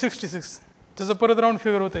 0.66. त्याचं परत राऊंड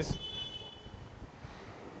फिगर होतेच.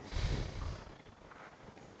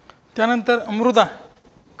 त्यानंतर मृदा,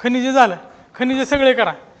 खनिजे झालं, खनिजे सगळे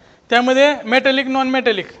करा. त्यामध्ये मेटॅलिक, नॉन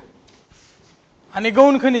मेटॅलिक आणि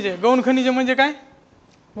गौण खनिजे. गौण खनिजे म्हणजे काय,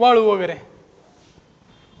 वाळू वगैरे,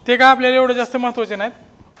 ते काय आपल्याला एवढं जास्त महत्त्वाचे नाहीत.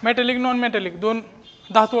 मेटॅलिक, नॉन मेटॅलिक 2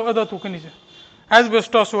 धातू अधातू खनिजे,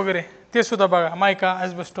 ॲस्बेस्टॉस वगैरे ते सुद्धा बघा, मायका,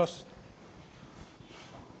 ॲस्बेस्टॉस.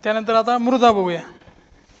 त्यानंतर आता मृदा बघूया.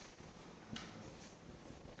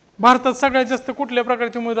 भारतात सगळ्यात जास्त कुठल्या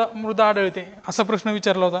प्रकारची मृदा आढळते असा प्रश्न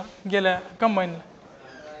विचारला होता गेल्या कंबाईनला.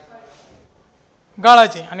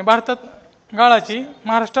 गाळाची, आणि भारतात गाळाची,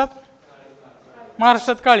 महाराष्ट्रात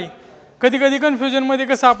काळी. कधी कधी कन्फ्युजनमध्ये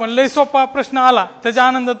कसं आपण लय सोपा प्रश्न आला त्याच्या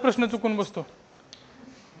आनंदात प्रश्न चुकून बसतो.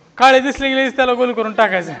 काळे दिसले गेले त्याला गोल करून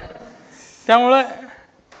टाकायचं. त्यामुळं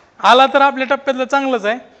आला तर आपल्या टप्प्यातलं चांगलंच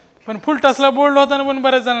आहे, पण फुल टॉसला बोल्ड होताना पण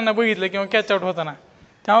बऱ्याच जणांना बघितलं किंवा कॅच आउट होताना.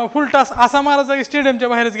 त्यामुळे फुल टॉस असा मारायचा की स्टेडियमच्या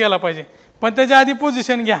बाहेरच गेला पाहिजे, पण त्याच्या आधी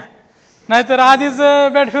पोझिशन घ्या. नाहीतर आधीच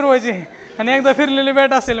बॅट फिरवायची आणि एकदा फिरलेली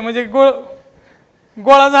बॅट असेल म्हणजे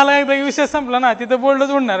गोळा झाला एकदा विषय संपला ना, तिथं बोल्डच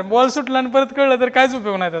उडणार. बॉल सुटला आणि परत कळलं तर काहीच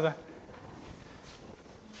उपयोग नाही त्याचा.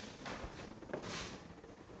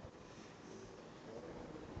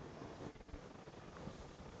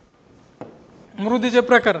 मृदेचे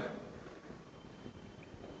प्रकार: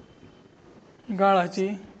 गाळाची,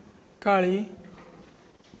 काळी,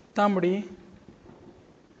 तांबडी,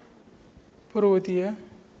 पर्वतीय,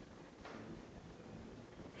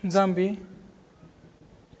 जांभी,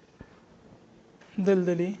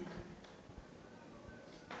 दलदली,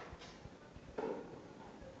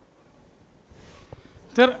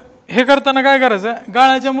 तर हे करताना काय करायचं,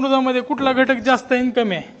 गाळाच्या मृदामध्ये कुठला घटक जास्त आहे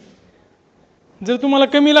कमी आहे. जर तुम्हाला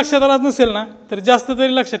कमी लक्षात आला नसेल ना तर जास्त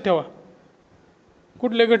तरी लक्षात ठेवा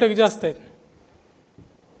कुठले घटक जास्त आहेत.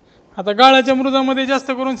 आता गाळाच्या मृदामध्ये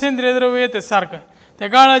जास्त करून सेंद्रिय द्रव्य येते सारखं. त्या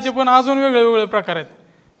गाळाचे पण अजून वेगळे वेगळे प्रकार आहेत.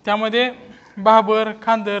 त्यामध्ये बाबर,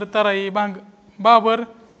 खांदर, तराई, बाबर,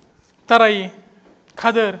 तराई,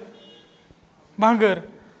 खादर, भांगर,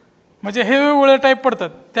 म्हणजे हे वेगवेगळे टाईप पडतात.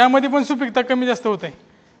 त्यामध्ये पण सुपीकता कमी जास्त होते.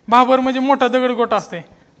 बाबर म्हणजे मोठा दगडगोटा असते.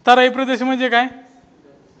 तराई प्रदेश म्हणजे काय,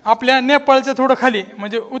 आपल्या नेपाळच्या थोडं खाली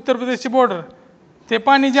म्हणजे उत्तर प्रदेशची बॉर्डर, ते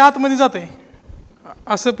पाणी जे आतमध्ये जाते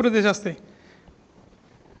असं प्रदेश असते.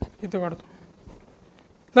 इथं काढतो.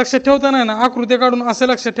 लक्षात ठेवताना ना आकृत्या काढून असं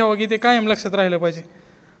लक्षात ठेवा की ते कायम लक्षात राहिलं पाहिजे.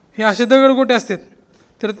 हे असे दगडगोटे असतात,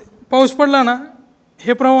 तर पाऊस पडला ना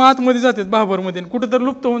हे प्रवाह आतमध्ये जातात बाबरमध्ये, कुठं तर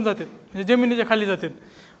लुप्त होऊन जातात म्हणजे जमिनीच्या खाली जातात.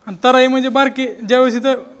 आणि तराई म्हणजे बारकी, ज्यावेळेस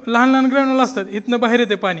इथं लहान लहान ग्रॅन्युल असतात इथनं बाहेर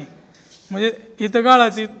येते पाणी, म्हणजे इथं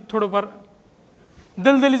गाळाची थोडंफार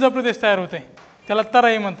दलदलीचा प्रदेश तयार होत आहे, त्याला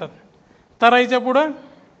तराई म्हणतात. तराईच्या पुढं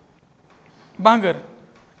भांगर,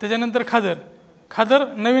 त्याच्यानंतर खादर. खादर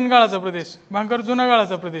नवीन गाळाचा प्रदेश, भांगर जुना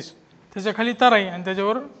गाळाचा प्रदेश, त्याच्या खाली तराई आणि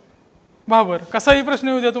त्याच्यावर बाबर. कसाही प्रश्न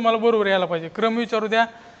येऊ द्या तुम्हाला बरोबर यायला पाहिजे. क्रम विचारू द्या,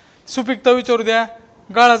 सुपीकता विचारू द्या,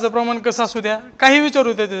 गाळाचं प्रमाण कसं असू द्या, काही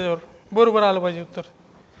विचारू द्या, त्याच्यावर बरोबर आलं पाहिजे उत्तर.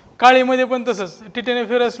 काळीमध्ये पण तसंच,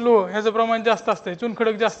 टिटेनिफेरस लोह ह्याचं प्रमाण जास्त असतं,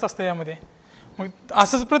 चुनखडक जास्त असतं यामध्ये. मग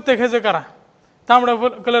असंच प्रत्येक ह्याचं करा. तांबडा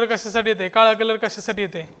कलर कशासाठी येते, काळा कलर कशासाठी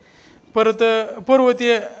येते. परत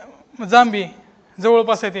पर्वतीय जांभी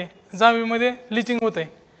जवळपास येते, जांभीमध्ये लिचिंग होत आहे,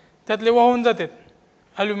 त्यातले वाहून जातात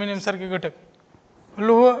ॲल्युमिनियम सारखे घटक.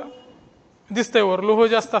 लोह दिसतंय वर, लोह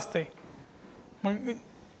जास्त असतंय. मग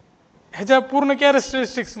ह्याच्या पूर्ण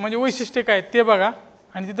कॅरेक्टरिस्टिक्स म्हणजे वैशिष्ट्ये काय ते बघा,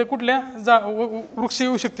 आणि तिथं कुठल्या वृक्ष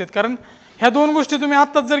येऊ शकतात. कारण ह्या दोन गोष्टी तुम्ही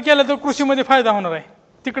आत्ताच जर केल्या तर कृषीमध्ये फायदा होणार आहे.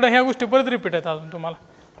 तिकडं ह्या गोष्टी परत रिपीट आहेत अजून तुम्हाला.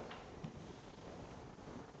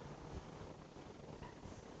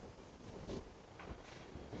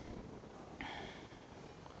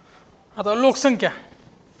 आता लोकसंख्या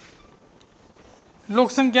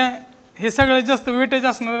हे सगळ्यात जास्त वेटेज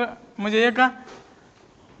असणारं म्हणजे एका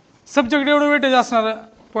सब्जेक्ट एवढं वेटेज असणारं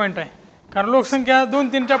पॉईंट आहे. कारण लोकसंख्या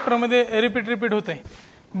 2-3 चॅप्टरमध्ये रिपीट होत आहे.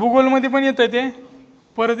 भूगोलमध्ये पण येतं ते,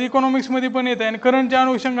 परत इकॉनॉमिक्समध्ये पण येतं आहे, आणि करंटच्या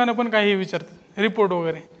अनुषंगानं पण काही विचारतात रिपोर्ट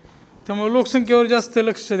वगैरे. त्यामुळे लोकसंख्येवर जास्त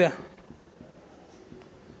लक्ष द्या.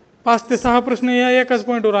 5 ते 6 प्रश्न या एकाच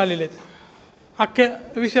पॉईंटवर आलेले आहेत अख्ख्या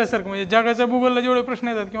विषयासारखं. म्हणजे जगाच्या भूगोलला जेवढे प्रश्न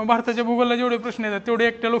येतात किंवा भारताच्या भूगोलला जेवढे प्रश्न येतात तेवढे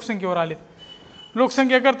एकट्या लोकसंख्येवर आलेत.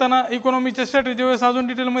 लोकसंख्या करताना इकॉनॉमीच्या स्ट्रॅटेजी वेळेस अजून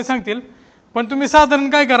डिटेलमध्ये सांगतील, पण तुम्ही साधारण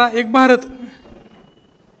काय करा, एक भारत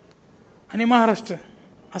आणि महाराष्ट्र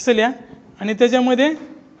असं लिहा, आणि त्याच्यामध्ये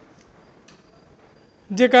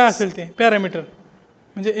जे काय असेल ते पॅरामीटर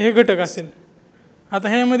म्हणजे हे घटक असेल. आता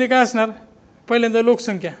ह्यामध्ये काय असणार, पहिल्यांदा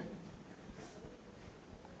लोकसंख्या,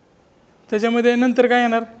 त्याच्यामध्ये नंतर काय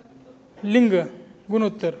येणार, लिंग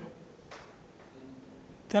गुणोत्तर,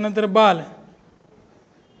 त्यानंतर बाल,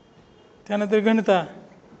 त्यानंतर घनता,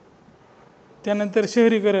 त्यानंतर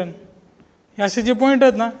शहरीकरण. हे असे जे पॉईंट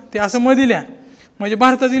आहेत ना ते असं मध्ये लिहा. म्हणजे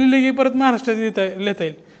भारताची लिहिली की परत महाराष्ट्राची लिहिता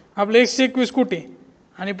येईल. आपलं 121 कोटी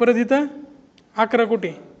आणि परत इथं 11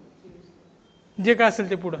 कोटी, जे काय असेल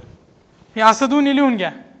ते पुढं. हे असं दोन्ही लिहून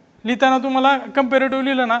घ्या. लिहिताना तुम्हाला कम्पॅरेटिव्ह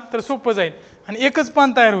लिहिलं ना तर सोपं जाईल आणि एकच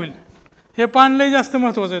पान तयार होईल. हे पान लय जास्त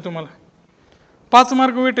महत्त्वाचं आहे तुम्हाला. 5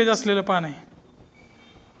 मार्क वेटेज असलेलं पान आहे.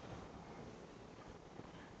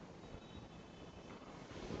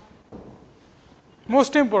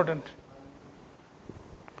 Most important.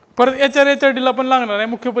 परत HRDला पण लागणार आहे,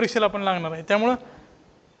 मुख्य परीक्षेला पण लागणार आहे. त्यामुळं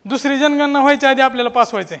दुसरी जनगणना व्हायच्या आधी आपल्याला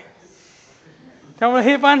पास व्हायचं आहे. त्यामुळे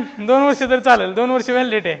हे पण 2 वर्ष तर चालेल, 2 वर्ष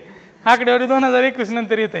व्हॅलिडेट आहे. आकडेवारी 2021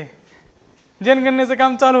 नंतर येत आहे. जनगणनेचं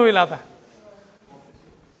काम चालू होईल आता.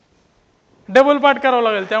 डबल पाठ करावं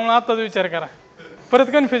लागेल, त्यामुळे आताच विचार करा,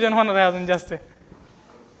 परत कन्फ्युजन होणार आहे अजून जास्त.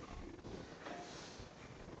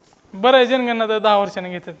 बरं आहे जनगणना तर 10 वर्षांनी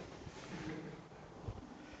घेतात.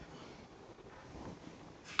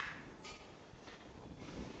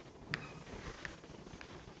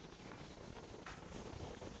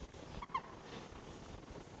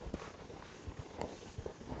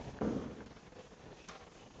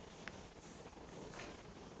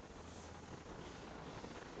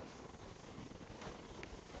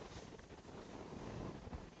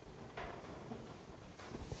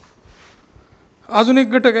 अजून एक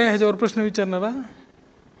घटक आहे ह्याच्यावर प्रश्न विचारणारा,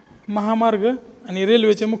 महामार्ग आणि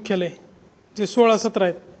रेल्वेचे मुख्यालय जे 16-17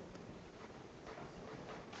 आहेत.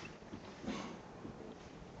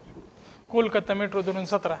 कोलकाता मेट्रो धरून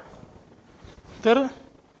 17. तर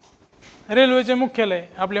रेल्वेचे मुख्यालय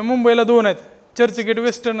आपल्या मुंबईला 2 आहेत. चर्चगेट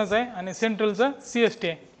वेस्टर्नच आहे आणि सेंट्रलचं CST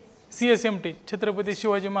आहे, CSMT Chhatrapati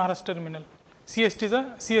Shivaji Maharaj terminal. CSTचं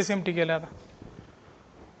CSMT केलं आता.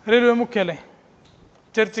 रेल्वे मुख्यालय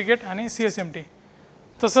चर्चगेट आणि CSMT.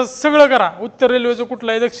 तसंच सगळं करा. उत्तर रेल्वेचं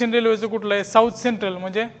कुठलं आहे, दक्षिण रेल्वेचं कुठलं आहे, साऊथ सेंट्रल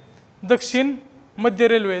म्हणजे दक्षिण मध्य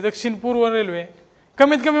रेल्वे, दक्षिण पूर्व रेल्वे,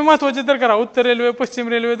 कमीत कमी महत्त्वाचे तर करा. उत्तर रेल्वे, पश्चिम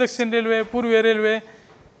रेल्वे, दक्षिण रेल्वे, पूर्वीय रेल्वे,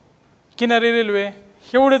 किनारी रेल्वे,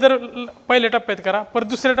 एवढे तर पहिल्या टप्प्यात करा. परत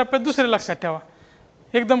दुसऱ्या टप्प्यात दुसरे लक्षात ठेवा.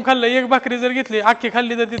 एकदम खाल्लं, एक भाकरी जर घेतली अख्खी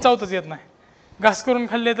खाल्ली तर ती चावताच येत नाही. घास करून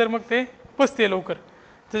खाल्ले तर मग ते पचते लवकर.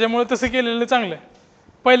 त्याच्यामुळे तसं केलेलं चांगलं.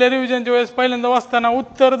 पहिल्या रिव्हिजनच्या वेळेस पहिल्यांदा वाचताना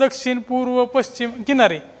उत्तर, दक्षिण, पूर्व, पश्चिम,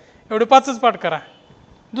 किनारी एवढे 5च पाठ करा.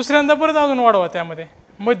 दुसऱ्यांदा परत अजून वाढवा त्यामध्ये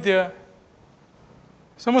मध्य.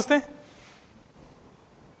 समजते?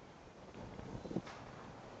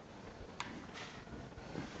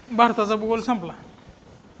 भारताचा भूगोल संपला.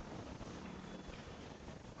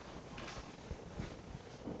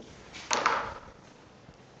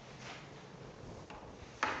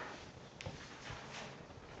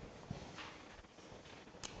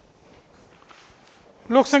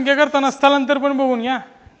 लोकसंख्या करताना स्थलांतर पण बघून घ्या.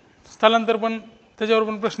 स्थलांतर पण त्याच्यावर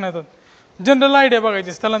पण प्रश्न येतात. जनरल आयडिया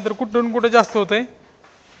बघायची, स्थलांतर कुठून कुठं जास्त होतंय.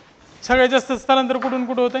 सगळ्यात जास्त स्थलांतर कुठून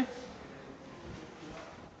कुठं होतंय?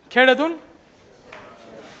 खेड्यातून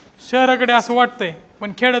शहराकडे असं वाटतंय,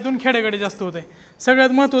 पण खेड्यातून खेड्याकडे जास्त होतंय. सगळ्यात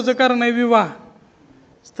महत्त्वाचं कारण आहे विवाह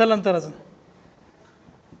स्थलांतराचं.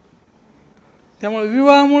 त्यामुळे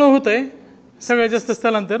विवाहामुळं होतंय सगळ्यात जास्त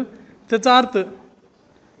स्थलांतर. त्याचा अर्थ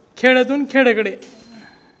खेड्यातून खेड्याकडे,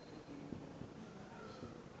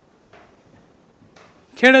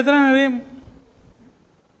 खेड्यात राहणारे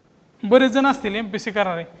बरेच जण असतील MPSC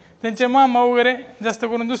करणारे, त्यांचे मामा वगैरे जास्त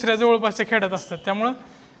करून दुसऱ्या जवळपासच्या खेड्यात असतात. त्यामुळं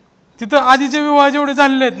तिथं आधीचे विवाह जेवढे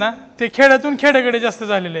झालेले आहेत ना, ते खेड्यातून खेड्याकडे जास्त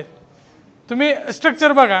झालेले आहेत. तुम्ही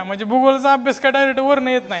स्ट्रक्चर बघा, म्हणजे भूगोलचा अभ्यास काय डायरेक्ट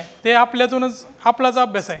वरनं येत नाही, ते आपल्यातूनच आपलाच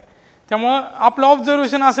अभ्यास आहे. त्यामुळं आपलं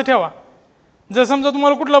ऑब्झर्वेशन असं ठेवा. जर समजा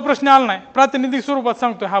तुम्हाला कुठला प्रश्न आला नाही, प्रातिनिधिक स्वरूपात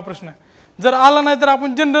सांगतोय हा प्रश्न, जर आला नाही तर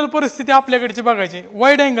आपण जनरल परिस्थिती आपल्याकडची बघायची,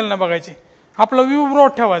 वाईड अँगलनं बघायची, आपला व्ह्यू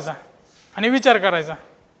ब्रॉड ठेवायचा आणि विचार करायचा.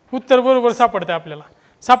 उत्तर बरोबर सापडते आपल्याला.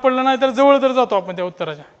 सापडलं नाही तर जवळ तर जातो आपण त्या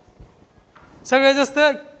उत्तराच्या. सगळ्यात जास्त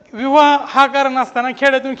विवाह हा कारण असताना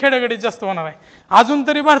खेड्यातून खेड्याकडे जास्त होणार आहे. अजून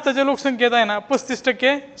तरी भारताच्या लोकसंख्येत आहे ना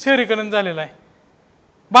 35% शहरीकरण झालेलं आहे.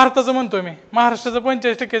 भारताचं म्हणतोय मी, महाराष्ट्राचं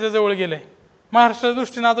 45%च्या जवळ गेलंय. महाराष्ट्राच्या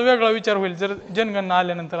दृष्टीने आता वेगळा विचार होईल जर जनगणना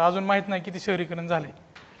आल्यानंतर. अजून माहीत नाही किती शहरीकरण झालंय,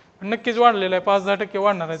 पण नक्कीच वाढलेलं आहे. 5-10%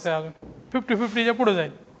 वाढणार आहे. अजून 50-50च्या पुढे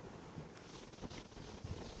जाईल.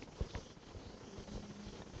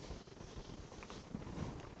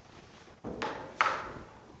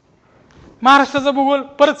 महाराष्ट्राचा भूगोल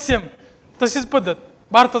परत सेम तशीच पद्धत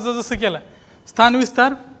भारताचं जसं केलं. स्थान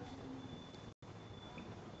विस्तार,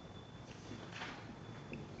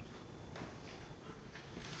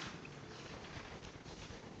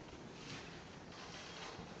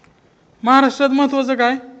 महाराष्ट्रात महत्त्वाचं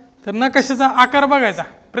काय तर नकाशाचा आकार बघायचा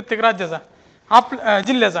प्रत्येक राज्याचा,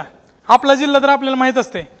 जिल्ह्याचा. आपला जिल्हा तर आपल्याला माहीत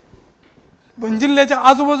असते, पण जिल्ह्याच्या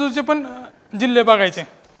आजूबाजूचे पण जिल्हे बघायचे.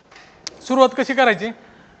 सुरुवात कशी करायची?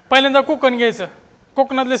 पहिल्यांदा कोकण घ्यायचं.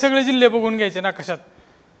 कोकणातले सगळे जिल्हे बघून घ्यायचे नकाशात.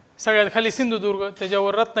 सगळ्यात खाली सिंधुदुर्ग,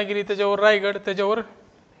 त्याच्यावर रत्नागिरी, त्याच्यावर रायगड, त्याच्यावर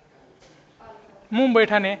मुंबई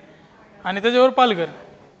ठाणे आणि त्याच्यावर पालघर.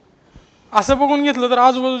 असं बघून घेतलं तर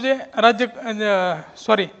आजूबाजूचे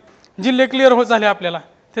जिल्हे क्लिअर होत झाले आपल्याला.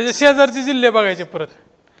 त्याच्या शेजारचे जिल्हे बघायचे परत,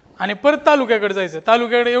 आणि परत तालुक्याकडे जायचं.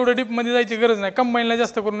 तालुक्याकडे एवढं डीपमध्ये जायची गरज नाही, कंबाईनला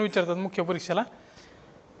जास्त करून विचारतात मुख्य परीक्षेला.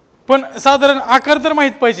 पण साधारण आकार तर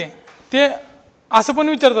माहीत पाहिजे. ते असं पण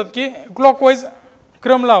विचारतात की क्लॉकवाईज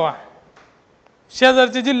क्रम लावा.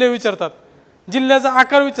 शेजारचे जिल्हे विचारतात, जिल्ह्याचा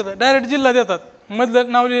आकार विचारतात, डायरेक्ट जिल्हा देतात,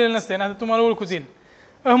 मधलं नाव लिहिलेलं नसते ना, तुम्हाला ओळखूच येईल.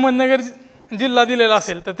 अहमदनगर जिल्हा दिलेला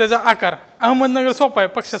असेल तर त्याचा आकार, अहमदनगर सोपा आहे,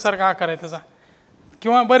 पक्षासारखा आकार आहे त्याचा.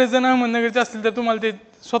 किंवा बरेच जण अहमदनगरचे असतील तर तुम्हाला ते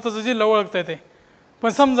स्वतःचा जिल्हा ओळखता येते. पण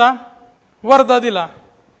समजा वर्धा दिला,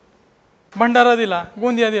 भंडारा दिला,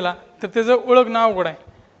 गोंदिया दिला, तर त्याचं ओळखणं अवघड आहे.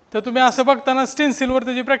 तर तुम्ही असं बघताना स्टेन्सिलवर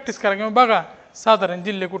त्याची प्रॅक्टिस करा किंवा बघा साधारण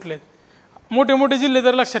जिल्हे कुठले आहेत. मोठे मोठे जिल्हे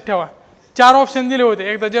तर लक्षात ठेवा. 4 ऑप्शन दिले होते.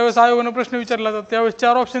 एकदा ज्यावेळेस आयोगानं प्रश्न विचारला तर त्यावेळेस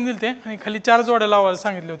 4 ऑप्शन दिले होते आणि खाली 4 जोड्या लावायला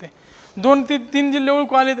सांगितले होते. 2 ते 3 जिल्हे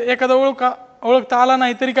ओळखू आले, एखादा ओळखता आला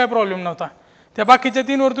नाही तरी काय प्रॉब्लेम नव्हता. त्या बाकीच्या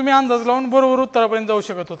 3वर तुम्ही अंदाज लावून बरोबर उत्तरापर्यंत जाऊ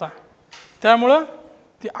शकत होता. त्यामुळं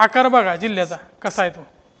ती आकार बघा जिल्ह्याचा कसा आहे तो.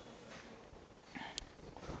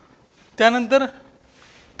 त्यानंतर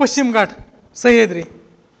पश्चिम घाट, सह्याद्री,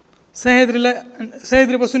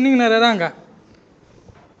 सह्याद्रीपासून निघणाऱ्या रांगा,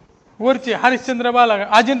 वरचे हरिश्चंद्र बालाघाट,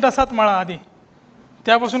 अजिंठा सातमाळा आधी,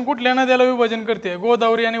 त्यापासून कुठल्या नद्याला विभाजन करते,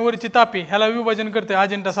 गोदावरी आणि वरची तापी ह्याला विभाजन करते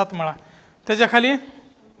अजिंठा सातमाळा. त्याच्या खाली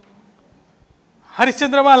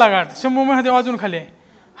हरिश्चंद्र बालाघाट, शंभू महादेव अजून खाली आहे,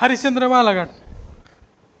 हरिश्चंद्र बालाघाट,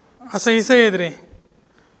 असं ही सह्याद्री,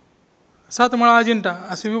 सातमाळा अजिंठा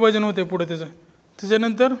असे विभाजन होते पुढे त्याचं.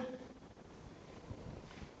 त्याच्यानंतर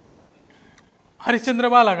हरिश्चंद्र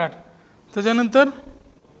बालाघाट, त्याच्यानंतर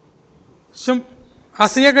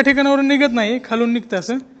असं एका ठिकाणावरून निघत नाही, खालून निघतं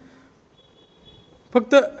असं,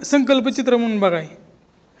 फक्त संकल्पचित्र म्हणून बघाय,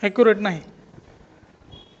 ॲक्युरेट नाही.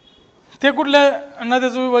 ते कुठल्या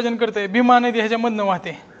नद्याचं विभाजन करते, भीमा नदी ह्याच्यामधनं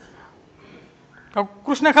वाहते का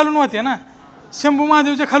कृष्णा खालून वाहते ना, शंभू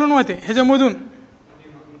महादेवच्या खालून वाहते, ह्याच्यामधून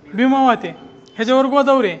भीमा वाहते, ह्याच्यावर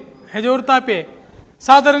गोदावरी, ह्याच्यावर तापे.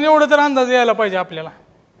 साधारण एवढं तर अंदाज यायला पाहिजे आपल्याला.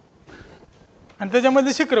 आणि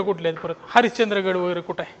त्याच्यामध्ये शिखरं कुठले आहेत, परत हरिश्चंद्रगड वगैरे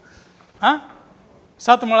कुठं आहे, हां,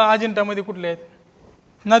 सातमाळा अजिंठामध्ये कुठले आहेत,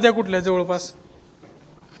 नद्या कुठल्या आहेत जवळपास.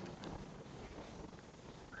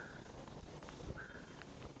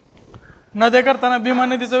 नद्या करताना भीमा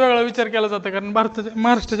नदीचा वेगळा विचार केला जातो, कारण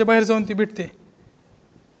महाराष्ट्राच्या बाहेर जाऊन ती भेटते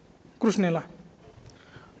कृष्णेला.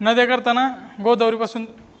 नद्या करताना गोदावरीपासून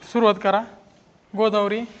सुरुवात करा,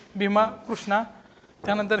 गोदावरी, भीमा, कृष्णा.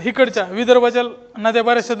 त्यानंतर इकडच्या विदर्भाच्या नद्या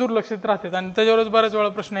बऱ्याचशा दुर्लक्षित राहतात आणि त्याच्यावरच बऱ्याच वेळा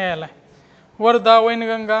प्रश्न यायला आहे. वर्धा,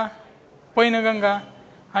 वैनगंगा, पैनगंगा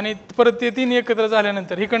आणि परत ते 3 एकत्र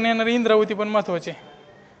झाल्यानंतर इकडनं येणारी इंद्रावती पण महत्त्वाचे.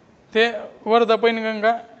 ते वर्धा,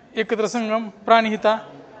 पैनगंगा एकत्र संगम, प्राणहिता,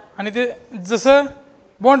 आणि ते जसं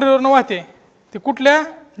बाँड्रीवरनं वाहते ते कुठल्या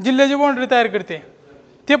जिल्ह्याची बाँड्री तयार करते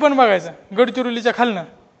ते पण बघायचं. गडचिरोलीच्या खालनं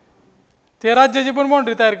ते राज्याची पण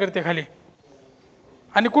बाँड्री तयार करते खाली.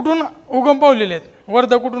 आणि कुठून उगम पावलेले आहेत,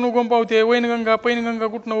 वर्धा कुठून उगम पावते, वैनगंगा, पैनगंगा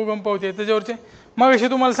कुठून उगम पावते, त्याच्यावरचे मगाशी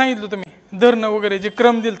तुम्हाला सांगितलं तुम्ही धरणं वगैरे जे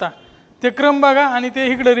क्रम दिलता ते क्रम बघा आणि ते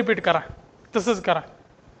इकडे रिपीट करा, तसंच करा.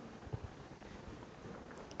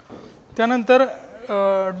 त्यानंतर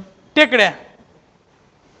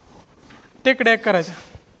टेकड्या करायच्या,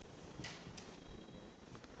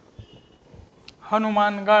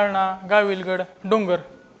 हनुमान, गाळणा, गाविलगड, डोंगर,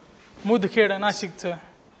 मुदखेड नाशिकचं,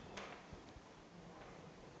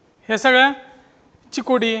 हे सगळ्या,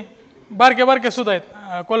 चिकोडी, बारक्या बारक्या सुद्धा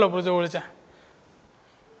आहेत कोल्हापूर जवळच्या,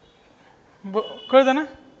 कळतं ना.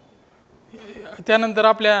 त्यानंतर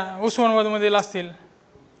आपल्या उस्मानाबादमधील असतील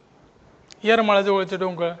येरमाळा जवळचे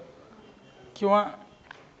डोंगर, किंवा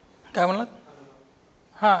काय म्हणलात,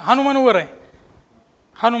 हां हनुमान वर आहे,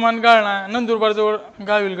 हनुमान, गाळणा, नंदुरबार जवळ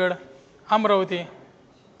गाविलगड, अमरावती.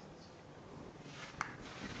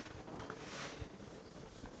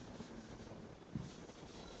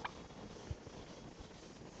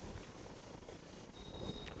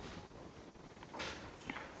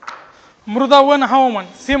 मृदा, वन, हवामान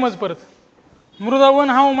सेमच. परत मृदा, वन,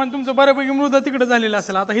 हवामान तुमचं बऱ्यापैकी मृदा तिकडे झालेलं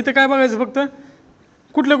असेल. आता इथं काय बघायचं, फक्त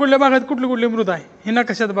कुठल्या कुठल्या भागात कुठली कुठली मृदा आहे हे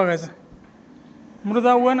नकाशात बघायचं.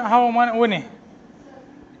 मृदा, वन, हवामान, वने,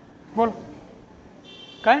 बोल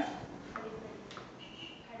काय,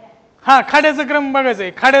 हां खाड्याचा क्रम बघायचा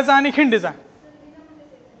आहे, खाड्याचा आणि खिंडीचा.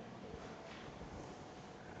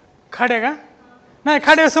 खाड्या का नाही,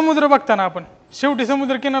 खाड्या समुद्र बघताना आपण शेवटी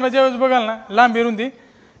समुद्र किनारा ज्यावेळेस बघाल ना लांबी रुंदी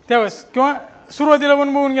त्यावेळेस, किंवा सुरुवातीला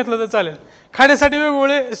पण बघून घेतलं तर चालेल. खाड्यासाठी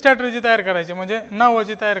वेगवेगळे स्ट्रॅटेजी तयार करायची, म्हणजे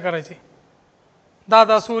नावाची तयार करायची.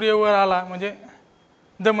 दादा सूर्य वर आला म्हणजे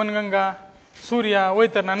दमनगंगा, सूर्या,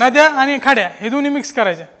 वैतरणा, नद्या आणि खाड्या हे दोन्ही मिक्स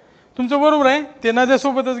करायच्या. तुमचं बरोबर आहे, ते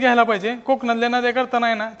नद्यासोबतच घ्यायला पाहिजे. कोकणातल्या नद्या करताना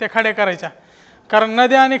आहे ना त्या खाड्या करायच्या, कारण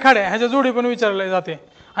नद्या आणि खाड्या ह्याच्या जोडी पण विचारले जाते.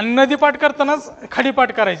 आणि नदी पाठ करतानाच खाडी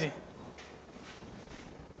पाठ करायची.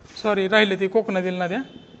 सॉरी राहिले ते कोकणातील नद्या.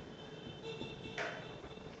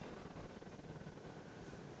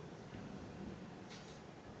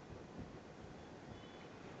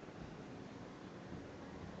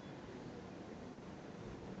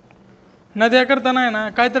 नद्या करताना आहे ना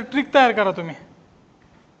काय तर ट्रिक तयार करा तुम्ही.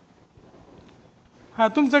 हा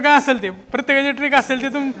तुमचं काय असेल ते प्रत्येकाची ट्रिक असेल ते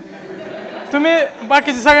तुम्ही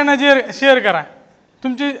बाकीच्या सगळ्यांना शेअर करा.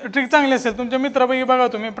 तुमची ट्रिक चांगली असेल तुमच्या मित्रापैकी बघा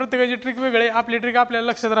तुम्ही प्रत्येकाची ट्रिक वेगळी आपली ट्रिक आपल्याला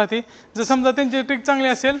लक्षात राहते. जर समजा त्यांची ट्रिक चांगली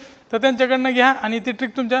असेल तर त्यांच्याकडनं घ्या आणि ती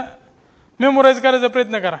ट्रिक तुमच्या मेमोराईज करायचा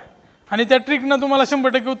प्रयत्न करा आणि त्या ट्रिकनं तुम्हाला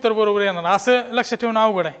 100% उत्तर बरोबर येणार. असं लक्षात ठेवणं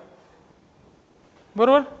अवघड आहे.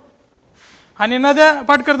 बरोबर. आणि नद्या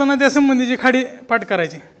पाठ करताना त्या संबंधीची खाडी पाठ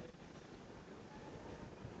करायची.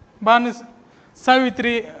 बाण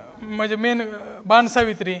सावित्री म्हणजे मेन बाण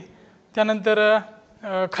सावित्री, त्यानंतर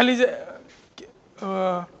खाली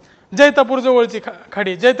जैतापूर जवळची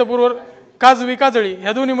खाडी, जैतापूरवर काजवी काजळी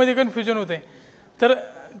ह्या दोन्हीमध्ये कन्फ्युजन होते. तर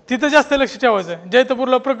तिथं जास्त लक्ष ठेवायचं.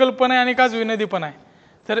 जैतापूरला प्रकल्प पण आहे आणि काजवी नदी पण आहे.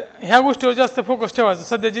 तर ह्या गोष्टीवर जास्त फोकस ठेवायचं.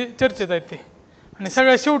 सध्याची चर्चेत आहेत ते. आणि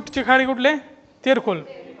सगळ्यात शेवटची खाडी कुठले? तेरखोल,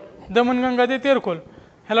 दमनगंगा ते तेरखोल.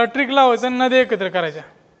 ह्याला ट्रिक लावायचं आणि नद्या एकत्र करायच्या.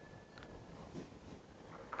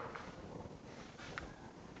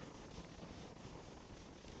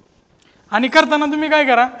 आणि करताना तुम्ही काय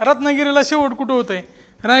करा, रत्नागिरीला शेवट कुठं होतंय,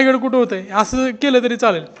 रायगड कुठं होतंय असं केलं तरी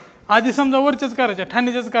चालेल. आधी समजा वरच्याच करायच्या,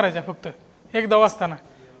 ठाण्याच्याच करायच्या फक्त एकदा वाचताना,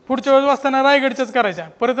 पुढच्या वेळेस वाचताना रायगडच्याच करायच्या,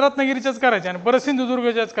 परत रत्नागिरीच्याच करायच्या आणि परत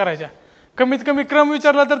सिंधुदुर्गच्याच करायच्या. कमीत कमी क्रम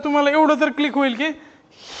विचारला तर तुम्हाला एवढं तर क्लिक होईल की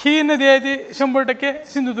ही नदी आहे ती 100%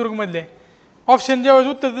 सिंधुदुर्गमधली आहे. ऑप्शन जेव्हा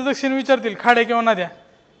उत्तर ते दक्षिण विचारतील खाड्या किंवा नद्या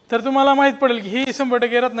तर तुम्हाला माहीत पडेल की ही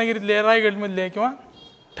 100% रत्नागिरीतली आहे, रायगडमधली आहे किंवा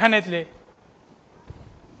ठाण्यातली आहे.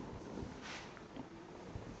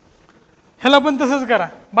 ह्याला पण तसंच करा.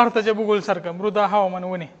 भारताच्या भूगोलसारखं मृदा, हवामान,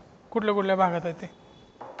 वने कुठल्या कुठल्या भागात आहे ते.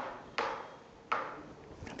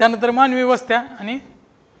 त्यानंतर मानवी वस्त्या आणि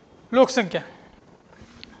लोकसंख्या.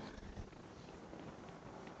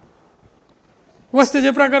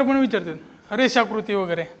 वस्त्याचे प्रकार पण विचारतात, रेषाकृती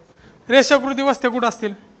वगैरे. रेषाकृती वस्त्या कुठं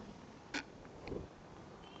असतील?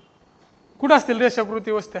 कुठं असतील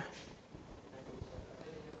रेषाकृती वस्त्या?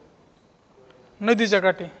 नदीच्या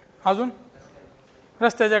काठी, अजून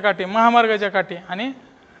रस्त्याच्या काठी, महामार्गाच्या काठी आणि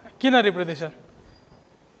किनारी प्रदेशात.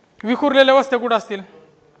 विखुरलेल्या वस्त्या कुठं असतील?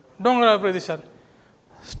 डोंगराळ प्रदेशात.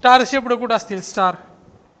 स्टार शेपड कुठं असतील? स्टार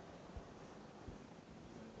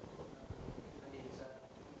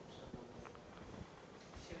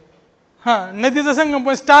नदीचा संगम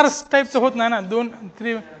पण स्टार्स टाईपचं होत नाही ना.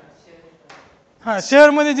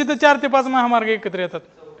 शहरमध्ये जिथं 4 ते 5 महामार्ग एकत्र येतात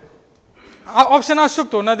ऑप्शन असू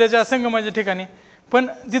शकतो नद्याच्या संगमाच्या ठिकाणी, पण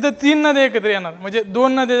तिथं 3 नद्या एकत्र येणार म्हणजे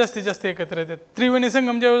 2 नद्या जास्तीत जास्त एकत्र येतात. त्रिवेणी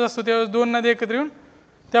संगम ज्यावेळेस असतो त्यावेळेस 2 नद्या एकत्र येऊन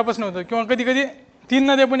त्यापासून होतं, किंवा कधी कधी 3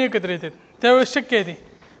 नद्या पण एकत्र येतात त्यावेळेस शक्य आहे ते.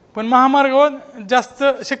 पण महामार्गावर जास्त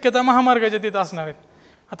शक्यता महामार्गाच्या तिथं असणार आहेत.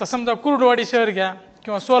 आता समजा कुर्डवाडी शहर घ्या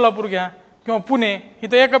किंवा सोलापूर घ्या किंवा पुणे,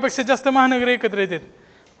 इथं एकापेक्षा जास्त महानगर एकत्र येतात.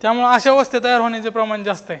 त्यामुळे अशा वस्त्या तयार होण्याचे प्रमाण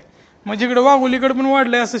जास्त आहे. म्हणजे इकडे वाघोलीकडे पण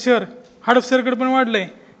वाढलंय असं शहर, हडपसरकडे पण वाढलंय,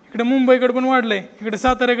 इकडे मुंबईकडे पण वाढलंय, इकडे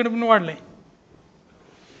साताऱ्याकडे पण वाढलंय,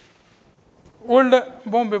 ओल्ड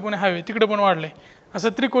बॉम्बे पुणे हायवे तिकडे पण वाढलंय. असं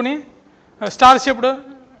त्रिकोणी स्टार शेप्ड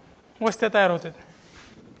वस्त्या तयार होतात.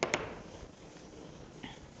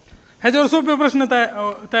 ह्याच्यावर सोपे प्रश्न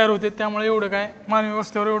तयार होते. त्यामुळे एवढं काय मानवी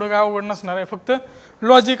वस्त्यावर एवढं काय अवघड नसणार आहे. फक्त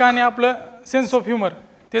लॉजिक आणि आपलं सेन्स ऑफ ह्युमर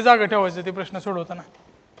ते जागा ठेवायचं ते प्रश्न सोडवताना.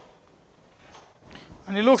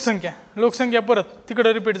 आणि लोकसंख्या परत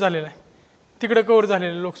तिकडं रिपीट झालेला आहे, तिकडं कव्हर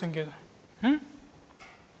झालेलं आहे लोकसंख्येचं.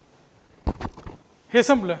 हे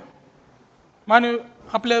संपलं. मानवी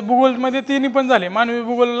आपल्या भूगोलमध्ये तिन्ही पण झाले. मानवी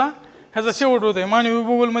भूगोलला ह्याचा शेवट होत आहे. मानवी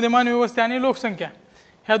भूगोलमध्ये मानवी वस्ती आणि लोकसंख्या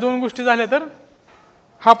ह्या 2 गोष्टी झाल्या तर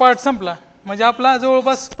हा पार्ट संपला. म्हणजे आपला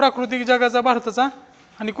जवळपास प्राकृतिक जगाचा भारताचा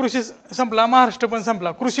आणि कृषी संपला, महाराष्ट्र पण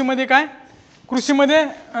संपला. कृषीमध्ये काय, कृषीमध्ये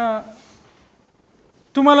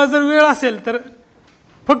तुम्हाला जर वेळ असेल तर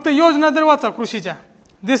फक्त योजना तर वाचा कृषीच्या.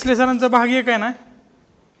 देसले सरांचा भाग 1 आहे ना,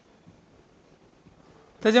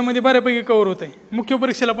 त्याच्यामध्ये बऱ्यापैकी कव्हर होत आहे. मुख्य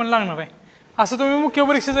परीक्षेला पण लागणार आहे. असं तुम्ही मुख्य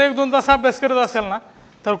परीक्षेचा 1-2 तास अभ्यास करत असाल ना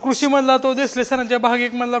तर कृषीमधला तो देसले सरांच्या भाग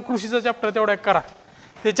 1 मधला कृषीचा चॅप्टर तेवढा करा.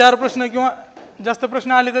 ते 4 प्रश्न किंवा जास्त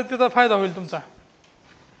प्रश्न आले तर त्याचा फायदा होईल तुमचा.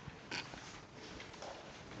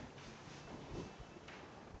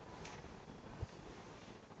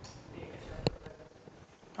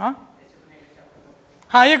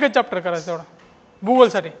 एकच चॅप्टर करायचं तेवढा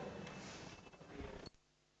भूगोलसाठी.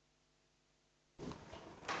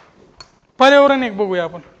 पर्यावरण एक बघूया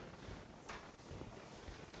आपण.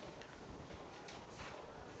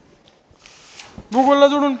 भूगोलला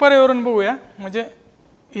जोडून पर्यावरण बघूया. म्हणजे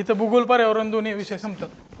इथं भूगोल पर्यावरण दोन्ही विषय संपतात.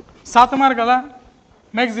 7 मार्काला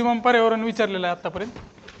मॅक्झिमम पर्यावरण विचारलेलं आहे आतापर्यंत.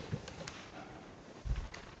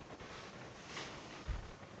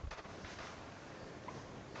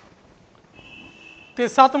 ते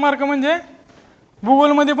 7 मार्क म्हणजे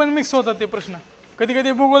भूगोलमध्ये पण मिक्स होतात ते प्रश्न. कधी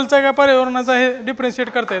कधी भूगोलचा का पर्यावरणाचा हे डिफरन्शिएट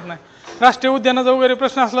करता येत नाही. राष्ट्रीय उद्यानाचा वगैरे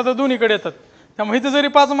प्रश्न असला तर दोन्हीकडे येतात. त्यामुळे इथं जरी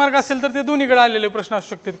 5 मार्क असेल तर ते दोन्हीकडे आलेले प्रश्न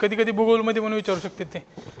असू शकतात. कधी कधी भूगोलमध्ये पण विचारू शकतात ते.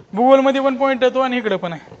 भूगोलमध्ये पण पॉईंट येतो आणि इकडे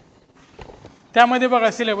पण आहे. त्यामध्ये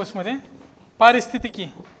बघा सिलेबसमध्ये पारिस्थितिकी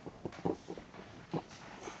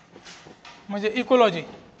म्हणजे इकोलॉजी.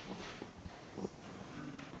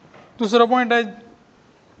 दुसरा पॉईंट आहे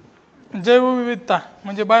जैवविविधता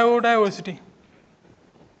म्हणजे बायोडायव्हर्सिटी.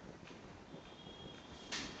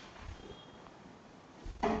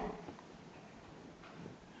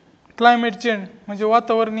 क्लायमेट चेंज म्हणजे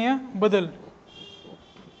वातावरणीय बदल.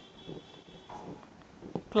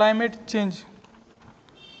 Climate change.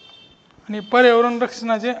 आणि पर्यावरण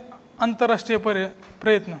रक्षणाचे आंतरराष्ट्रीय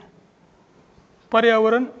प्रयत्न.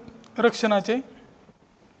 पर्यावरण रक्षणाचे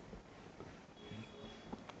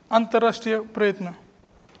आंतरराष्ट्रीय प्रयत्न.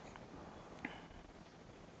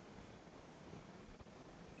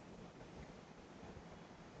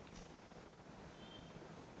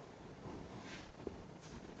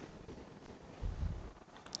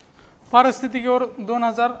 पारिस्थितिकीवर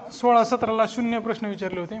 2016-17 शून्य प्रश्न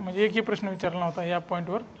विचारले होते, म्हणजे एकही प्रश्न विचारला नव्हता या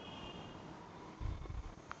पॉईंटवर.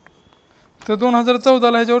 तर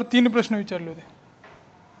 2014 ह्याच्यावर 3 प्रश्न विचारले होते.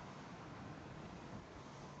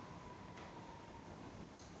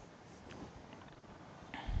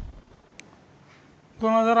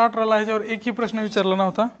 दोन 2018 ह्याच्यावर एकही प्रश्न विचारला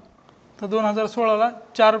नव्हता. तर 2016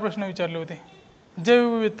 4 प्रश्न विचारले होते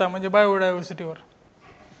जैवविविधता म्हणजे बायोडायव्हर्सिटीवर.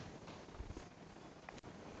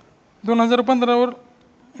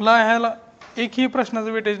 2015 ह्याला एकही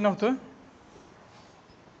प्रश्नाचं वेटेज नव्हतं,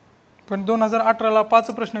 पण 2018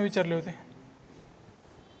 5 प्रश्न विचारले होते.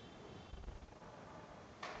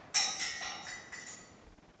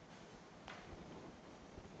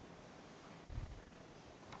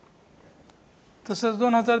 तसंच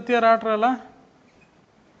 2013-18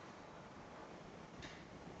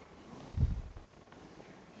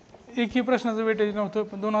 एकही प्रश्नाचं वेटेज नव्हतं,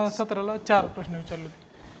 पण 2017 4 प्रश्न विचारले होते.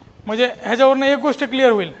 म्हणजे ह्याच्यावरनं एक गोष्ट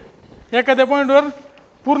क्लिअर होईल, एखाद्या पॉईंटवर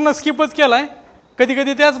पूर्ण स्किपच केलाय, कधी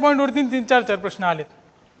कधी त्याच पॉईंटवर 3-3, 4-4 प्रश्न आलेत.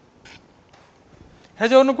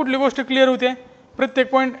 ह्याच्यावरनं कुठली गोष्ट क्लिअर होते,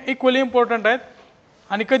 प्रत्येक पॉईंट इक्वली इम्पॉर्टंट आहेत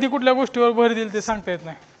आणि कधी कुठल्या गोष्टीवर भर देईल ते सांगता येत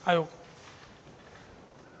नाही आयोग.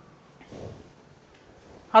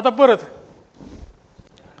 आता परत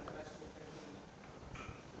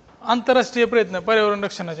आंतरराष्ट्रीय प्रयत्न पर्यावरण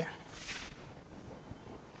रक्षणाचे.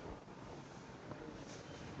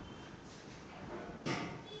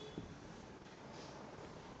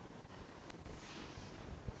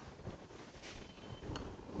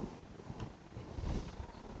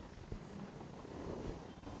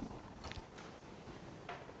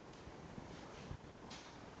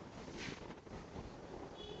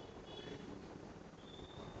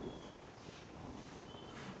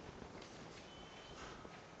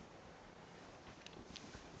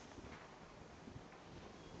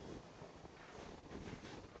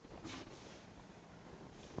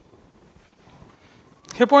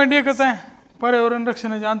 हे पॉईंट एकच आहे, पर्यावरण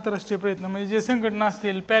रक्षणाचे आंतरराष्ट्रीय प्रयत्न म्हणजे जे संघटना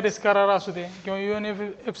असतील, पॅरिस करार असू दे किंवा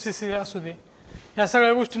UNFCCC असू दे, ह्या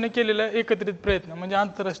सगळ्या गोष्टीने केलेला एकत्रित प्रयत्न म्हणजे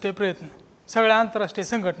आंतरराष्ट्रीय प्रयत्न, सगळ्या आंतरराष्ट्रीय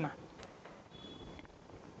संघटना.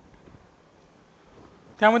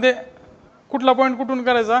 त्यामध्ये कुठला पॉईंट कुठून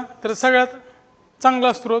करायचा, तर सगळ्यात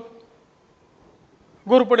चांगला स्रोत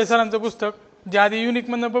घोरपडे सरांचं पुस्तक, जे आधी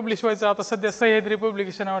युनिकमधनं पब्लिश व्हायचं, आता सध्या सह्याद्री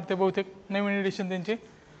पब्लिकेशन वाटते बहुतेक, नवीन एडिशन त्यांची.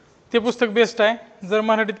 ते पुस्तक बेस्ट आहे जर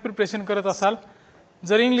मराठीत प्रिपरेशन करत असाल.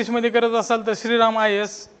 जर इंग्लिशमध्ये करत असाल तर श्रीराम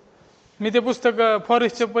IAS. मी ते पुस्तक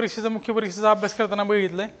फॉरेस्टच्या परीक्षेचा मुख्य परीक्षेचा अभ्यास करताना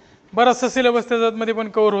बघितलं आहे. बराचसा सिलेबस त्याच्यामध्ये पण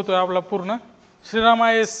कव्हर होतो आहे आपला पूर्ण. श्रीराम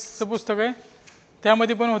IASचं पुस्तक आहे,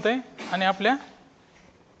 त्यामध्ये पण होतं आहे. आणि आपल्या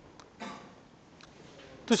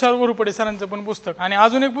तुषार घोरपडे सरांचं पण पुस्तक. आणि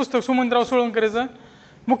अजून एक पुस्तक सुमंतराव सोळंकरेचं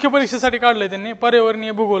मुख्य परीक्षेसाठी काढलं आहे त्यांनी,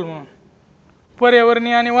 पर्यावरणीय भूगोल म्हणून.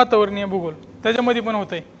 पर्यावरणीय आणि वातावरणीय भूगोल त्याच्यामध्ये पण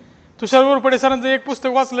होतं आहे. तुषार घोरपडे सरांचं एक पुस्तक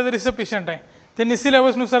वाचलं तरी सफिशियंट आहे. त्यांनी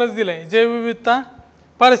सिलेबसनुसारच दिलं आहे. जैवविविधता,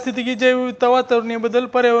 पारिस्थितिकी, जैवविविधता, वातावरणीय बदल,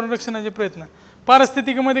 पर्यावरण रक्षणाचे प्रयत्न.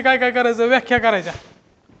 पारिस्थितिकीमध्ये काय काय करायचं, व्याख्या करायच्या,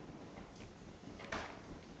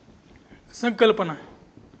 संकल्पना,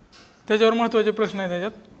 त्याच्यावर महत्त्वाचे प्रश्न आहेत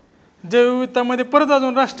त्याच्यात. जैवविविधतामध्ये परत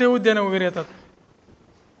अजून राष्ट्रीय उद्यानं वगैरे येतात.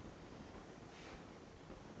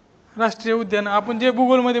 राष्ट्रीय उद्यानं आपण जे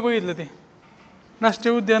भूगोलमध्ये बघितलं ते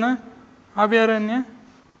राष्ट्रीय उद्यानं, अभयारण्य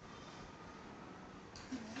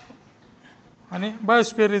आणि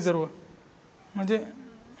बायोस्फिअर रिझर्व म्हणजे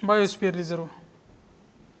बायोस्फिअर रिझर्व.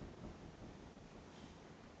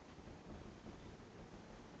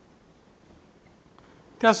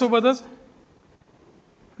 त्यासोबतच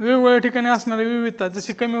वेगवेगळ्या ठिकाणी असणारी विविधता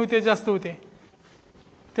जशी कमी होते जास्त होते,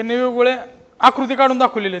 त्यांनी वेगवेगळे आकृती काढून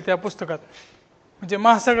दाखवलेले त्या पुस्तकात. म्हणजे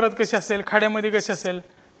महासागरात कशी असेल, खाड्यामध्ये कशी असेल,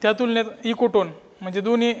 त्या तुलनेत इकोटोन म्हणजे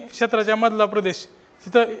दोन्ही क्षेत्राच्या मधला प्रदेश,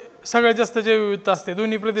 तिथं सगळ्यात जास्त जैवविविधता असते,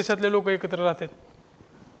 दोन्ही प्रदेशातले लोक एकत्र राहतात.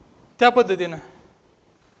 त्या पद्धतीनं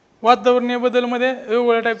वातावरणीय बदलमध्ये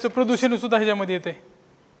वेगवेगळ्या टाईपचं प्रदूषण सुद्धा ह्याच्यामध्ये येते.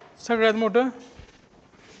 सगळ्यात मोठं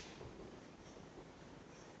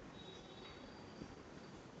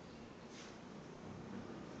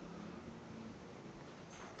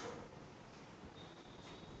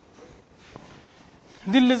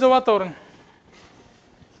दिल्लीचं वातावरण,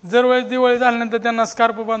 दरवेळेस दिवाळी झाल्यानंतर त्यांना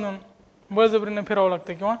स्कार्फ बांधून बळजबरीनं फिरावं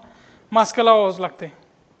लागतं किंवा मास्क लावावंच लागते.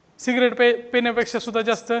 सिगरेट पिण्यापेक्षा सुद्धा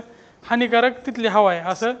जास्त हानिकारक तिथली हवा आहे,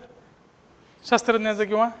 असं शास्त्रज्ञाचं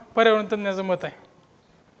किंवा पर्यावरण तज्ञाचं मत आहे.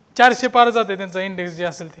 400 पार जाते त्यांचा इंडेक्स जे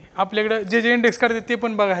असेल ते. आपल्याकडे जे जे इंडेक्स काढते ते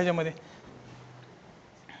पण बघा ह्याच्यामध्ये.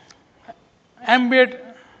 ॲम्बिएट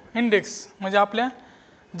इंडेक्स म्हणजे आपल्या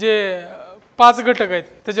जे 5 घटक आहेत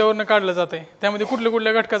त्याच्यावरनं काढलं जात आहे. त्यामध्ये कुठल्या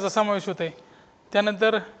कुठल्या घटकाचा समावेश होत आहे.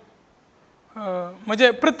 त्यानंतर म्हणजे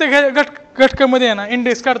प्रत्येक घटकामध्ये आहे ना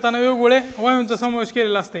इंडेक्स काढताना वेगवेगळे वायूंचा समावेश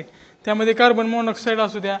केलेला असते. त्यामध्ये कार्बन मोनॉक्साईड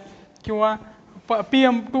असू द्या किंवा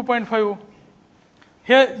PM 2.5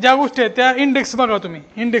 हे ज्या गोष्टी आहेत त्या इंडेक्स बघा तुम्ही.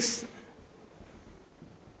 इंडेक्स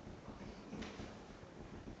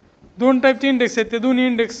 2 टाईपचे इंडेक्स आहेत, ते दोन्ही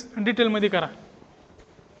इंडेक्स डिटेलमध्ये करा.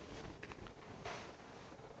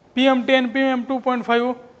 PM10 PM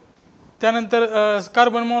 2.5 त्यानंतर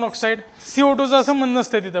कार्बन मोनॉक्साईड. CO2चा संबंध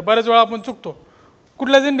नसते तिथं, बऱ्याच वेळा आपण चुकतो.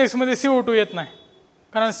 कुठल्याच इंडेक्समध्ये CO2 येत नाही,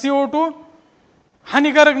 कारण CO2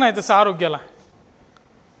 हानिकारक नाही तसं आरोग्याला.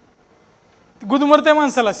 गुदमरत्या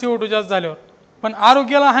माणसाला CO2 जास्त झाल्यावर, पण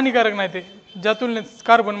आरोग्याला हानिकारक नाही ते, ज्या तुलनेत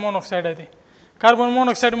कार्बन मोनॉक्साईड आहे ते. कार्बन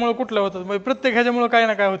मोनॉक्साईडमुळे कुठलं होतं म्हणजे प्रत्येक ह्याच्यामुळे काही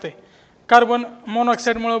ना काय होतंय. कार्बन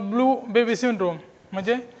मोनॉक्साईडमुळे ब्लू बेबी सिंड्रोम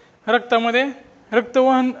म्हणजे रक्तामध्ये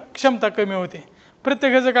रक्तवहन क्षमता कमी होते.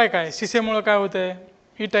 प्रत्येक ह्याचं काय काय, शिसेमुळं काय होतंय,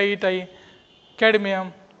 इटाई कॅडमियम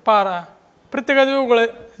पारा, प्रत्येकाचं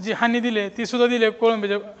वेगवेगळं जी हानी दिली ती सुद्धा दिली आहे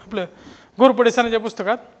कोळंबीच्या आपलं घोरपडे सरांच्या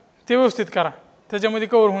पुस्तकात. ते व्यवस्थित करा, त्याच्यामध्ये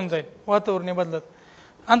कव्हर होऊन जाईल वातावरणीय बदलात.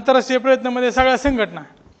 आंतरराष्ट्रीय प्रयत्नामध्ये सगळ्या संघटना,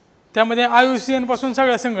 त्यामध्ये IUCN पासून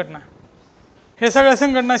सगळ्या संघटना, हे सगळ्या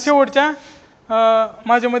संघटना शेवटच्या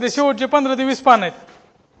माझ्यामध्ये शेवटचे 15 ते 20 पान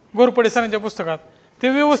आहेत घोरपडे सरांच्या पुस्तकात. ते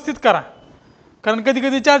व्यवस्थित करा, कारण कधी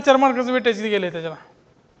कधी 4 मार्काचं वेटेज गेलं आहे त्याच्याला.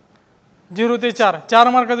 0 ते 4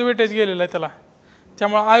 मार्काचं वेटेज गेलेलं आहे त्याला.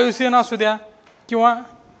 त्यामुळे IUCN असू द्या किंवा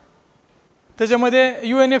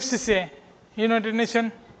त्याच्यामध्ये UNFCC आहे, United nation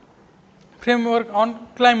framework on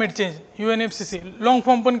climate change, UNFCC. Long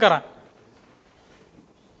form पण करा,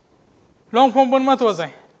 लॉंग फॉर्म पण महत्त्वाचं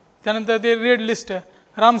आहे. त्यानंतर ते रेड लिस्ट,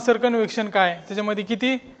 रामसर कन्व्हेन्शन काय, त्याच्यामध्ये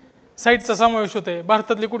किती साईटचा समावेश होतो आहे,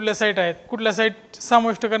 भारतातले कुठल्या साईट आहेत, कुठल्या साईट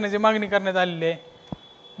समाविष्ट करण्याची मागणी करण्यात आलेली आहे,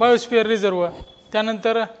 बायोस्फिअर रिझर्व.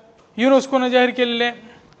 त्यानंतर युनेस्कोनं जाहीर केलेले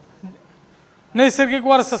नैसर्गिक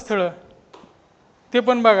वारसा स्थळं ते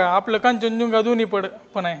पण बघा. आपलं कांचनजुंगा दोन्ही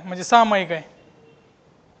पण आहे, म्हणजे सामायिक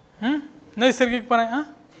आहे. नैसर्गिक पण आहे. हां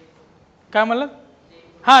काय म्हणलं,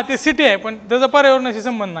 हां ते सिटी आहे पण त्याचा पर्यावरणाशी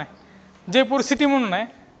संबंध नाही. जयपूर सिटी म्हणून आहे,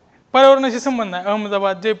 पर्यावरणाशी संबंध नाही.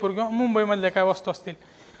 अहमदाबाद, जयपूर किंवा मुंबईमधल्या काय वस्तू असतील,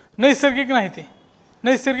 नैसर्गिक नाही ते.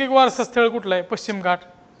 नैसर्गिक वारसा स्थळ कुठलं आहे, पश्चिम घाट,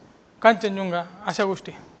 कांचनजुंगा, अशा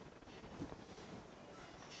गोष्टी.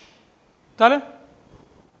 चालेल.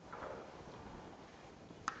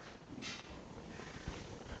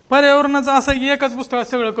 पर्यावरणाचं असं की एकाच पुस्तकात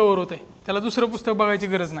सगळं कव्हर होतंय, त्याला दुसरं पुस्तक बघायची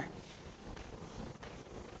गरज नाही.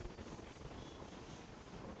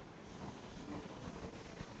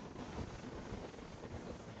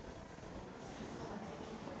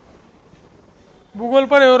 भूगोल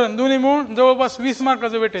पर्यावरण दोन्ही मिळून जवळपास 20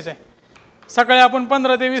 मार्काचं वेटेज आहे. सकाळी आपण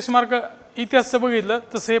 15 ते 20 मार्क इतिहासचं बघितलं,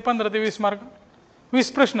 तसं हे 15 ते 20 मार्क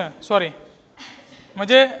 20 प्रश्न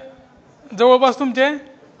म्हणजे जवळपास तुमचे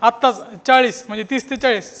आत्ताच 40 म्हणजे 30 ते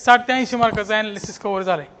 40 60 ते 80 मार्काचं ॲनालिसिस कव्हर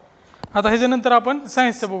झालं आहे. आता ह्याच्यानंतर आपण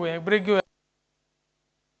सायन्सचं बघूया, ब्रेक घेऊया.